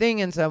her thing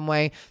in some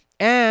way,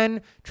 and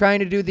trying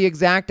to do the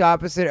exact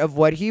opposite of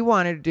what he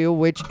wanted to do,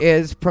 which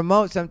is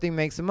promote something,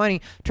 make some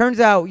money. Turns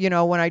out,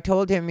 when I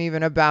told him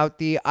even about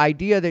the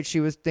idea that she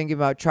was thinking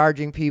about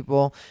charging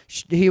people,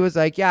 he was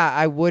like, yeah,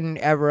 I wouldn't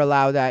ever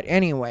allow that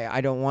anyway.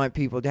 I don't want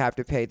people to have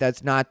to pay.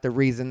 That's not the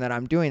reason that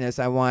I'm doing this.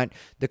 I want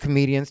the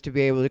comedians to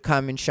be able to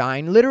come and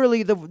shine.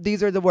 Literally,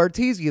 these are the words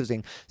he's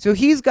using. So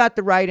he's got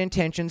the right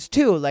intentions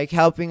too, like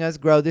helping us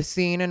grow the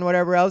scene and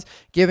whatever else,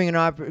 giving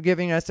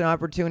us an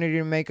opportunity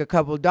to make a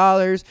couple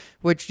dollars,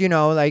 which,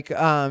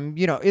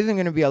 isn't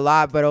going to be a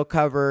lot, but it'll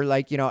cover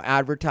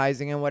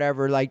advertising and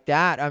whatever like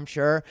that, I'm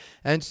sure.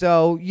 And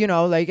so,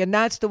 and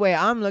that's the way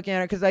I'm looking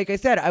at it. Cause like I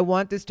said, I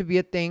want this to be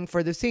a thing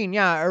for the scene.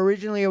 Yeah.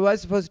 Originally it was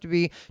supposed to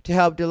be to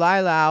help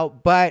Delilah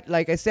out. But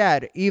like I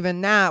said,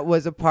 even that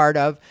was a part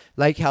of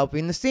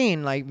helping the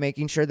scene,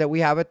 making sure that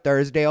we have a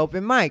Thursday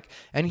open mic.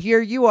 And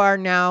here you are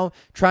now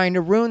trying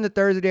to ruin the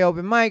Thursday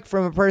open mic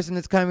from a person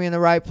that's coming in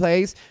the right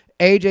place.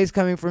 AJ's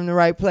coming from the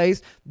right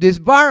place. This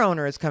bar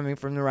owner is coming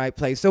from the right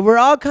place. So we're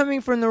all coming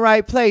from the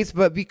right place,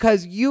 but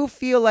because you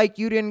feel like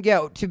you didn't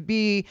get to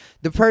be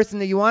the person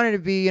that you wanted to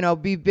be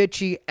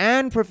bitchy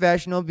and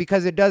professional,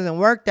 because it doesn't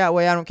work that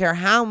way. I don't care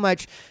how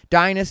much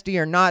Dynasty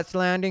or Knots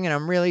Landing, and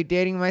I'm really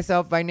dating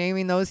myself by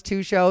naming those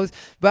two shows,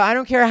 but I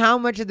don't care how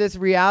much of this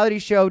reality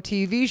show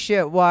TV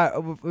shit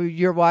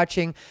you're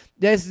watching.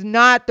 This is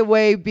not the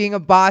way being a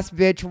boss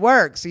bitch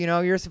works.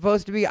 You're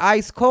supposed to be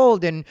ice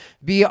cold and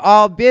be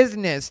all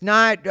business,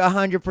 not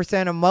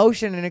 100%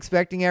 emotion and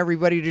expecting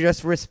everybody to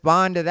just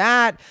respond to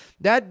that.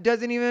 That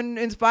doesn't even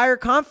inspire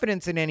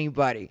confidence in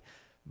anybody.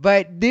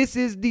 But this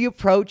is the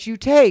approach you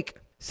take.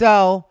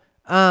 So,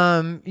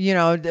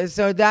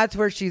 so that's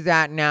where she's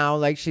at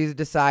now. She's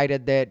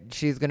decided that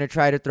she's going to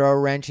try to throw a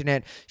wrench in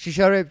it. She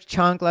showed up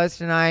Chunkless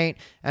tonight,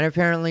 and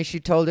apparently she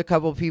told a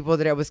couple people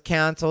that it was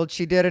canceled.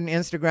 She did an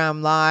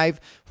Instagram live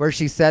where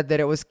she said that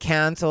it was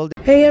canceled.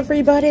 Hey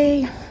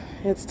everybody,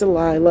 it's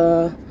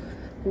Delilah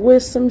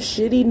with some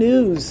shitty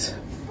news.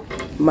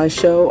 My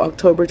show,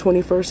 October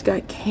 21st,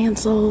 got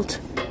canceled.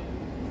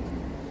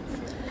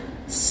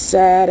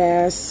 Sad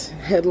ass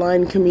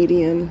headline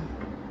comedian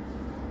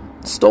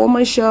stole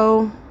my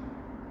show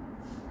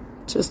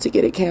just to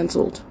get it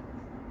canceled.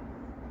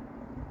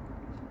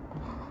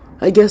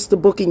 I guess the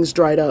bookings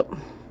dried up.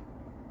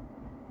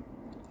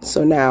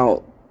 So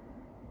now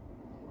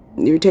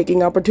you're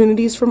taking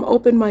opportunities from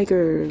open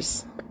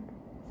micers.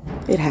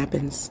 It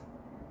happens.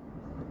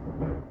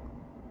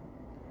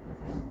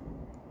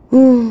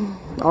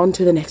 On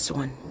to the next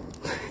one.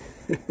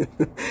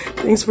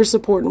 Thanks for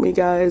supporting me,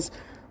 guys.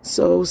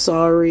 So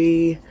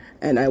sorry.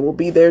 And I will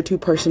be there to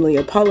personally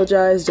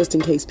apologize just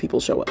in case people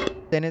show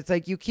up. Then it's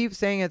like you keep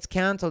saying it's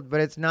canceled, but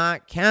it's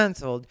not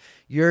canceled.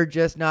 You're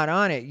just not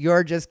on it.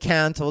 You're just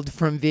canceled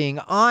from being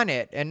on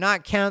it and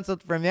not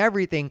canceled from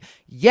everything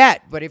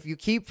yet. But if you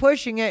keep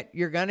pushing it,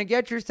 you're going to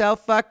get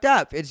yourself fucked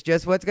up. It's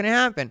just what's going to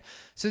happen.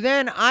 So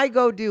then I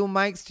go do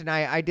mics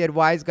tonight. I did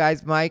Wise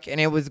Guys mic and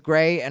it was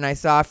great. And I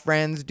saw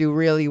friends do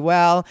really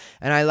well.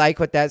 And I like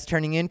what that's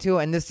turning into.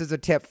 And this is a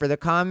tip for the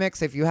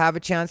comics. If you have a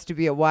chance to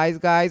be at Wise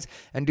Guys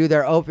and do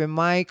their open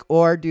mic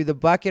or do the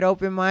Bucket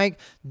open mic,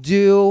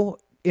 do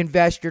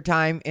invest your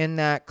time in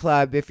that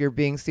club if you're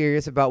being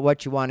serious about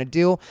what you want to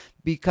do,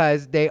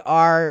 because they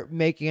are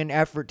making an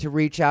effort to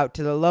reach out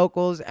to the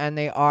locals and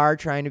they are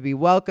trying to be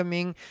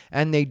welcoming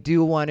and they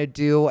do want to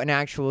do an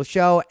actual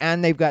show,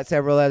 and they've got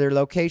several other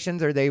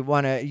locations, or they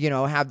want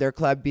to, have their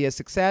club be a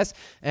success.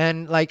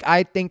 And like,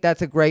 I think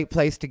that's a great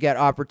place to get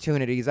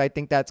opportunities. I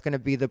think that's going to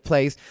be the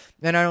place.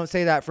 And I don't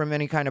say that from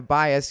any kind of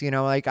bias,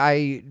 like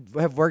I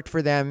have worked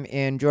for them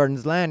in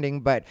Jordan's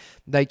Landing, but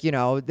like,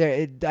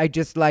 I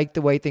just like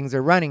the way things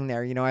are running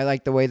there. I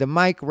like the way the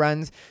mic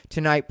runs.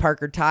 Tonight,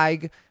 Parker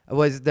Teig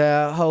was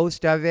the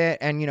host of it,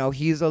 and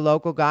he's a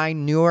local guy,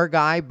 newer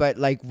guy, but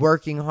like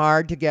working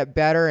hard to get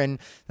better, and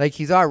like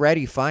he's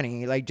already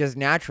funny, like just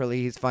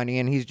naturally he's funny,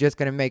 and he's just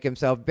going to make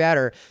himself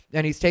better,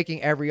 and he's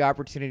taking every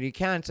opportunity he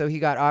can. So he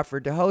got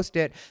offered to host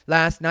it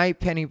last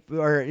night.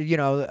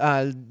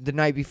 The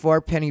night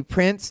before, Penny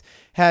Prince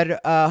had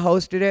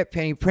hosted it.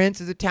 Penny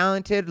Prince is a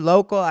talented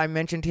local. I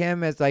mentioned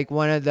him as like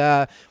one of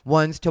the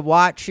ones to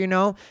watch,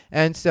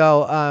 and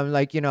so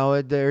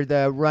they're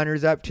the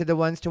runners up to the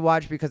ones to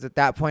watch, because at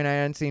that point I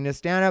hadn't seen his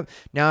stand up.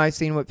 Now I've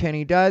seen what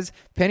Penny does.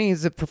 Penny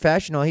is a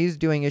professional. He's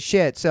doing his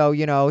shit. So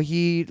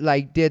he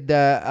like did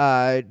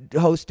the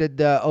hosted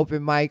the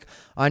open mic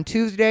on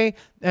Tuesday,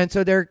 and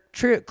so they're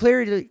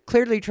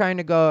clearly trying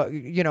to go,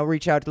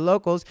 reach out to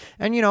locals.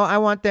 And, I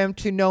want them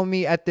to know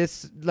me at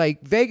this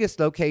like Vegas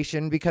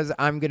location, because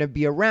I'm going to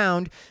be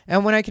around.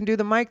 And when I can do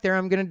the mic there,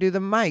 I'm going to do the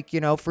mic.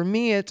 For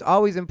me, it's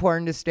always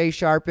important to stay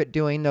sharp at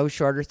doing those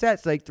shorter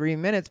sets, like 3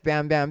 minutes,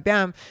 bam, bam,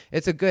 bam.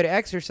 It's a good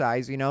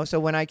exercise, So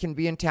when I can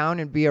be in town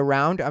and be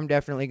around, I'm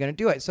definitely going to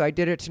do it. So I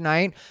did it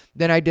tonight.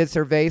 Then I did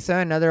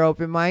Cerveza, another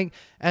open mic.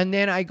 And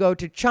then I go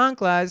to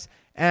Chanclas.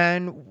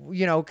 And,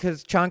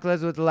 because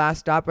Chanclas was the last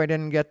stop, I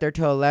didn't get there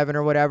till 11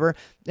 or whatever.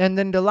 And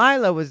then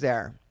Delilah was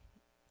there.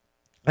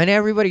 And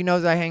everybody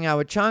knows I hang out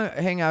at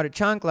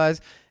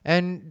Chanclas.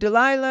 And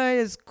Delilah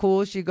is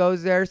cool. She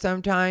goes there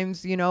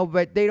sometimes,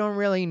 but they don't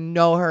really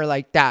know her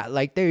like that.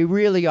 Like, they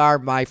really are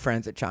my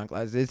friends at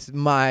Chanclas. It's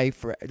my,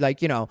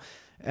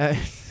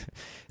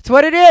 it's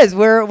what it is.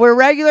 We're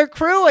regular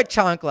crew at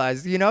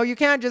Chanclas. You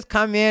can't just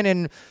come in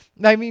and,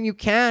 you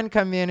can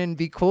come in and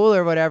be cool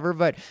or whatever,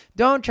 but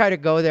don't try to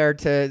go there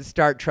to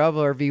start trouble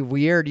or be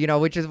weird,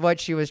 which is what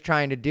she was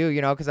trying to do,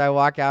 because I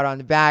walk out on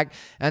the back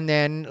and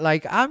then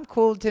like, I'm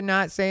cool to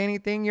not say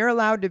anything. You're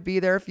allowed to be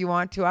there if you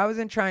want to. I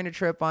wasn't trying to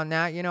trip on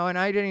that, and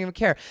I didn't even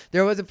care.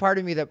 There was a part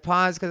of me that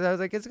paused because I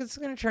was like, it's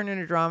going to turn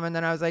into drama. And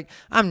then I was like,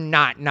 I'm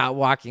not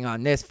walking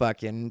on this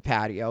fucking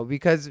patio,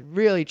 because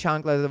really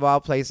Chanclas of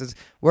all places,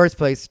 worst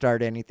place to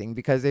start anything,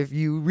 because if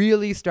you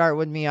really start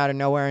with me out of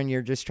nowhere and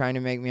you're just trying to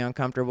make me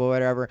uncomfortable,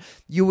 whatever,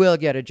 you will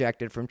get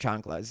ejected from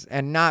Chanclas,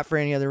 and not for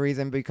any other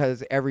reason,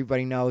 because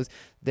everybody knows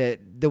that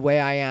the way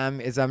I am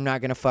is I'm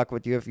not going to fuck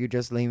with you if you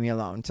just leave me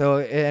alone. So,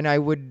 and I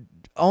would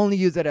only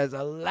use it as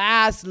a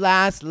last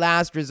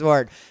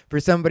resort for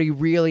somebody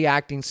really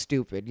acting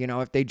stupid,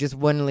 if they just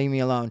wouldn't leave me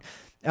alone.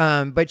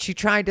 But she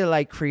tried to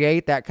like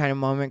create that kind of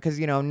moment, because,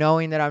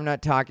 knowing that I'm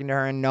not talking to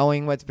her and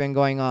knowing what's been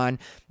going on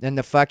and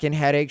the fucking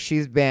headache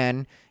she's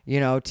been,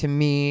 to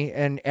me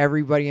and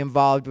everybody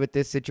involved with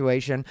this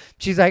situation.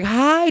 She's like,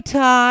 hi,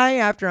 Ty,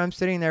 after I'm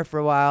sitting there for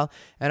a while,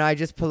 and I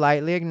just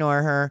politely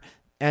ignore her.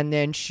 And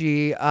then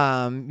she,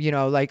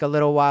 like a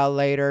little while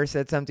later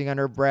said something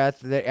under her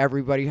breath that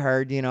everybody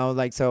heard,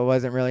 so it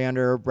wasn't really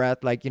under her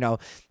breath. Like,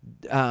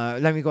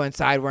 let me go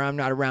inside where I'm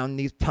not around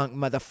these punk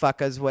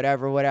motherfuckers,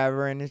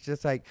 whatever. And it's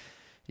just like,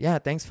 yeah,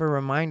 thanks for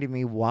reminding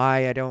me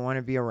why I don't want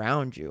to be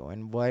around you,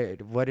 and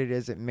what it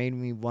is that made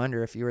me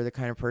wonder if you were the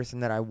kind of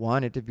person that I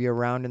wanted to be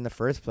around in the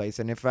first place.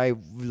 And if I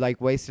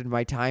like wasted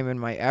my time and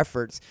my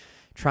efforts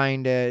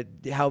trying to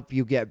help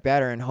you get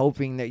better and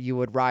hoping that you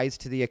would rise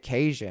to the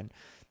occasion.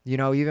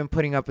 Even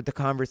putting up with the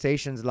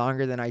conversations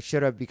longer than I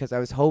should have, because I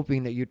was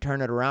hoping that you'd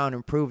turn it around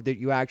and prove that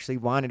you actually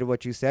wanted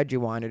what you said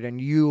you wanted,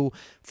 and you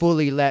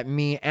fully let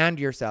me and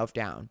yourself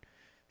down.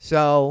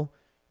 So,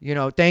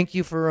 thank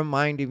you for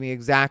reminding me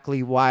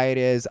exactly why it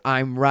is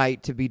I'm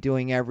right to be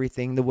doing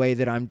everything the way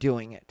that I'm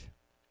doing it.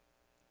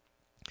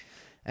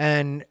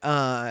 And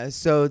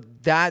so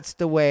that's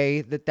the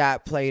way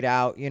that played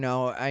out.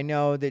 I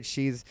know that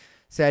she's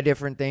said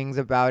different things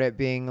about it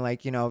being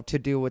like, to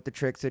do with the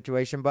trick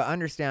situation, but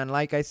understand,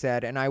 like I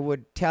said, and I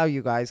would tell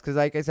you guys, because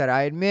like I said,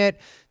 I admit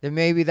that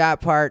maybe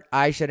that part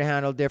I should have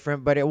handled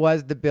different, but it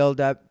was the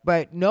buildup.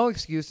 But no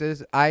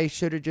excuses. I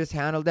should have just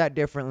handled that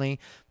differently,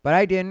 but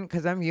I didn't,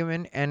 because I'm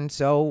human, and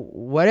so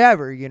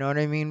whatever, you know what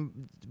I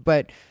mean?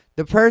 But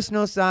the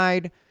personal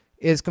side,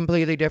 is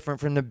completely different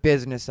from the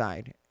business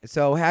side.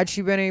 So had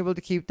she been able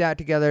to keep that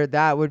together,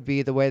 that would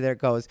be the way that it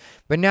goes.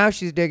 But now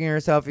she's digging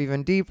herself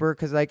even deeper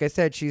because, like I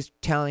said, she's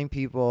telling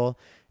people,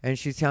 and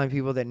she's telling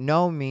people that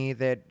know me,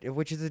 that,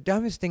 which is the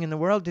dumbest thing in the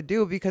world to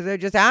do, because they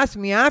just asked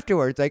me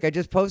afterwards. Like, I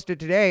just posted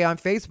today on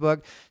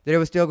Facebook that it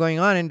was still going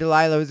on and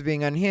Delilah was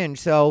being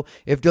unhinged. So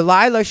if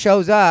Delilah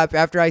shows up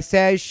after I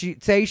say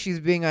she's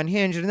being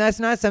unhinged, and that's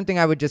not something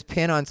I would just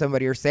pin on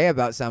somebody or say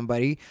about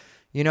somebody.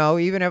 You know,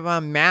 even if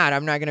I'm mad,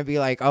 I'm not going to be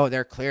like, oh,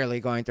 they're clearly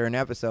going through an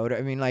episode.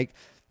 I mean, like,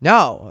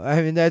 no.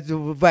 I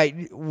mean, but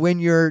when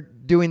you're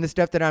doing the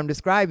stuff that I'm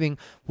describing,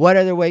 what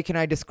other way can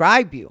I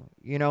describe you?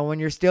 You know, when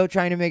you're still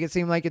trying to make it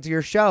seem like it's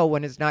your show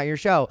when it's not your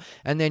show,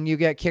 and then you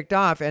get kicked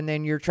off, and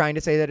then you're trying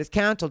to say that it's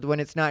canceled when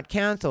it's not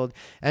canceled.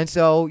 And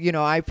so, you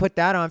know, I put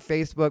that on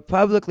Facebook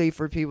publicly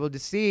for people to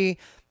see.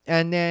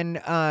 And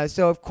then,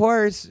 so of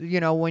course, you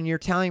know, when you're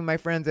telling my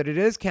friends that it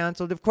is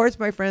canceled, of course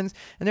my friends,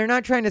 and they're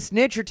not trying to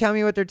snitch or tell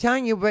me what they're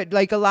telling you, but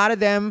like a lot of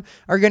them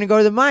are going to go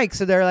to the mic.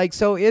 So they're like,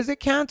 so is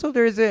it canceled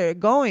or is it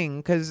going?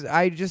 Because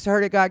I just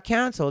heard it got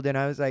canceled. And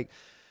I was like,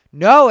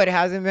 no, it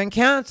hasn't been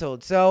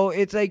canceled. So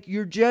it's like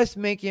you're just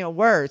making it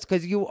worse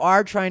because you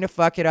are trying to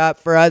fuck it up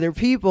for other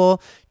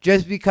people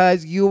just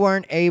because you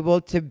weren't able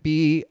to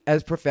be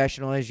as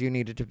professional as you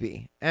needed to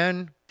be.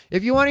 And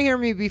if you want to hear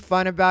me be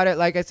fun about it,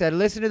 like I said,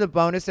 listen to the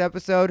bonus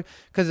episode,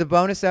 because the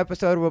bonus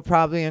episode will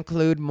probably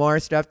include more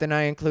stuff than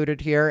I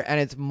included here, and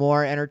it's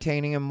more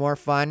entertaining and more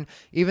fun.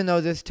 Even though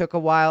this took a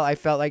while, I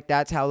felt like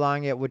that's how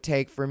long it would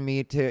take for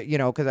me to, you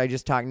know, because I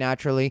just talk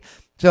naturally.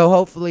 So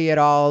hopefully it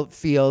all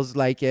feels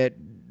like it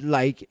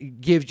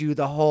gives you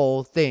the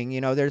whole thing. You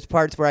know, there's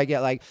parts where I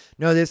get like,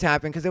 no, this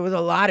happened, because it was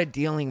a lot of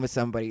dealing with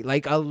somebody,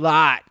 like a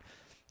lot.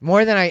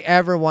 More than I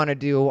ever want to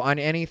do on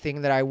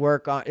anything that I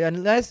work on,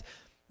 unless...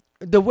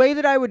 The way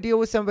that I would deal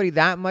with somebody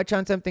that much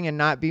on something and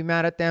not be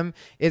mad at them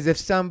is if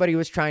somebody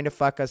was trying to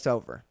fuck us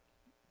over.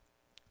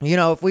 You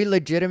know, if we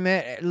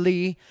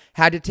legitimately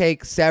had to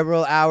take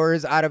several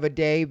hours out of a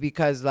day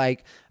because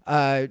like,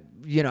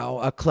 you know,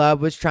 a club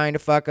was trying to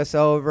fuck us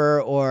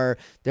over, or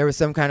there was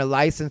some kind of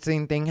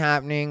licensing thing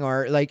happening,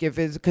 or like if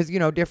it's because, you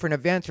know, different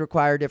events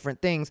require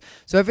different things.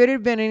 So if it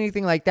had been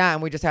anything like that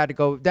and we just had to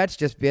go, that's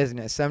just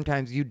business.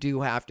 Sometimes you do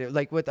have to,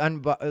 like with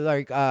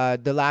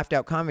the Laughed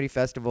Out Comedy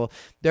Festival,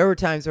 there were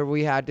times where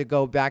we had to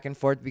go back and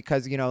forth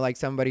because, you know, like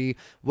somebody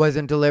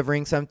wasn't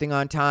delivering something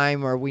on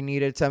time, or we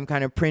needed some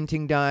kind of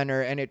printing done,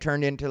 and it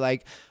turned into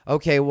like,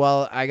 okay,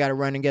 well, I got to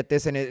run and get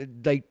this, and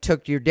it like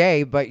took your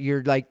day, but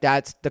you're like,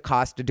 that's the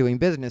cost of doing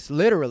business,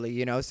 literally,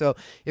 you know. So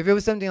if it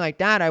was something like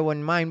that, I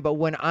wouldn't mind. But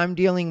when I'm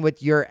dealing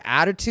with your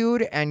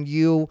attitude and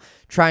you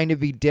trying to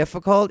be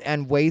difficult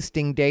and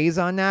wasting days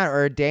on that,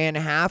 or a day and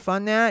a half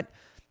on that,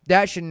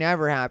 that should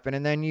never happen.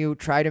 And then you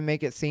try to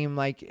make it seem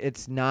like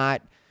it's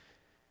not.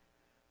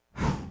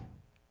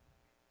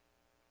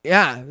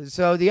 Yeah,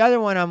 so the other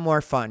one I'm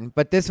more fun,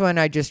 but this one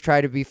I just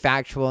try to be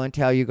factual and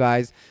tell you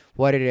guys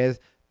what it is.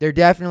 There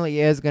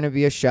definitely is going to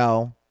be a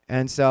show.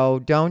 And so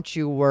don't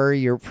you worry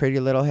your pretty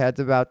little heads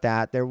about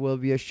that. There will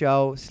be a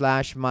show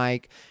 /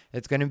 mic.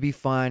 It's going to be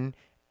fun.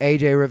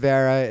 AJ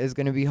Rivera is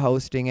going to be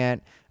hosting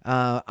it.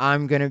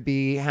 I'm going to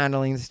be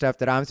handling the stuff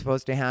that I'm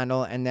supposed to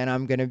handle. And then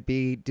I'm going to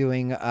be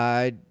doing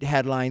a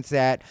headline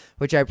set,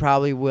 which I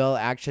probably will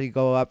actually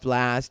go up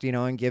last, you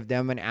know, and give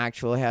them an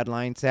actual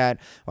headline set.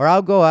 Or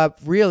I'll go up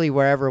really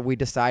wherever we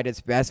decide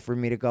it's best for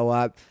me to go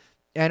up.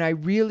 And I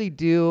really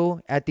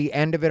do, at the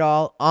end of it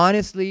all,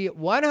 honestly,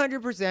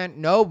 100%,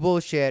 no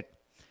bullshit,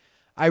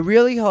 I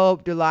really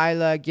hope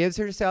Delilah gives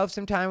herself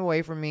some time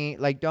away from me.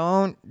 Like,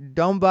 don't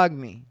bug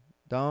me.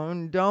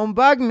 Don't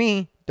bug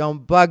me.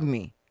 Don't bug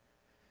me.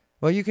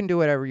 Well, you can do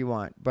whatever you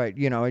want, but,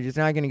 you know, it's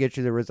not going to get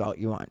you the result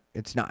you want.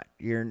 It's not.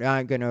 You're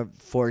not going to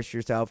force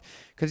yourself.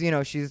 Because, you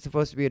know, she's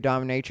supposed to be a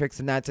dominatrix,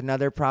 and that's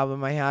another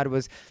problem I had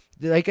was,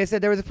 like I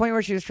said, there was a point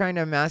where she was trying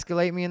to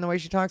emasculate me in the way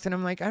she talks, and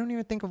I'm like, I don't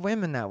even think of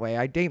women that way.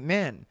 I date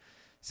men.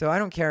 So I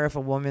don't care if a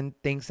woman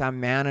thinks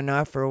I'm man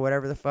enough or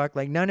whatever the fuck.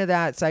 Like, none of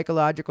that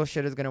psychological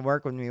shit is going to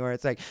work with me, where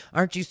it's like,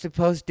 aren't you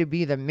supposed to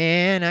be the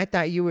man? I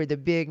thought you were the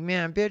big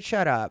man. Bitch,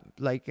 shut up.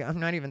 Like, I'm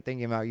not even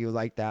thinking about you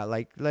like that.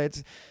 Like,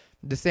 let's...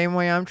 The same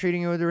way I'm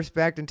treating you with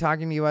respect and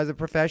talking to you as a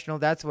professional,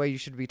 that's the way you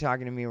should be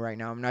talking to me right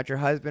now. I'm not your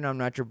husband. I'm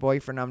not your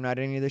boyfriend. I'm not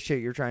any of the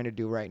shit you're trying to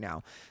do right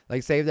now.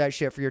 Like, save that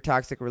shit for your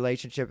toxic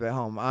relationship at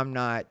home. I'm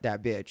not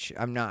that bitch.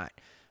 I'm not.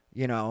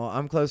 You know,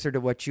 I'm closer to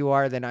what you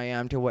are than I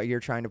am to what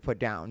you're trying to put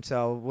down.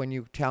 So when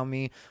you tell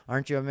me,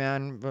 aren't you a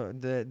man,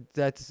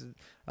 that's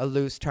a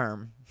loose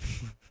term.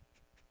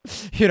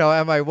 You know,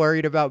 am I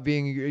worried about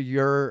being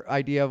your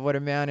idea of what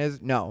a man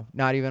is? No,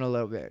 not even a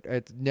little bit.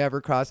 It's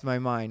never crossed my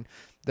mind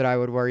that I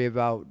would worry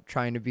about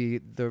trying to be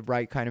the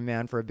right kind of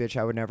man for a bitch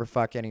I would never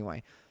fuck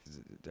anyway.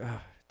 Ugh,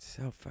 it's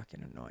so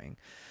fucking annoying.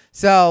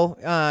 So,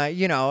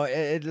 you know,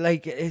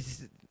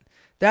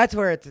 that's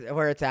where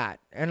it's at.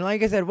 And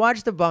like I said,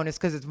 watch the bonus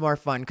because it's more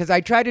fun. Because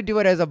I tried to do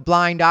it as a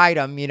blind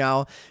item, you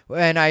know,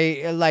 and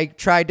I like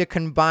tried to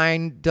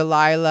combine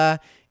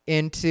Delilah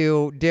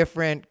into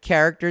different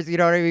characters, you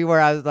know what I mean? Where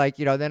I was like,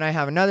 then I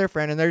have another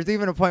friend, and there's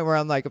even a point where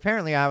I'm like,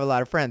 apparently I have a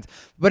lot of friends,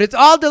 but it's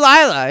all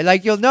Delilah.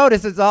 Like, you'll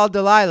notice it's all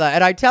Delilah,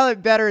 and I tell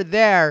it better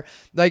there,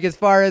 like, as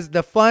far as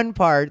the fun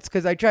parts,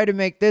 because I try to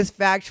make this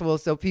factual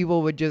so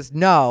people would just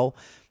know.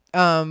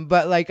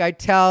 But like, I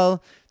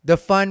tell the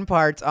fun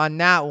parts on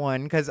that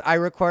one because I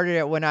recorded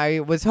it when I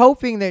was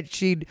hoping that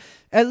she'd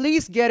at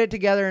least get it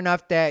together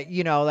enough that,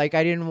 like,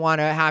 I didn't want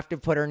to have to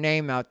put her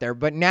name out there.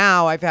 But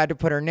now I've had to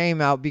put her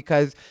name out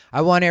because I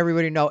want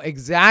everybody to know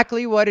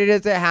exactly what it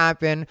is that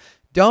happened.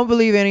 Don't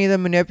believe any of the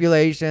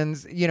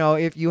manipulations.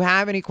 If you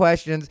have any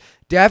questions,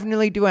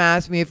 definitely do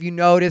ask me. If you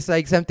notice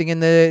like something in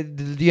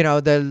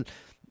the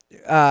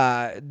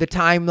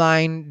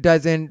timeline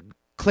doesn't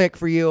click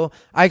for you,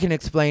 I can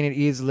explain it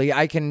easily.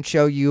 I can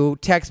show you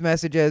text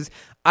messages.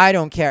 I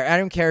don't care. I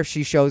don't care if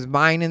she shows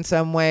mine in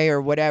some way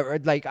or whatever.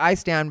 Like, I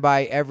stand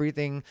by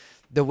everything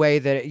the way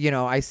that,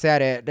 I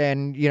said it.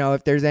 And,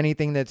 if there's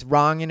anything that's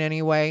wrong in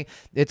any way,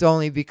 it's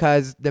only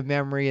because the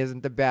memory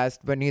isn't the best,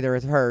 but neither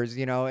is hers,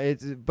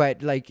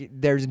 but like,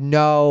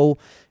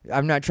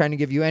 I'm not trying to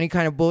give you any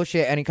kind of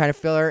bullshit, any kind of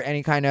filler,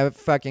 any kind of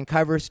fucking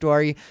cover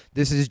story.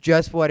 This is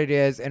just what it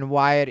is and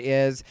why it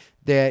is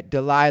that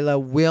Delilah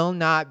will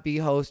not be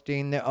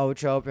hosting the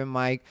Ocho open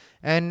mic.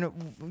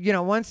 And,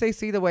 once they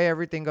see the way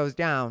everything goes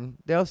down,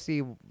 they'll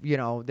see,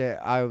 that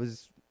I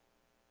was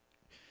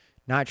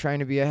not trying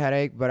to be a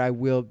headache, but I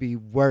will be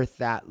worth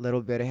that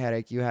little bit of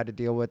headache you had to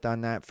deal with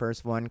on that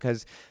first one.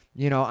 Because,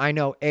 I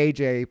know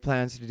AJ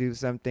plans to do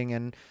something,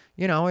 and,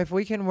 if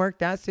we can work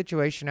that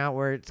situation out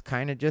where it's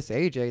kind of just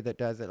AJ that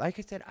does it. Like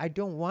I said, I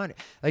don't want it.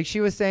 Like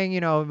she was saying,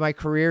 my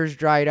career's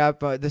dried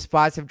up, the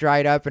spots have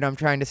dried up, and I'm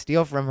trying to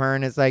steal from her.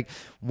 And it's like,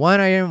 one,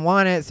 I didn't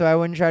want it, so I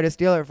wouldn't try to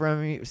steal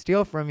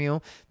from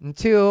you. And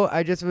two,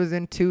 I just was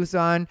in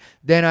Tucson.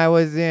 Then I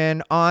was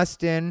in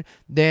Austin.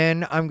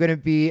 Then I'm going to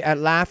be at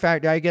Laugh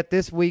Factory. I get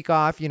this week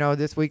off,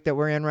 this week that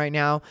we're in right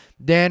now.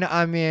 Then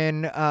I'm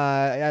in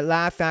at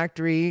Laugh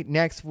Factory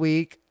next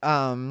week.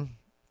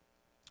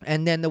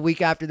 And then the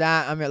week after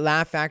that, I'm at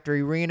Laugh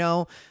Factory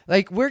Reno.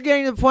 Like, we're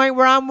getting to the point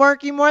where I'm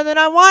working more than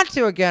I want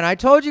to again. I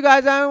told you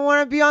guys I don't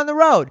want to be on the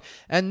road.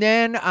 And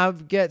then I'll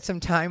get some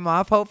time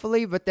off,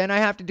 hopefully. But then I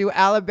have to do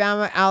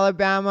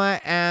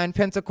Alabama, and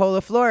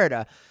Pensacola,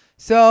 Florida.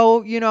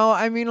 So,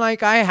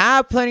 I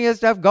have plenty of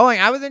stuff going.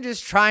 I wasn't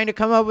just trying to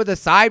come up with a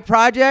side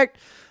project.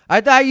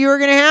 I thought you were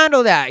going to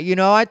handle that.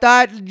 I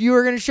thought you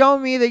were going to show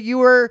me that you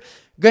were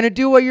going to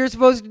do what you're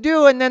supposed to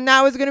do. And then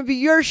that was going to be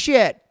your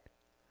shit.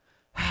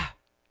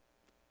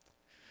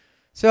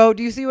 So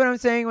do you see what I'm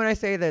saying when I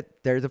say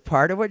that there's a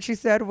part of what she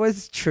said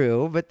was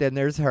true, but then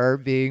there's her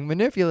being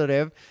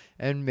manipulative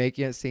and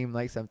making it seem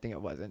like something it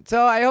wasn't.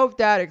 So I hope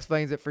that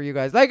explains it for you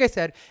guys. Like I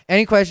said,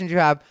 any questions you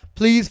have,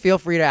 please feel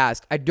free to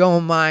ask. I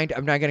don't mind.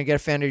 I'm not going to get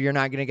offended. You're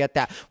not going to get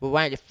that. Well,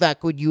 why the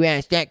fuck would you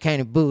ask that kind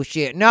of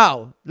bullshit?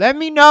 No. Let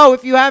me know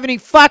if you have any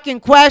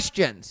fucking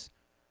questions.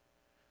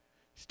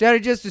 Instead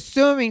of just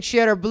assuming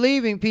shit or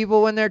believing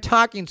people when they're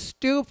talking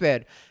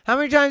stupid. How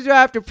many times do I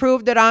have to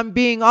prove that I'm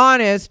being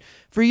honest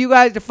for you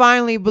guys to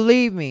finally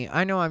believe me?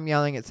 I know I'm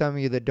yelling at some of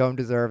you that don't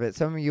deserve it.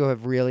 Some of you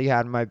have really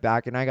had my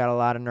back, and I got a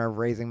lot of nerve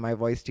raising my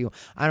voice to you.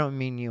 I don't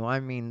mean you. I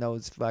mean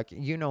those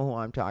fucking... You know who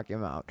I'm talking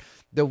about.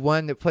 The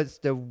one that puts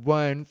the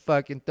one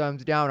fucking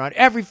thumbs down on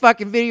every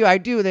fucking video I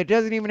do that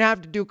doesn't even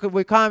have to do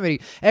with comedy.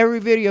 Every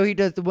video he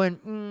does the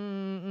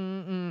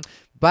one...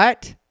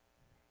 But...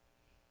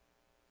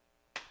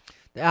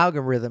 the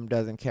algorithm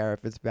doesn't care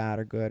if it's bad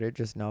or good. It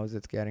just knows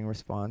it's getting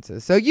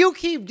responses. So you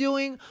keep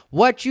doing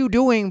what you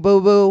doing,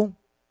 boo-boo.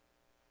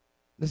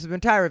 This has been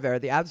Ty Rivera,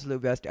 the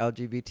absolute best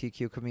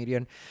LGBTQ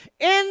comedian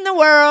in the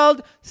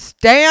world.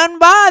 Stand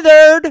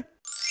bothered.